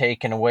freedoms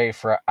taken away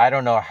for I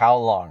don't know how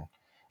long.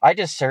 I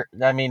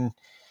mean,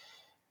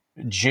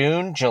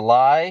 June,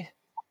 July.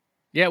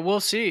 Yeah, we'll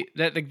see.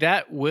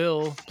 That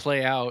will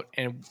play out,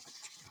 and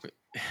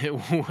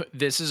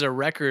this is a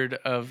record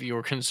of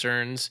your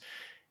concerns.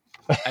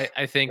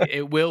 I think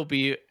it will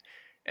be,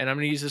 and I'm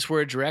going to use this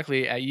word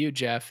directly at you,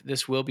 Jeff.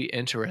 This will be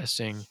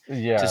interesting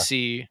Yeah. to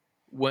see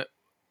what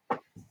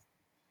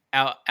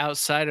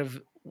outside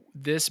of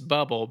this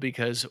bubble,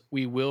 because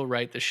we will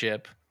right the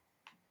ship,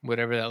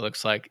 whatever that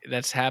looks like.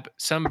 That's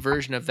some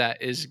version of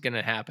that is going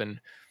to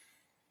happen,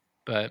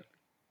 but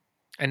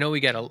I know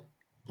we got to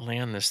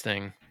land this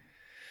thing.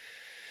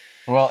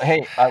 Well,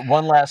 hey,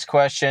 one last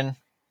question.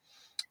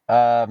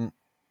 Did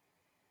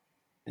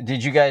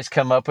you guys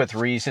come up with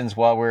reasons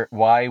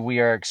why we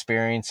are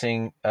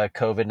experiencing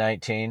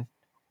COVID-19?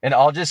 And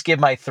I'll just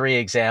give my 3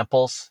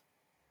 examples.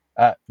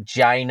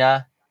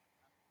 China,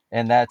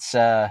 and that's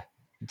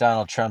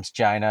Donald Trump's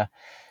China.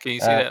 Can you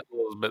say that a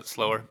little bit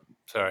slower?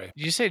 Sorry.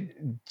 Did you say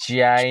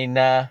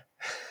China?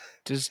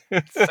 just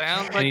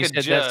Sounds like you a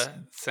said J. that's-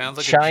 Sounds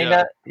like a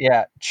China, J.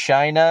 yeah,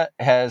 China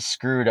has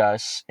screwed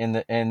us and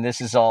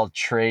this is all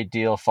trade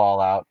deal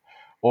fallout.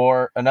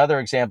 Or another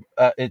example,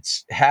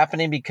 it's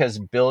happening because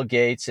Bill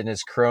Gates and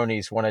his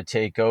cronies want to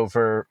take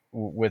over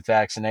with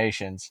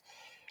vaccinations.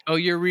 Oh,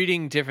 you're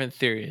reading different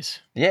theories.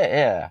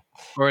 Yeah.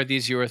 Or are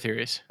these your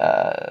theories?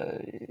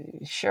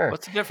 Sure.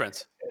 What's the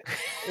difference?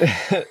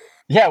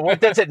 Yeah,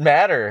 what does it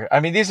matter?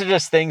 I mean, these are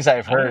just things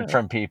I've heard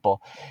from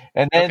people.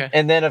 And then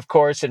Okay. of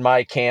course in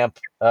my camp,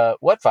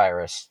 what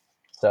virus?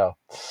 So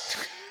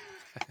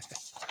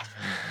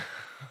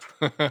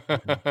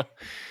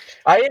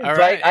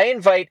I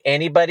invite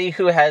anybody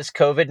who has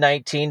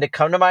COVID-19 to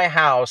come to my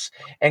house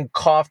and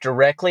cough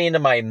directly into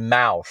my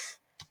mouth.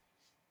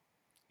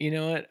 You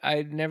know what?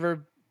 I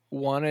never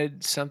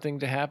wanted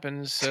something to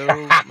happen so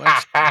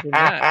much than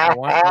that. I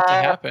want it to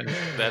happen.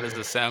 That is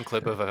a sound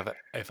clip of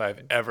if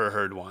I've ever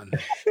heard one.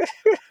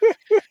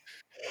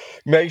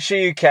 Make sure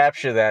you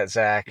capture that,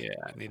 Zach. Yeah,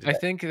 I need I to.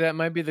 think that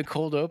might be the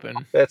cold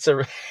open. That's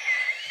a.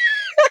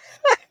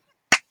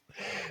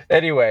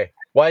 Anyway,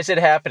 why is it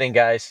happening,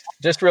 guys?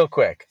 Just real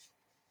quick.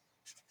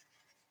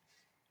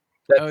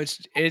 Oh,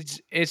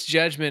 it's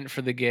judgment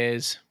for the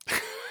gays.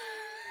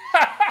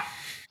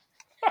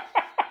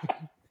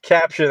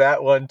 capture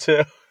that one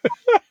too.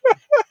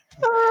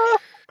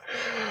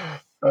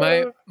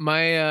 My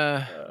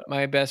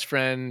best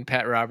friend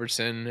Pat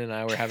Robertson and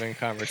I were having a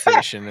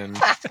conversation, and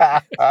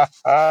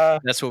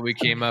that's what we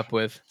came up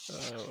with.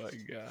 Oh my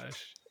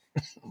gosh!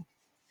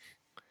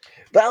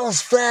 That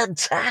was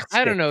fantastic.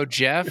 I don't know,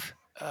 Jeff.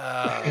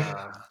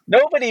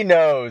 Nobody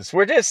knows.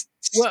 We're just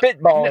Well,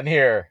 spitballing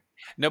here.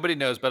 Nobody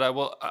knows, but I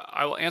will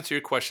answer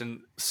your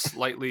question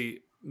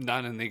slightly,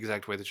 not in the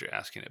exact way that you're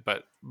asking it,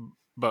 but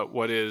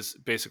what is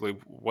basically,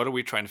 what are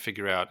we trying to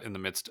figure out in the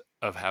midst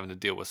of having to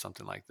deal with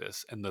something like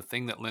this? And the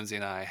thing that Lindsay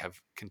and I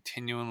have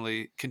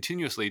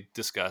continuously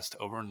discussed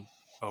over and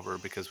over,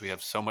 because we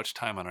have so much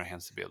time on our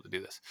hands to be able to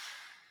do this,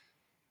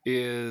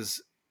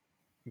 is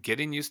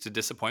getting used to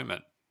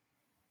disappointment,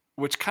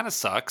 which kind of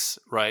sucks,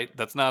 right?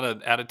 That's not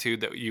an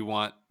attitude that you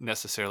want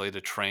necessarily to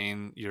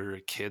train your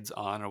kids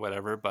on or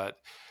whatever, but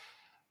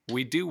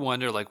we do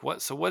wonder, like,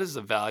 what is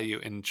the value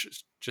in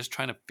just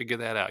trying to figure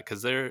that out?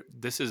 Because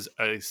this is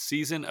a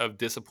season of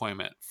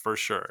disappointment for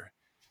sure.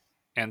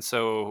 And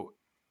so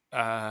what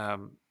are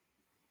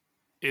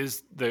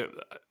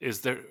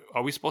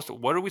we supposed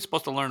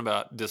to learn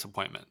about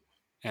disappointment,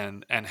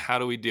 and how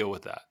do we deal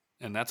with that?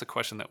 And that's a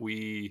question that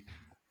we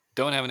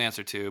don't have an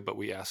answer to, but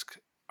we ask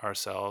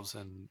ourselves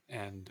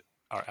and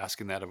are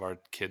asking that of our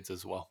kids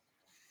as well.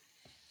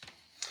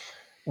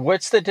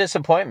 What's the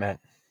disappointment?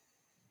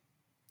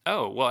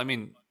 Oh, well, I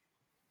mean,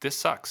 this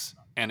sucks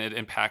and it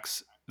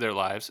impacts their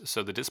lives.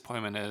 So the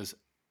disappointment is,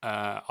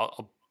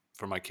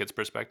 from my kids'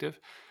 perspective,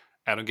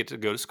 I don't get to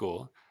go to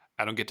school.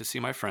 I don't get to see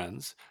my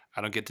friends.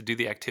 I don't get to do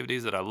the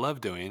activities that I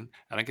love doing.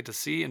 I don't get to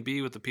see and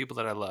be with the people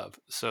that I love.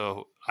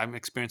 So I'm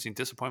experiencing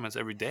disappointments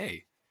every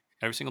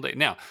single day.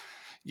 Now,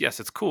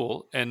 yes, it's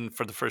cool. And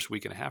for the first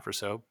week and a half or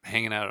so,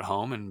 hanging out at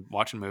home and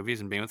watching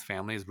movies and being with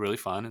family is really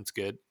fun. It's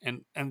good.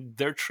 And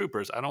they're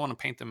troopers. I don't want to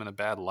paint them in a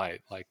bad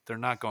light. Like, they're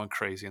not going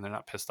crazy and they're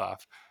not pissed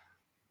off.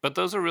 But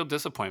those are real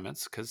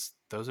disappointments, because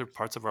those are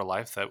parts of our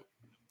life that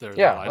they're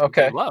Yeah, lives that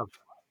okay. they love.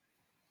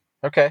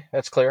 Okay,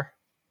 that's clear.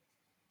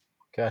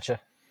 Gotcha.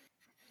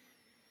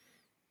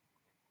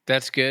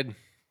 That's good.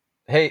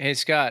 Hey, Hey,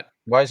 Scott.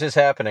 why is this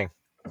happening?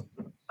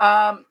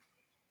 Could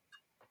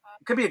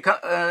be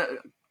a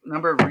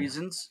number of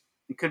reasons.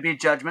 It could be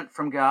judgment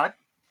from God.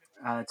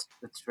 It's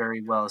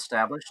very well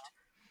established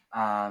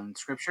in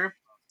Scripture.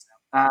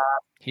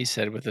 He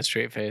said with a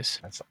straight face.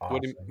 That's What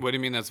awesome. do you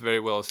mean that's very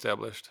well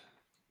established?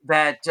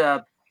 That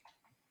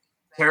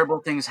terrible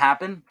things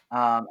happen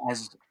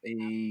as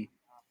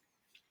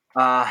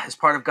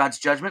part of God's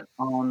judgment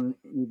on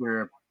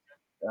either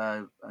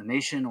a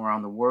nation or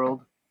on the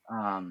world,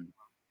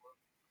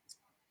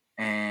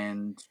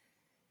 and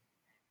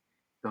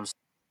those.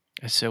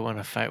 I so want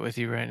to fight with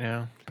you right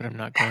now, but I'm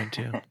not going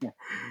to.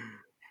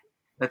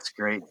 That's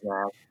great,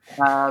 Zach.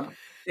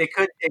 It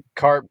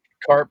Carte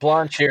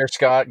blanche here,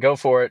 Scott. Go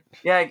for it.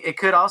 Yeah, it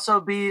could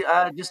also be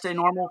just a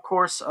normal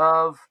course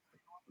of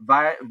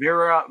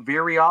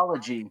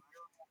virology,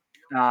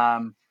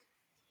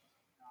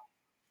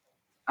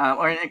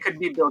 or it could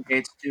be Bill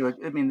Gates too.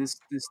 I mean, this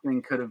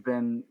thing could have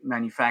been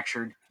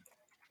manufactured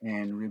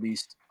and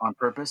released on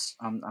purpose.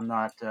 I'm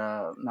not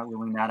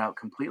ruling that out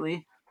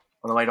completely,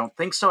 although I don't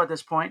think so at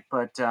this point.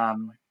 But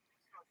I'm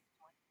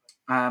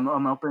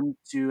open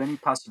to any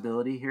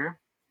possibility here.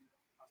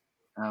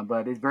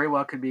 But it very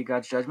well could be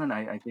God's judgment.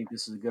 I think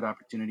this is a good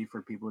opportunity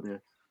for people to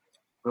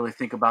really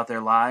think about their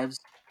lives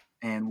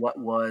and what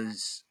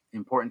was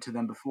important to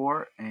them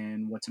before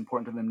and what's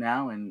important to them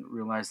now, and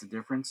realize the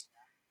difference,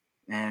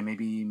 and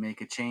maybe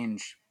make a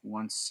change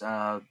once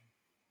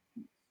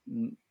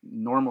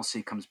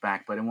normalcy comes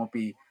back. But it won't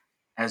be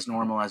as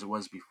normal as it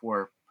was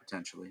before,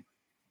 potentially.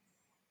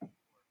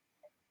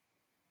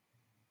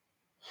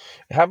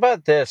 How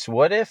about this?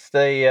 What if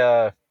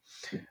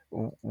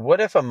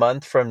what if a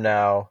month from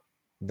now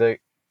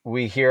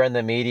we hear in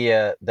the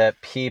media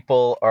that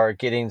people are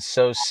getting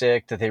so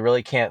sick that they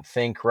really can't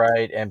think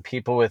right, and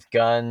people with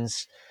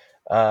guns,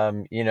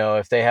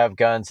 if they have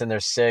guns and they're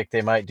sick,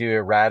 they might do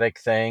erratic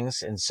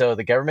things, and so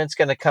the government's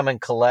going to come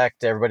and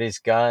collect everybody's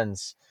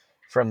guns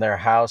from their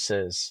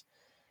houses.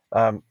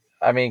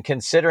 I mean,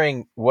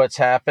 considering what's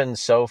happened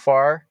so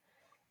far,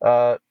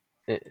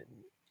 it,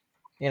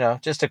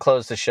 just to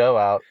close the show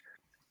out,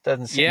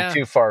 doesn't seem Yeah.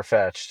 too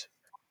far-fetched.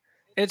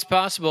 It's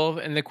possible,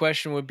 and the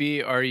question would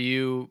be: Are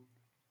you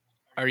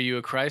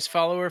a Christ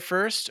follower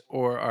first,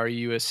 or are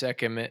you a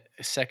Second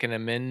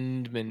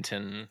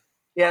Amendmentan?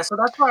 Yeah, so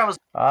that's where I was.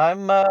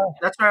 I'm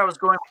That's where I was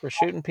going. we're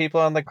shooting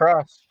people on the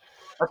cross.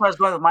 That's where I was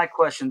going with my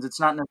questions. It's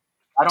not.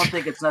 I don't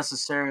think it's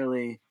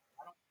necessarily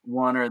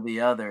one or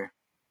the other.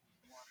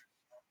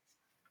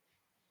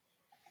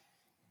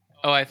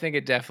 Oh, I think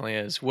it definitely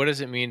is. What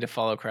does it mean to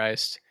follow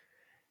Christ?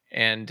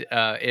 And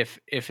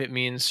if it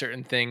means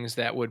certain things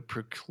that would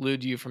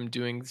preclude you from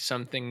doing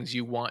some things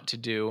you want to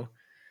do,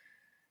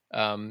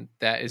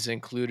 that is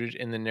included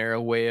in the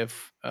narrow way of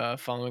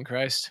following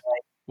Christ.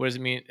 What does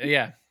it mean?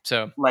 Yeah.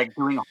 So, Like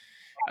doing harm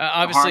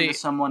obviously, to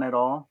someone at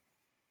all.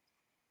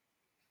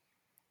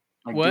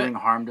 Like what? doing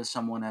harm to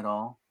someone at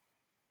all.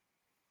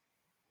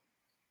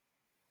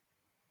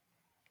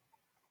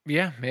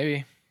 Yeah,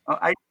 maybe.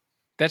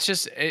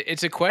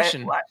 It's a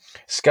question.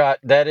 Scott,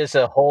 that is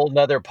a whole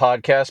nother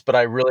podcast, but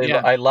I really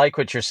Yeah. I like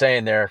what you're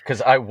saying there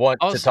because I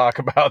want to talk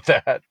about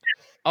that.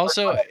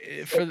 Also,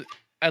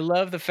 I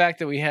love the fact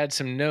that we had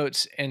some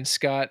notes, and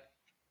Scott,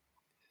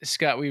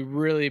 we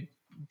really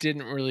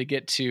didn't really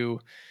get to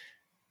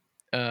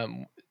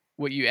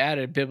what you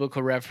added,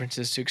 biblical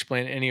references to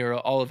explain any or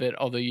all of it,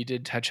 although you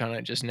did touch on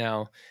it just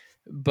now.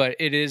 But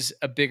it is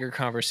a bigger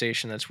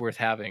conversation that's worth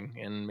having,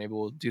 and maybe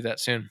we'll do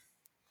that soon.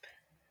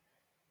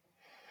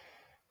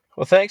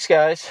 Well, thanks,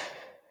 guys.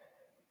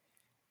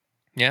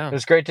 Yeah. It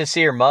was great to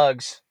see your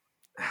mugs.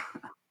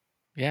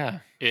 Yeah.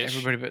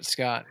 Everybody but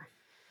Scott.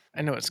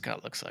 I know what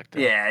Scott looks like,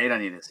 though. Yeah, you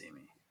don't need to see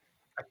me.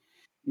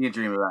 You can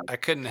dream about it. I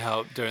couldn't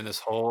help during the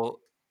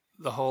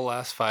whole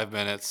last 5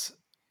 minutes.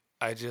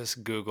 I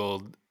just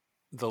Googled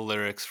the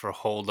lyrics for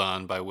 "Hold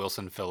On" by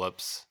Wilson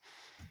Phillips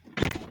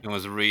and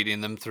was reading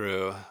them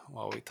through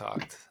while we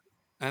talked.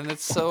 And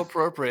it's so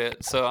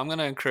appropriate. So I'm going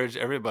to encourage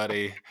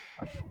everybody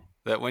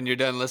that when you're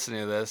done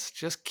listening to this,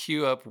 just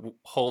cue up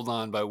 "Hold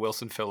On" by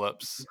Wilson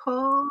Phillips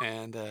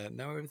and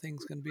know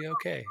everything's going to be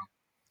okay.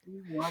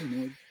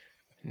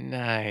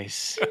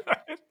 Nice.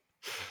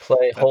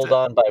 Play "Hold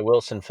On" by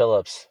Wilson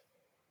Phillips.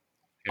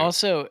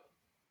 Also,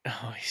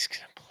 he's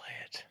going to play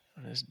it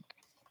on his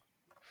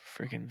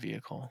freaking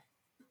vehicle.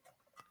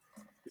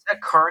 Is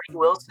that Carney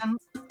Wilson?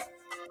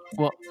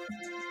 Well,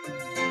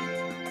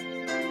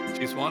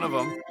 she's one of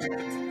them.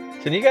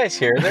 Can you guys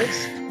hear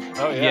this?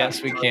 Oh, yeah.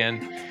 Yes, we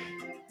can.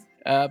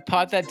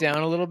 Pot that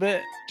down a little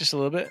bit, just a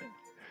little bit.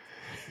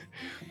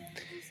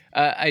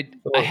 I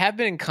have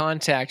been in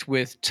contact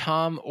with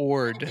Tom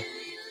Ord.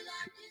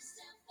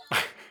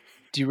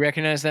 Do you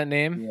recognize that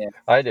name? Yeah,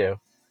 I do.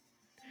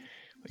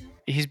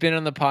 He's been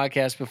on the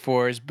podcast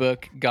before. His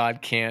book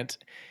God Can't.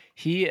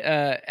 He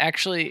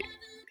actually,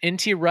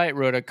 N.T. Wright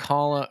wrote a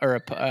column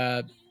or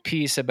a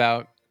piece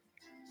about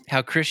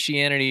how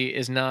Christianity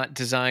is not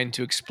designed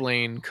to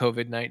explain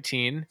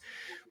COVID-19,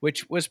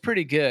 which was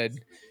pretty good,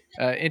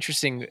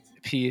 interesting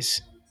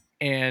piece.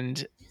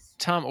 And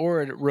Tom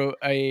Ord wrote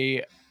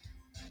a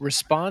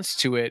response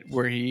to it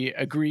where he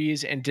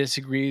agrees and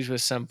disagrees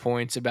with some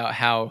points about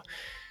how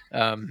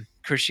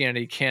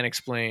Christianity can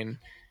explain,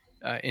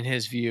 in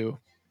his view,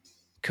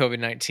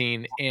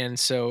 COVID-19. And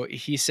so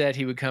he said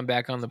he would come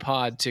back on the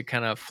pod to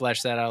kind of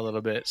flesh that out a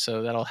little bit.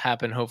 So that'll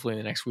happen hopefully in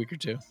the next week or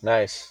two.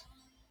 Nice.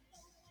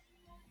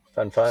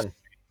 Fun.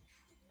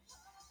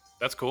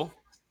 That's cool.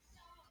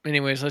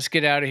 Anyways, let's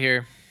get out of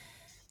here.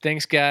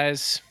 Thanks,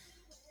 guys.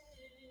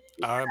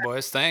 All right,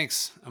 boys.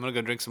 Thanks. I'm going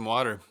to go drink some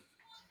water.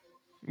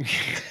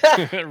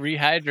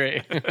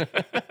 Rehydrate.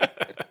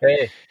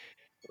 Hey,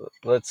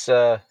 let's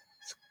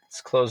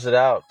close it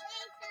out.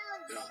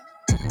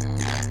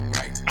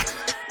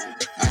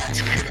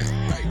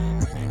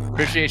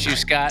 Appreciate you,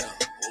 Scott.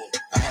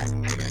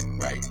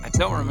 I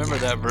don't remember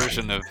that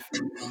version of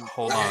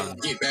 "Hold On."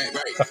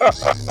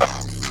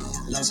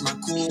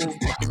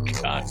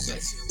 God.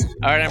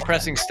 All right, I'm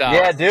pressing stop.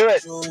 Yeah, do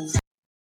it.